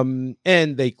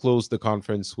 And they closed the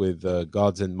conference with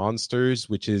Gods and Monsters,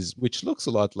 which looks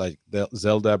a lot like the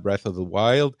Zelda Breath of the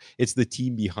Wild. It's the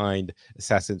team behind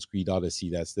Assassin's Creed Odyssey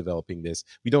that's developing this.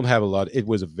 We don't have a lot. It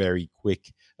was a very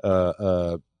quick,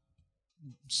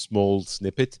 small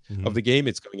snippet of the game.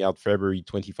 It's coming out February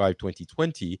 25,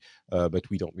 2020, but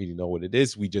we don't really know what it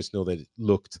is. We just know that it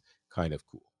looked kind of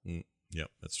cool. Yeah,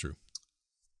 that's true.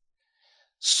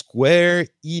 Square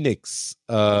Enix,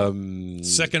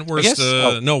 second worst.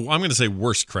 No, I'm going to say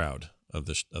worst crowd of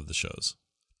the shows.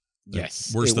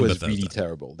 Yes, worse it than was Bethesda. Really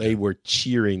terrible. They were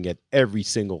cheering at every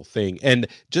single thing, and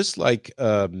just like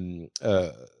Ubisoft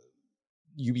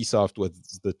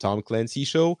was the Tom Clancy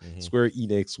show, Square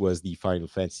Enix was the Final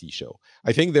Fantasy show.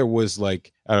 I think there was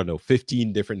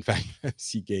 15 different Final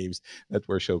Fantasy games that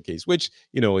were showcased, which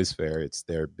is fair. It's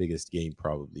their biggest game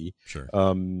probably. Sure.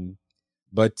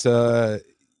 But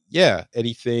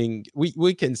anything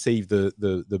we can save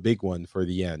the big one for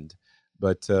the end.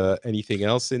 But anything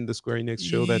else in the Square Enix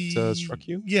show that struck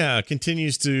you? Yeah, it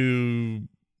continues to.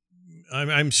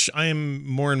 I am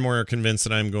more and more convinced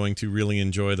that I'm going to really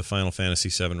enjoy the Final Fantasy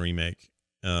VII remake.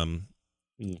 To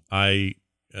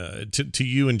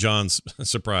you and John's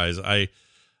surprise, I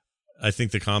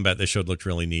think the combat they showed looked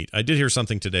really neat. I did hear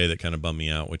something today that kind of bummed me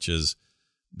out, which is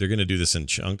they're going to do this in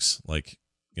chunks,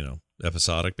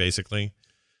 episodic, basically.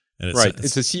 And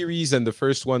it's a series, and the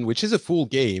first one, which is a full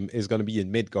game, is going to be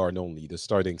in Midgard only, the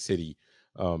starting city.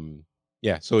 So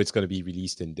it's going to be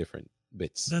released in different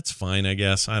bits. That's fine, I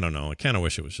guess. I don't know. I kind of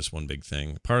wish it was just one big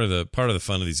thing. Part of the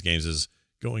fun of these games is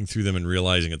going through them and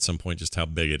realizing at some point just how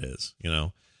big it is,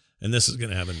 And this is going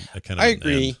to have a kind of. I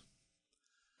agree. End.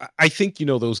 I think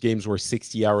those games were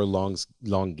 60-hour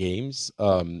long games.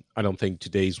 I don't think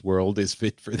today's world is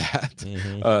fit for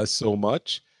that so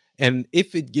much. And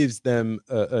if it gives them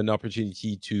an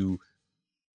opportunity to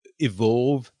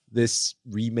evolve this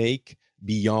remake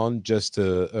beyond just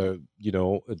a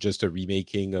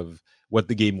remaking of what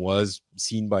the game was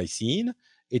scene by scene,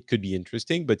 it could be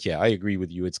interesting. But yeah, I agree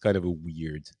with you. It's kind of a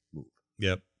weird move.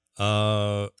 Yep.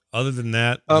 Other than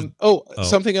that,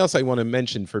 something else I want to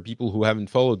mention for people who haven't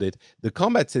followed it. The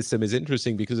combat system is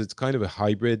interesting because it's kind of a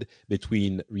hybrid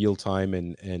between real time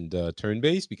and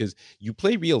turn-based, because you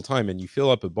play real time and you fill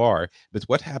up a bar, but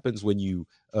what happens when you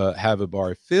have a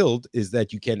bar filled is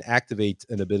that you can activate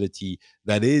an ability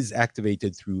that is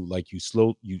activated through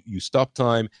you stop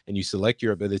time and you select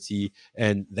your ability,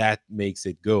 and that makes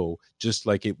it go just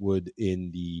like it would in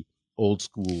the old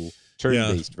school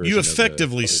turn-based version. You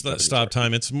effectively stop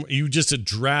time. It's you just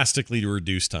drastically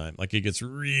reduce time. Like it gets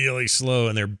really slow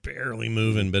and they're barely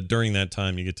moving, but during that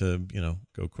time you get to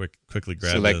go quickly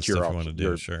grab the stuff you want to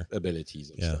do. Sure, abilities.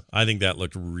 And stuff. Stuff. I think that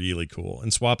looked really cool,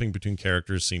 and swapping between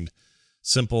characters seemed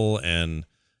simple and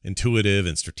intuitive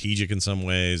and strategic in some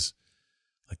ways.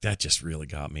 Like that just really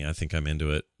got me. I think I'm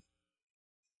into it.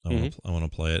 I want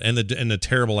to play it. And the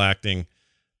terrible acting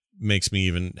makes me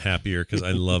even happier because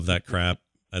I love that crap.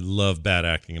 I love bad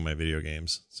acting in my video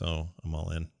games, so I'm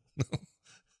all in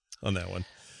on that one.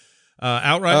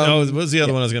 Outright. What was the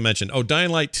other one I was going to mention? Oh,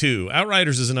 Dying Light 2.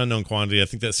 Outriders is an unknown quantity. I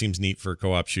think that seems neat for a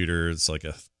co-op shooter. It's like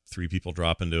three people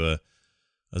drop into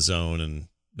a zone and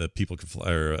the people can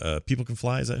fly. Or people can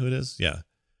fly. Is that who it is? Yeah.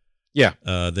 Yeah.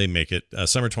 They make it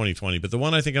summer 2020. But the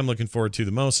one I think I'm looking forward to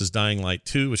the most is Dying Light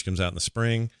 2, which comes out in the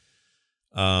spring.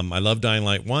 I love Dying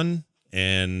Light 1,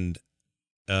 and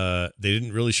they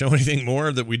didn't really show anything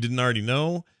more that we didn't already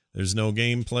know. There's no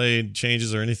gameplay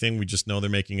changes or anything. We just know they're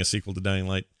making a sequel to Dying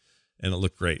Light, and it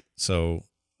looked great. So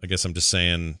I guess I'm just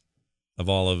saying, of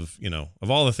all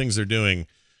the things they're doing,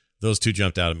 those two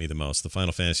jumped out at me the most. The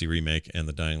Final Fantasy remake and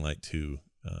the Dying Light 2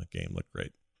 game looked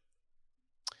great.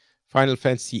 Final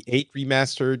Fantasy VIII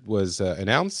Remastered was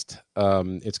announced.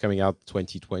 It's coming out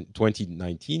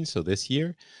 2019, so this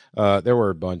year. There were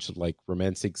a bunch of like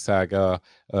Romancing Saga,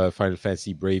 Final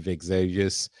Fantasy Brave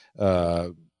Exvius,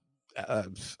 a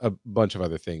bunch of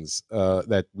other things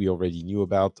that we already knew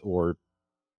about or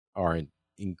aren't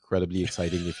incredibly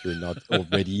exciting if you're not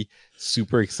already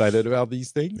super excited about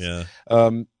these things. Yeah.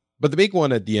 But the big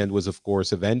one at the end was, of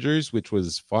course, Avengers, which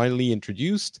was finally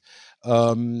introduced.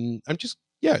 I'm just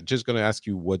going to ask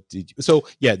you, what did you... So,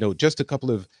 just a couple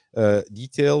of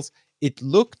details. It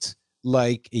looked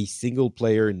like a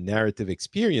single-player narrative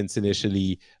experience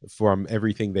initially from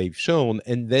everything they've shown.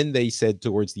 And then they said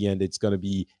towards the end, it's going to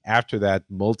be, after that,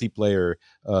 multiplayer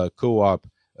co-op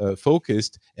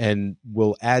focused, and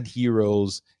will add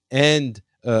heroes and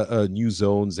new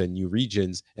zones and new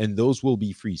regions, and those will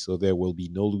be free. So there will be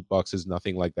no loot boxes,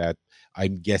 nothing like that.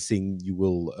 I'm guessing you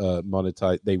will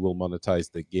monetize. They will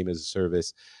monetize the game as a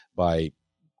service by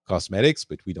cosmetics,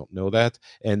 but we don't know that.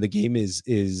 And the game is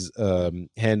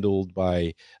handled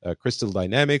by Crystal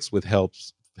Dynamics with help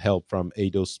from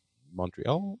Eidos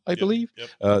Montreal, I believe.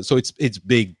 Yep. So it's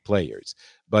big players.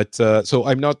 But so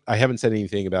I haven't said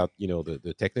anything about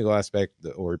the technical aspect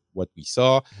or what we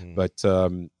saw, but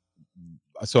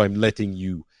so I'm letting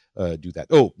you do that.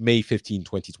 Oh, May 15,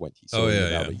 2020. So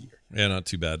about a year. Yeah, not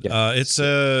too bad. Yeah. It's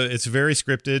very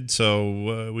scripted,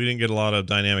 so we didn't get a lot of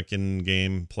dynamic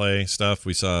in-game play stuff.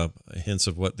 We saw hints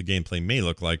of what the gameplay may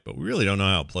look like, but we really don't know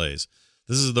how it plays.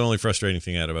 This is the only frustrating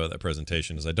thing I had about that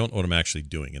presentation, is I don't know what I'm actually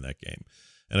doing in that game.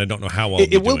 And I don't know how well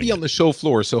it will be on the show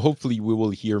floor, so hopefully we will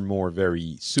hear more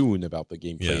very soon about the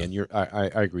gameplay. Yeah. And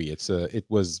I agree. It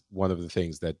was one of the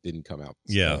things that didn't come out.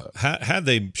 Yeah, had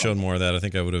they shown more of that, I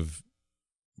think I would have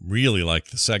really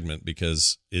liked the segment,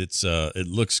 because it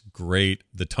looks great.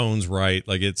 The tone's right.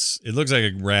 Like it looks like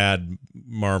a rad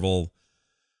Marvel,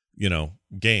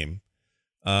 game.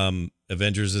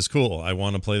 Avengers is cool. I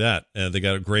want to play that. They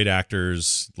got great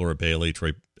actors: Laura Bailey,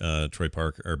 Troy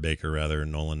Baker,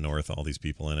 Nolan North, all these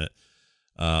people in it.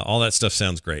 All that stuff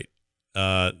sounds great.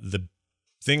 The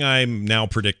thing I'm now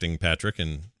predicting, Patrick,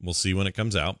 and we'll see when it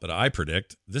comes out, but I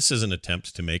predict this is an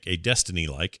attempt to make a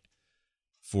Destiny-like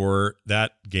for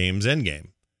that game's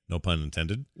endgame. No pun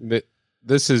intended.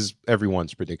 This is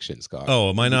everyone's prediction, Scott. Oh,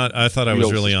 am I not? I thought I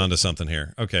was really onto something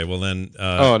here. Okay, well then.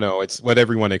 Oh no, it's what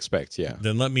everyone expects. Yeah.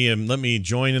 Then let me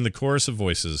join in the chorus of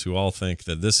voices who all think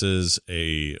that this is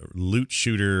a loot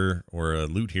shooter or a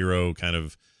loot hero kind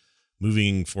of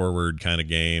moving forward kind of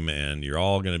game, and you're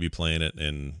all going to be playing it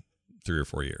in 3 or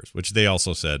 4 years, which they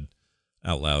also said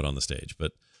out loud on the stage.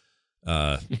 But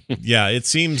it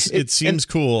seems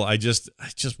cool. I just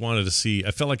wanted to see.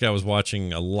 I felt like I was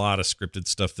watching a lot of scripted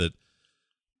stuff that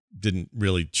didn't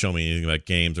really show me anything about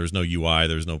games. There's no UI,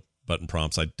 there's no button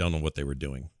prompts. I don't know what they were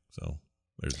doing. So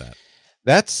there's that.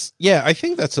 I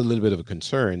think that's a little bit of a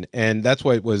concern. And that's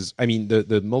why it was,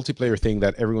 the multiplayer thing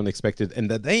that everyone expected and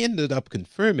that they ended up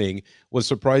confirming was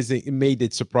surprising. It made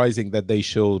it surprising that they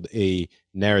showed a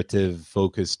narrative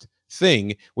focused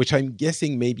thing, which I'm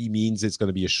guessing maybe means it's going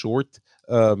to be a short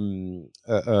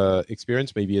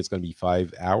experience. Maybe it's going to be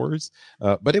 5 hours,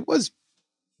 but it was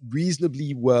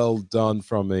reasonably well done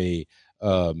from a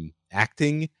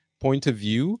acting point of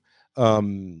view.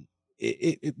 The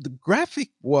graphic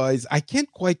wise, I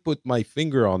can't quite put my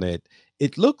finger on it.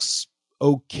 It looks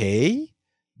okay,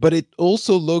 but it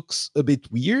also looks a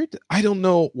bit weird. I don't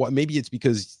know what. Maybe it's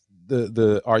because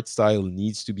the art style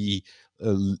needs to be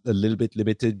a little bit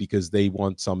limited because they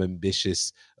want some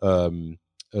ambitious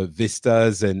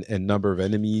vistas and number of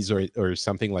enemies or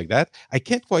something like that. I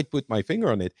can't quite put my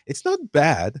finger on it. It's not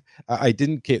bad. I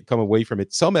didn't come away from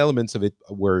it. Some elements of it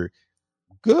were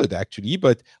good actually,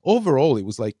 but overall it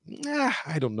was like,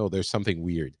 I don't know, there's something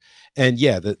weird. And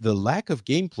yeah, the lack of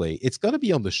gameplay, it's going to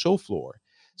be on the show floor.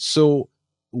 So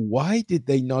why did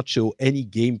they not show any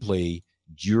gameplay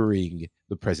during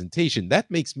the presentation?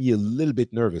 That makes me a little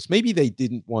bit nervous. Maybe they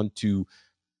didn't want to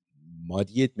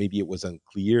muddy it, maybe it was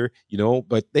unclear,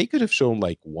 but they could have shown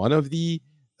like one of the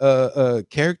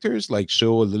characters, like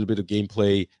show a little bit of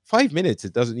gameplay, 5 minutes,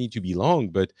 it doesn't need to be long,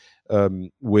 but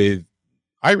with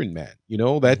Iron Man,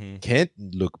 that can't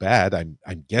look bad.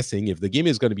 I'm guessing if the game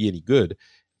is going to be any good,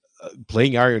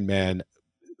 playing Iron Man,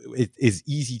 it is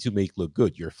easy to make look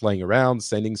good. You're flying around,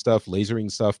 sending stuff, lasering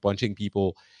stuff, punching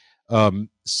people.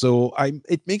 So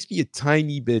it makes me a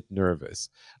tiny bit nervous.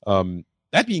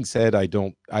 That being said, I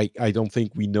don't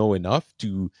think we know enough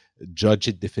to judge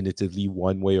it definitively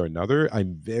one way or another.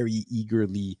 I'm very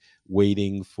eagerly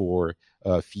waiting for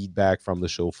feedback from the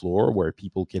show floor where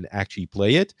people can actually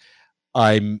play it.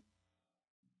 I'm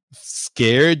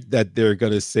scared that they're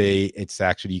gonna say it's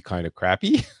actually kind of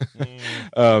crappy,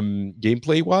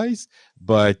 gameplay wise,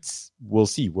 but we'll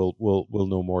see. We'll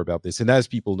know more about this. And as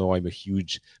people know, I'm a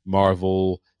huge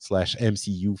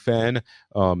Marvel/MCU fan,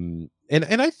 and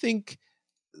I think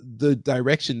the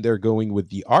direction they're going with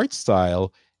the art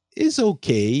style is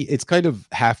okay. It's kind of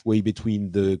halfway between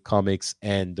the comics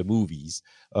and the movies.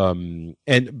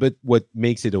 But what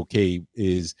makes it okay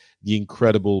is the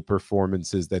incredible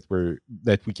performances that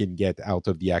we can get out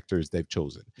of the actors they've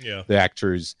chosen. Yeah. The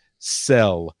actors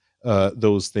sell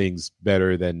those things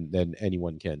better than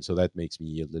anyone can. So that makes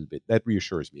me that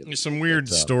reassures me. There's some weird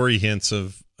story hints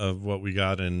of what we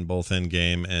got in both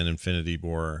Endgame and Infinity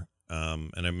War.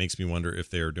 And it makes me wonder if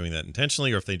they were doing that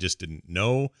intentionally or if they just didn't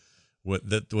know what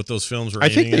those films were. I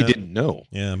think they didn't know.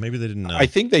 Yeah, maybe they didn't know. I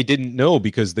think they didn't know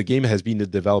because the game has been in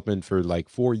development for like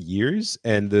 4 years,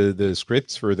 and the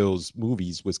scripts for those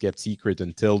movies was kept secret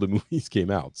until the movies came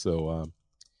out. So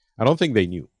I don't think they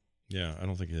knew. Yeah, I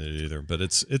don't think they did either. But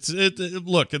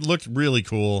it looked really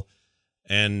cool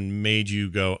and made you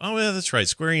go, oh yeah, that's right.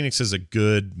 Square Enix is a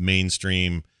good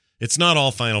mainstream. It's not all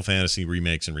Final Fantasy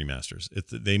remakes and remasters.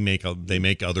 They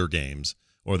make other games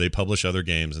or they publish other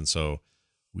games, and so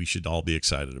we should all be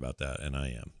excited about that, and I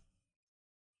am.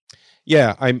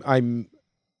 Yeah,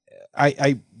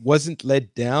 I wasn't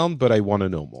let down, but I want to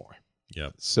know more. Yeah.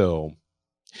 So,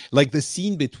 like the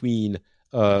scene between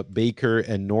Baker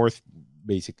and North,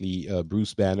 basically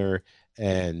Bruce Banner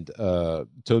and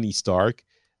Tony Stark,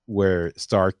 where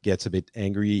Stark gets a bit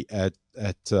angry at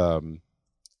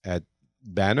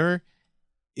Banner,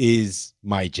 is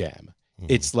my jam.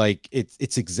 It's like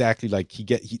it's exactly like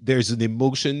there's an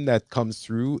emotion that comes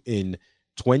through in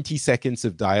 20 seconds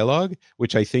of dialogue,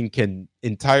 which I think can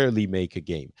entirely make a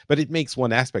game. But it makes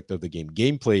one aspect of the game.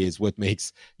 Gameplay is what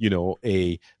makes,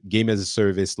 a game as a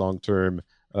service, long-term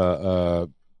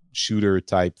shooter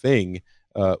type thing,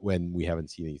 when we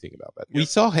haven't seen anything about that. Yep. We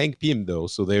saw Hank Pym, though,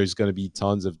 so there's going to be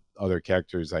tons of other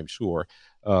characters, I'm sure,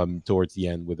 towards the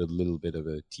end with a little bit of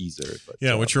a teaser. But,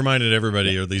 yeah, which reminded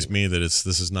everybody, or at least me, that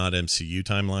this is not MCU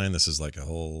timeline. This is like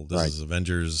this is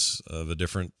Avengers of a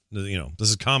different, this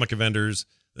is comic Avengers.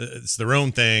 It's their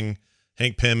own thing.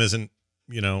 Hank Pym isn't,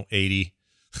 80.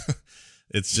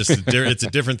 It's just it's a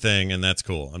different thing, and that's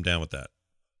cool. I'm down with that.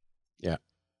 Yeah.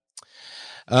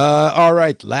 All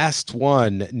right, last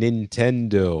one,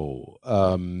 Nintendo.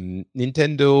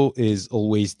 Nintendo is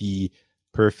always the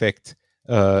perfect,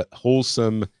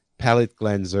 wholesome palate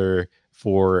cleanser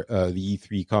for the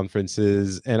E3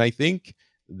 conferences, and I think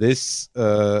this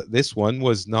one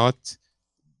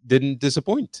didn't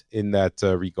disappoint in that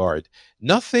regard.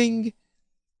 Nothing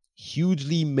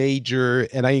hugely major,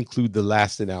 and I include the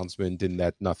last announcement in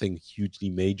that nothing hugely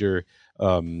major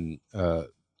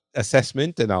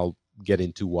assessment, and I'll get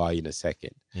into why in a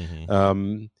second.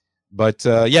 But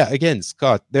again,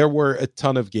 Scott, there were a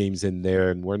ton of games in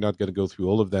there, and we're not going to go through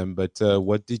all of them, but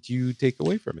what did you take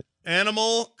away from it?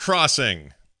 Animal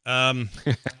Crossing. I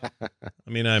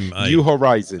mean, New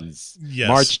Horizons, yes.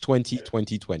 March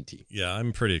 2020. Yeah,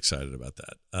 I'm pretty excited about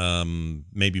that.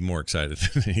 Maybe more excited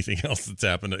than anything else that's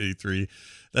happened at E3.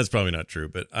 That's probably not true,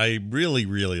 but I really,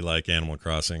 really like Animal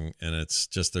Crossing, and it's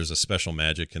just there's a special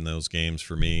magic in those games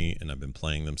for me, and I've been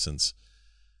playing them since,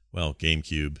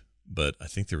 GameCube, but I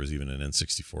think there was even an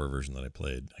N64 version that I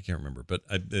played. I can't remember, but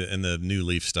and the New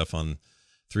Leaf stuff on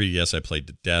 3DS I played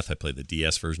to death. I played the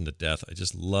DS version to death. I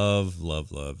just love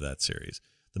that series.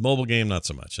 The mobile game, not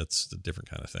so much. That's a different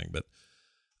kind of thing, but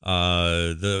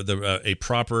a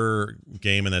proper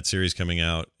game in that series coming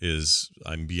out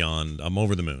I'm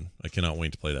over the moon. I cannot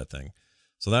wait to play that thing.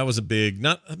 So that was a big,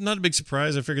 not a big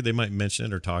surprise. I figured they might mention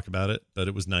it or talk about it, but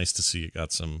it was nice to see it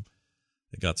got some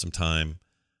time.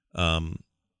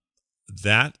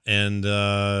 that and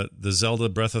the Zelda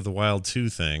Breath of the Wild 2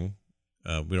 thing.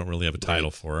 We don't really have a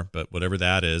title for, but whatever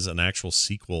that is, an actual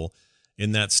sequel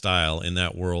in that style, in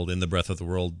that world, in the Breath of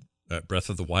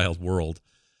the Wild world,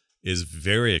 is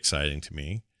very exciting to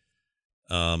me.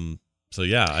 So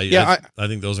I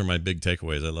think those are my big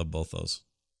takeaways. I love both those.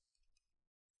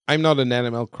 I'm not an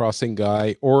Animal Crossing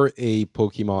guy or a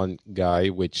Pokemon guy,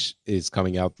 which is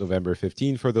coming out November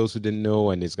 15 for those who didn't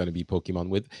know, and is going to be Pokemon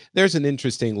with. There's an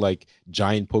interesting like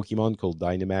giant Pokemon called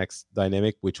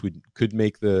Dynamic, which could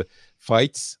make the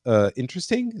fights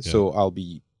interesting. Yeah. So I'll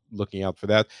be looking out for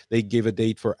that. They gave a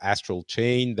date for Astral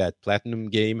Chain, that Platinum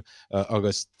game,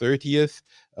 August 30th.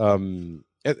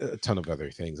 A ton of other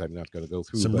things I'm not going to go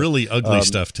through. Some really ugly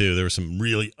stuff too. There were some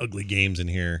really ugly games in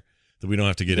here that we don't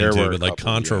have to get into, but like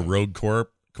Contra Rogue Core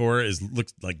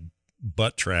looks like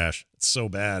butt trash. It's so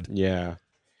bad. Yeah.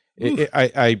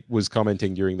 I was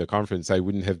commenting during the conference, I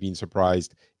wouldn't have been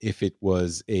surprised if it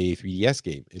was a 3DS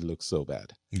game. It looks so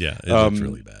bad. Yeah, it looks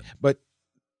really bad. But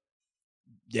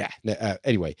yeah,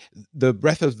 anyway, the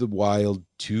Breath of the Wild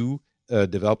 2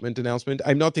 development announcement,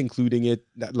 I'm not including it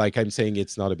like I'm saying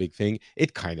it's not a big thing.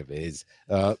 It kind of is.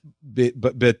 But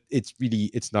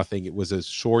it's nothing. It was a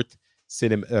short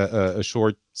a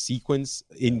short sequence,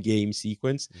 in-game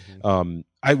sequence. Mm-hmm.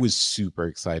 I was super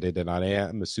excited, and I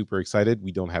am super excited.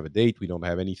 We don't have a date, we don't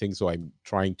have anything, so I'm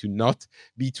trying to not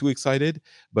be too excited.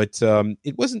 But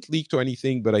it wasn't leaked or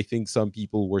anything, but I think some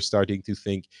people were starting to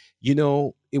think,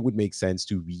 it would make sense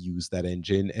to reuse that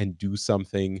engine and do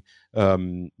something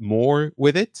more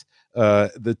with it.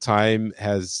 The time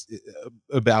has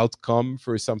about come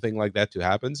for something like that to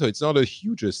happen. So it's not a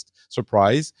hugest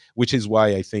surprise, which is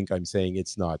why I think I'm saying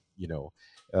it's not,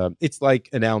 it's like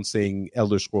announcing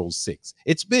Elder Scrolls 6.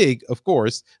 It's big, of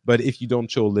course, but if you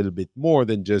don't show a little bit more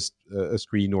than just a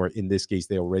screen, or in this case,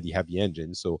 they already have the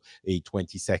engine, so a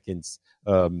 20 seconds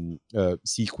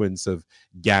sequence of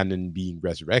Ganon being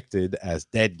resurrected as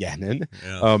dead Ganon.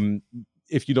 Yeah.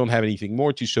 If you don't have anything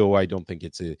more to show, I don't think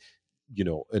it's an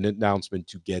announcement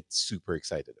to get super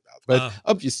excited about. But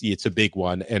obviously, it's a big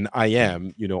one, and I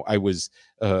was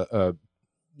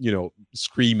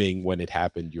screaming when it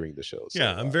happened during the show. So,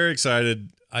 yeah, I'm very excited.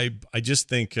 I just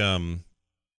think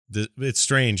it's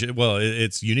strange.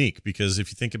 It's unique because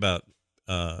if you think about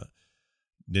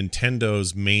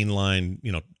Nintendo's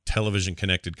mainline, television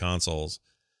connected consoles,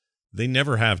 they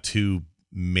never have two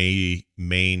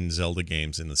main Zelda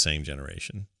games in the same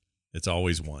generation. It's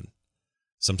always one.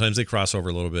 Sometimes they cross over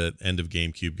a little bit. End of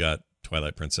GameCube got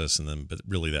Twilight Princess, but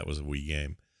really that was a Wii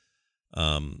game.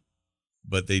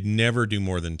 But they never do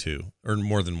more than two or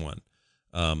more than one.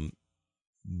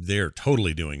 They're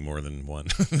totally doing more than one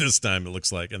this time, it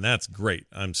looks like, and that's great.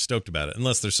 I'm stoked about it,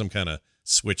 unless there's some kind of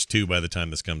Switch 2 by the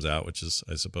time this comes out, which is,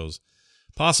 I suppose,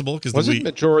 possible. Because wasn't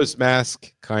Majora's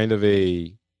Mask kind of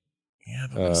a... Yeah,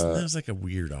 but that was like a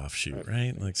weird offshoot,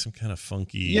 right? Like some kind of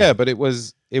funky... Yeah, but it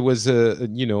was an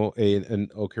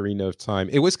Ocarina of Time.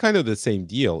 It was kind of the same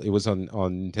deal. It was on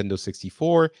Nintendo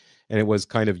 64, and it was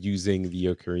kind of using the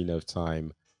Ocarina of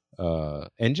Time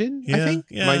engine, I think.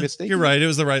 Yeah, am I mistaken? You're right. It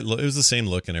was the right look. It was the same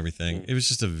look and everything. It was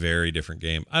just a very different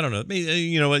game. I don't know.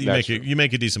 You know what? You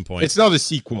make a decent point. It's not a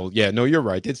sequel. Yeah, no, you're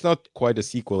right. It's not quite a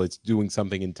sequel. It's doing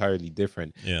something entirely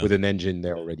different with an engine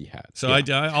they already had. So I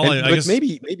guess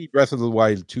maybe Breath of the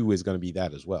Wild 2 is going to be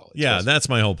that as well. That's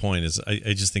my whole point. Is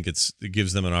I just think it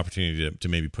gives them an opportunity to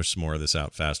maybe push some more of this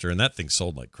out faster. And that thing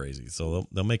sold like crazy, so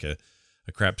they'll make a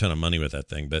crap ton of money with that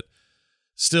thing. But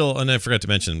still, and I forgot to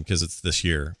mention because it's this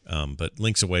year, but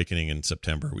Link's Awakening in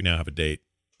September. We now have a date.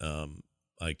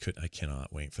 I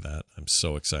cannot wait for that. I'm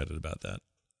so excited about that.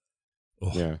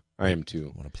 Oh, yeah, I am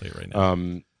too. I want to play it right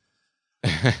now.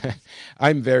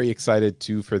 I'm very excited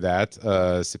too for that.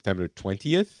 September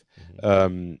 20th.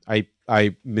 Mm-hmm.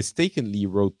 I mistakenly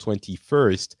wrote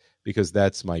 21st because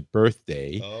that's my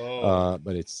birthday.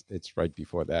 But it's right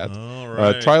before that. All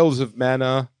right. Trials of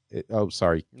Mana.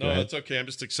 Sorry. No, that's okay. I'm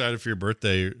just excited for your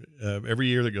birthday. Every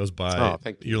year that goes by,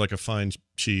 you're like a fine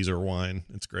cheese or wine.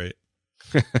 It's great.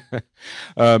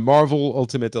 Marvel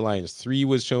Ultimate Alliance 3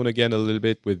 was shown again a little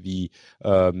bit with the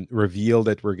reveal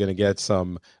that we're going to get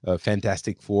some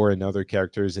Fantastic Four and other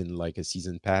characters in like a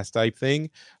season pass type thing.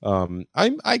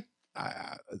 I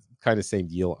kind of same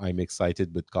deal. I'm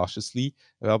excited but cautiously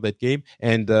about that game.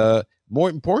 And more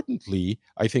importantly,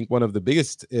 I think one of the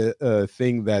biggest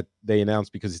thing that they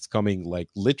announced, because it's coming like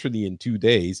literally in 2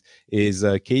 days, is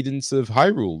Cadence of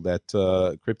Hyrule,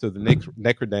 that Crypt of the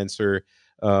Necrodancer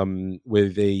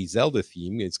with a Zelda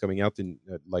theme. It's coming out in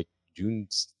like June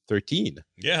 13.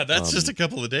 Yeah, that's just a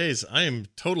couple of days. I am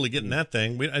totally getting that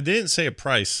thing. I didn't say a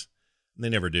price. They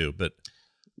never do, but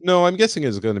No, I'm guessing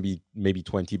it's going to be maybe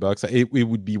 $20. It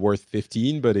would be worth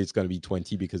 15, but it's going to be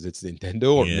 20 because it's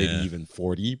Nintendo, or maybe Yeah. even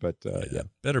 40. But yeah.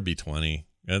 Better be 20.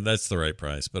 That's the right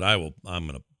price. But I'm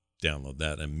going to download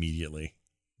that immediately.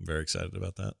 I'm very excited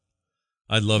about that.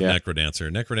 I love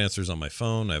Necrodancer. Necrodancer's on my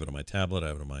phone. I have it on my tablet. I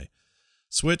have it on my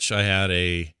Switch.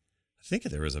 I think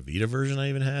there was a Vita version I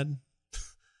even had.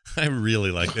 I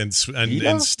really like and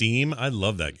Steam. I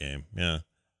love that game. Yeah,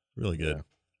 really good. Yeah.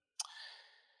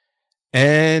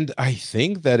 And I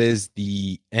think that is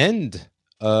the end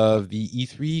of the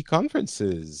E3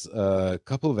 conferences. A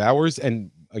couple of hours,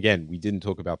 and again, we didn't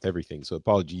talk about everything, so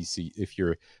apologies if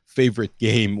your favorite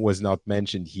game was not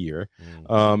mentioned here.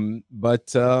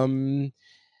 But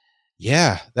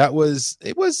yeah, it was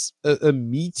a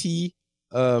meaty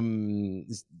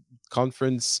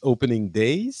conference opening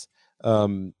days.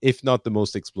 If not the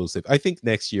most explosive. I think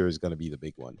next year is going to be the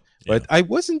big one. But I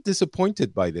wasn't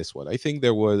disappointed by this one. I think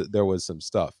there was some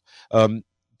stuff.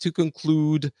 To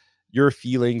conclude, your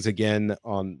feelings again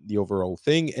on the overall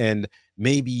thing, and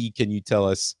maybe can you tell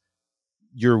us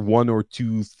your one or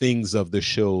two things of the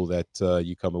show that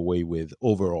you come away with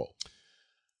overall?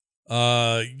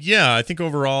 Yeah, I think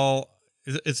overall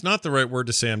it's not the right word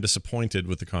to say I'm disappointed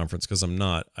with the conference, because I'm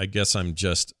not. I guess I'm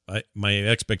just my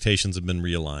expectations have been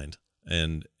realigned.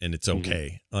 And it's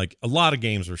okay. Like, a lot of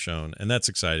games were shown, and that's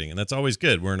exciting, and that's always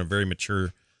good. We're in a very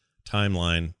mature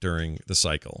timeline during the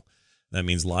cycle. That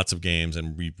means lots of games,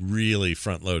 and we really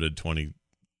front-loaded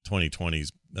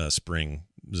 2020's spring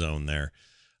zone there.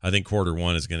 I think quarter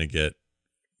one is going to get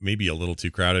maybe a little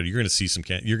too crowded. You're going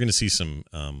to see some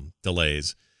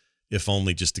delays, if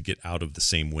only just to get out of the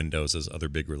same windows as other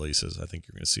big releases. I think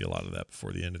you're going to see a lot of that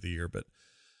before the end of the year, but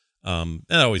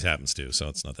that always happens too, so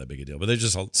it's not that big a deal. But it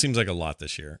seems like a lot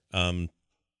this year. So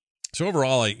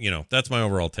overall, that's my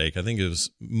overall take. I think it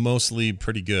was mostly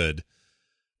pretty good,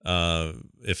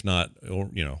 if not,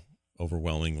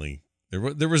 overwhelmingly.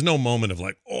 There was no moment of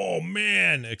like, oh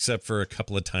man, except for a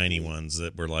couple of tiny ones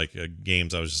that were like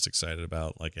games I was just excited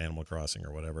about, like Animal Crossing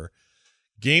or whatever.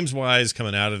 Games wise,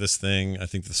 coming out of this thing, I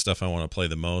think the stuff I want to play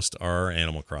the most are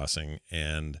Animal Crossing,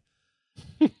 and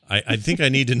I think I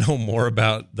need to know more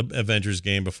about the Avengers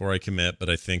game before I commit, but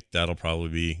I think that'll probably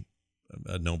be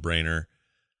a no-brainer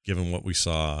given what we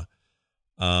saw.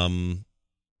 Outside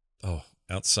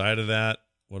of that,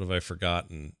 what have I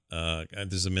forgotten?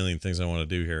 There's a million things I want to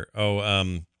do here.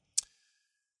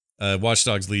 Watch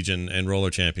Dogs Legion and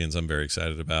Roller Champions I'm very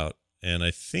excited about, and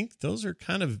I think those are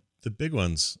kind of the big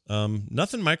ones.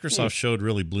 Nothing Microsoft showed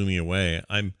really blew me away.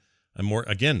 I'm more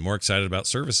excited about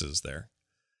services there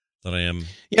than I am.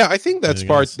 Yeah, I think that's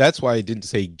that's why I didn't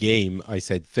say game. I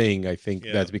said thing. I think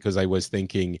that's because I was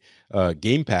thinking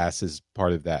Game Pass is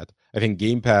part of that. I think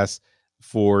Game Pass,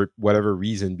 for whatever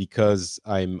reason, because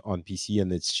I'm on PC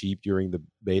and it's cheap during the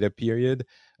beta period,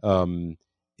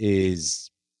 is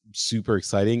super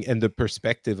exciting. And the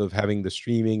perspective of having the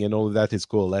streaming and all of that is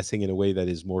coalescing in a way that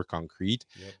is more concrete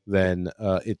than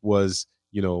it was,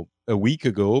 a week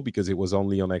ago, because it was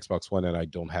only on Xbox One and I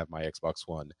don't have my Xbox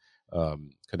One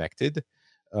connected.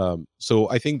 So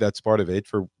I think that's part of it.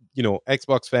 For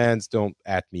Xbox fans, don't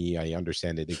at me. I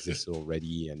understand it exists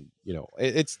already, and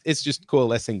it's just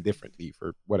coalescing differently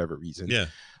for whatever reason. Yeah,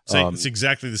 it's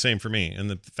exactly the same for me. And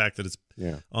the fact that it's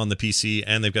on the PC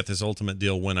and they've got this ultimate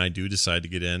deal when I do decide to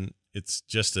get in, it's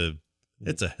just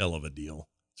it's a hell of a deal.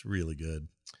 It's really good.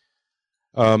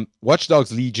 Watch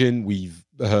Dogs Legion, we've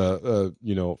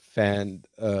fanned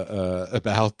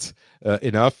about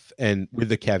enough, and with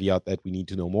the caveat that we need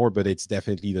to know more, but it's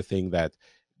definitely the thing that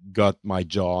got my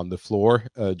jaw on the floor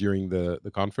during the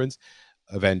conference.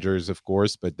 Avengers, of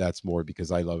course, but that's more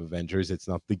because I love Avengers. It's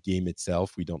not the game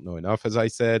itself. We don't know enough, as I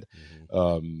said.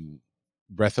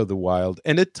 Breath of the Wild,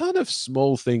 and a ton of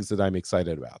small things that I'm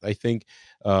excited about. I think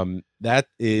that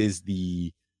is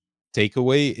the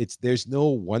takeaway. There's no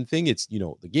one thing. It's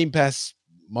the Game Pass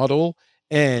model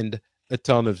and a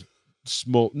ton of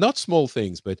not small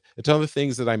things, but a ton of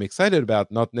things that I'm excited about,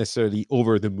 not necessarily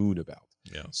over the moon about.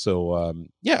 Yeah. So I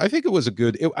think it was a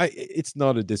good. It's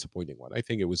not a disappointing one. I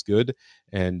think it was good,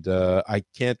 and I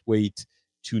can't wait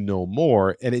to know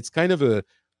more. And it's kind of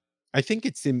I think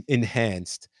it's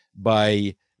enhanced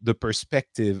by the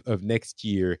perspective of next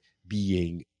year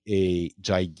being a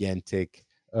gigantic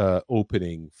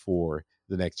opening for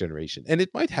the next generation, and it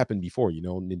might happen before.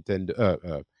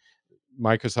 Nintendo,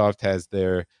 Microsoft has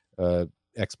their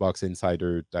Xbox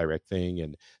Insider Direct thing,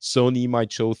 and Sony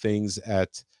might show things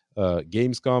at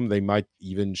Gamescom. They might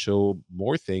even show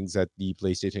more things at the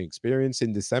PlayStation Experience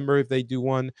in December if they do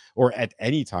one, or at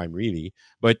any time really.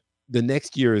 But the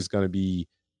next year is going to be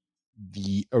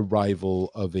the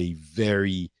arrival of a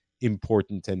very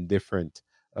important and different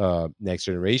next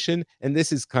generation, and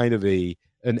this is kind of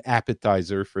an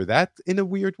appetizer for that in a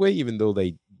weird way, even though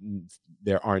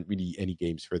there aren't really any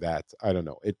games for that. I don't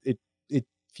know. It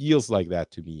feels like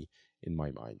that to me in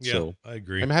my mind. Yeah, so I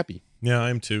agree. I'm happy. Yeah, I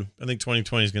am too. I think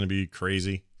 2020 is going to be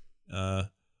crazy.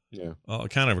 Yeah. Well,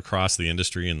 kind of across the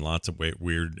industry in lots of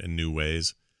weird and new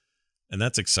ways. And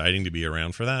that's exciting to be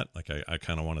around for that. Like, I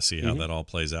kind of want to see how that all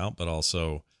plays out, but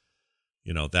also,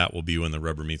 that will be when the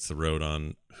rubber meets the road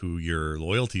on who your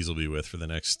loyalties will be with for the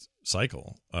next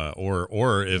cycle.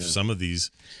 Or if some of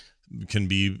these can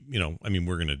be,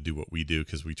 we're going to do what we do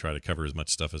because we try to cover as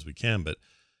much stuff as we can, but,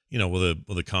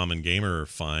 will a common gamer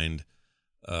find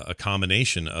a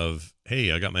combination of,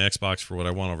 hey, I got my Xbox for what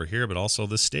I want over here, but also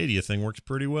the Stadia thing works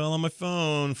pretty well on my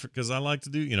phone because I like to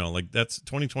do, that's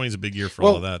 2020 is a big year for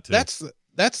all of that too.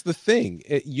 That's the thing.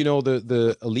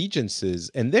 The allegiances,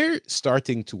 and they're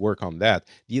starting to work on that.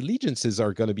 The allegiances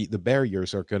are going to be, the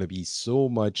barriers are going to be so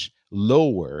much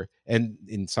lower, and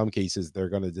in some cases they're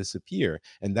going to disappear.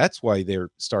 And that's why they're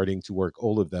starting to work,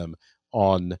 all of them,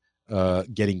 on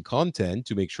getting content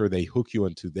to make sure they hook you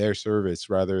into their service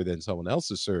rather than someone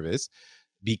else's service,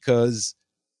 because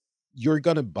you're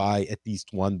going to buy at least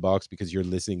one box because you're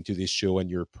listening to this show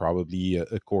and you're probably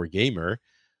a core gamer.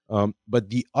 But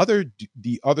the other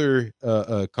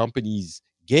companies'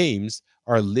 games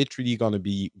are literally going to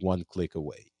be one click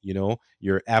away.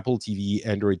 Your Apple TV,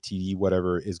 Android TV,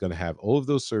 whatever, is going to have all of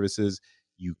those services.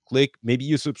 You click, maybe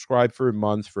you subscribe for a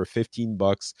month for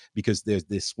 $15 because there's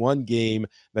this one game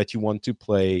that you want to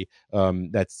play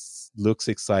that looks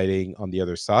exciting on the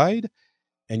other side.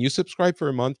 And you subscribe for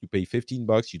a month, you pay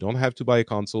 $15. You don't have to buy a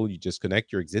console. You just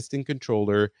connect your existing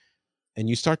controller and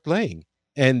you start playing.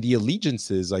 And the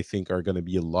allegiances, I think, are going to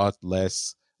be a lot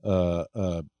less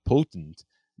potent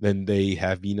than they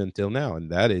have been until now.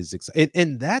 And that is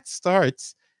and that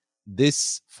starts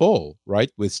this fall,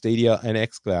 right, with Stadia and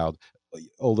xCloud.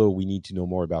 Although we need to know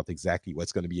more about exactly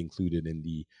what's going to be included in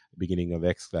the beginning of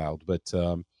xCloud. But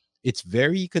it's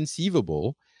very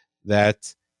conceivable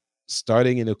that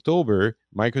starting in October,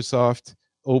 Microsoft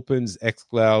opens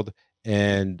xCloud,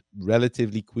 and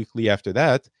relatively quickly after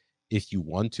that, if you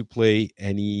want to play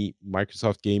any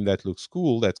Microsoft game that looks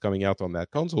cool that's coming out on that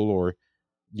console, or,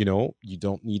 you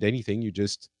don't need anything, you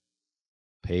just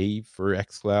pay for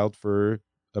xCloud for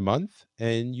a month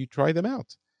and you try them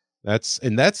out. That's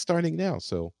starting now.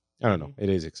 So I don't know. It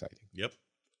is exciting. Yep.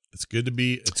 It's good to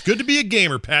be a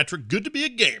gamer, Patrick. Good to be a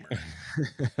gamer.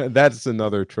 That's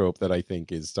another trope that I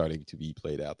think is starting to be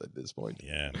played out at this point.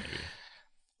 Yeah,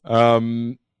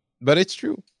 maybe. But it's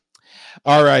true.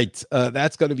 All right.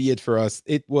 That's going to be it for us.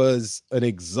 It was an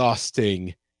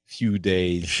exhausting few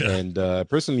days. And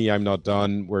personally, I'm not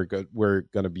done. We're going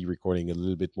to be recording a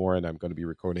little bit more, and I'm going to be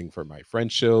recording for my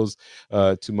French shows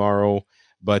tomorrow.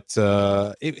 But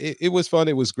it was fun.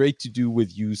 It was great to do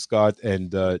with you, Scott,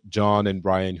 and John and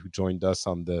Brian, who joined us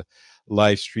on the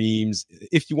live streams.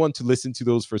 If you want to listen to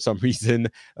those for some reason,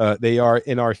 they are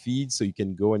in our feed, so you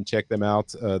can go and check them out.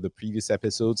 The previous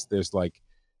episodes, there's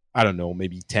I don't know,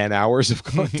 maybe 10 hours of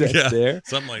content there.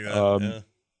 Something like that.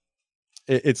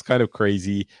 It's kind of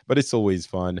crazy, but it's always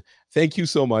fun. Thank you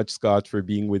so much, Scott, for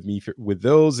being with me with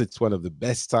those. It's one of the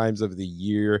best times of the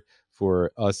year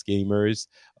for us gamers.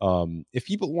 If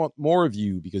people want more of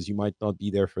you, because you might not be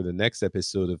there for the next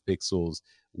episode of Pixels,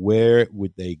 where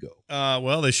would they go?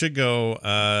 Well, they should go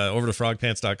over to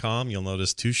frogpants.com. You'll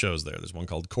notice 2 shows there. There's one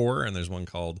called Core, and there's one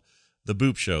called The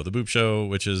Boop Show. The Boop Show,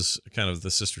 which is kind of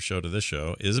the sister show to this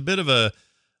show, is a bit of a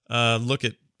look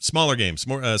at smaller games,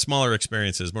 more smaller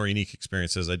experiences, more unique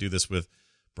experiences. I do this with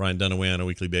Brian Dunaway on a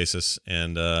weekly basis,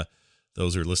 and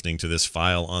those who are listening to this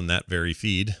file on that very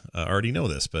feed already know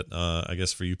this, but I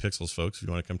guess for you Pixels folks, if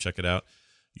you want to come check it out,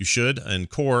 you should. And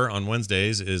Core on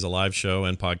Wednesdays is a live show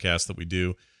and podcast that we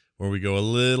do where we go a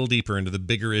little deeper into the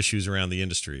bigger issues around the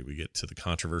industry. We get to the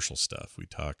controversial stuff. We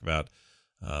talk about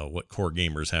what core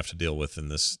gamers have to deal with in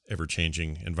this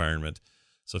ever-changing environment.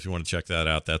 So if you want to check that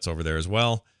out, that's over there as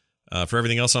well. For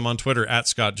everything else, I'm on Twitter at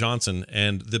Scott Johnson,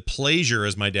 and the pleasure,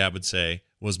 as my dad would say,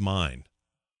 was mine.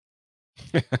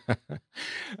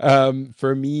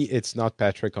 For me, it's Not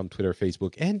Patrick on Twitter,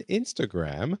 Facebook, and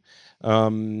Instagram.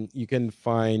 You can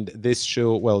find this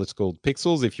show, well, it's called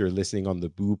Pixels if you're listening on the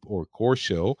Boop or Core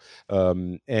show.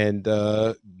 And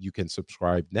you can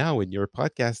subscribe now in your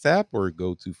podcast app, or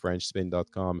go to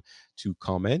frenchspin.com to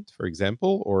comment, for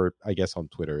example, or I guess on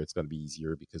Twitter it's going to be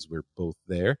easier because we're both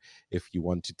there if you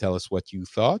want to tell us what you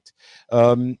thought.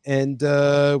 And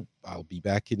I'll be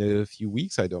back in a few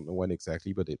weeks. I don't know when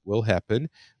exactly, but it will happen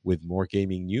with more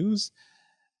gaming news.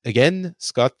 again,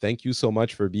 Scott, thank you so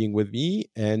much for being with me.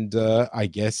 And I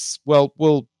guess, well,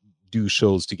 we'll do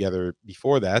shows together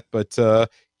before that, but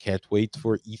can't wait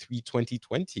for E3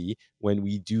 2020 when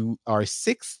we do our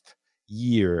 6th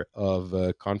year of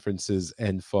conferences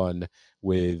and fun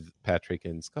with Patrick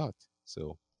and Scott.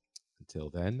 So until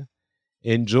then,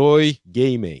 enjoy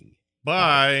gaming.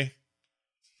 Bye.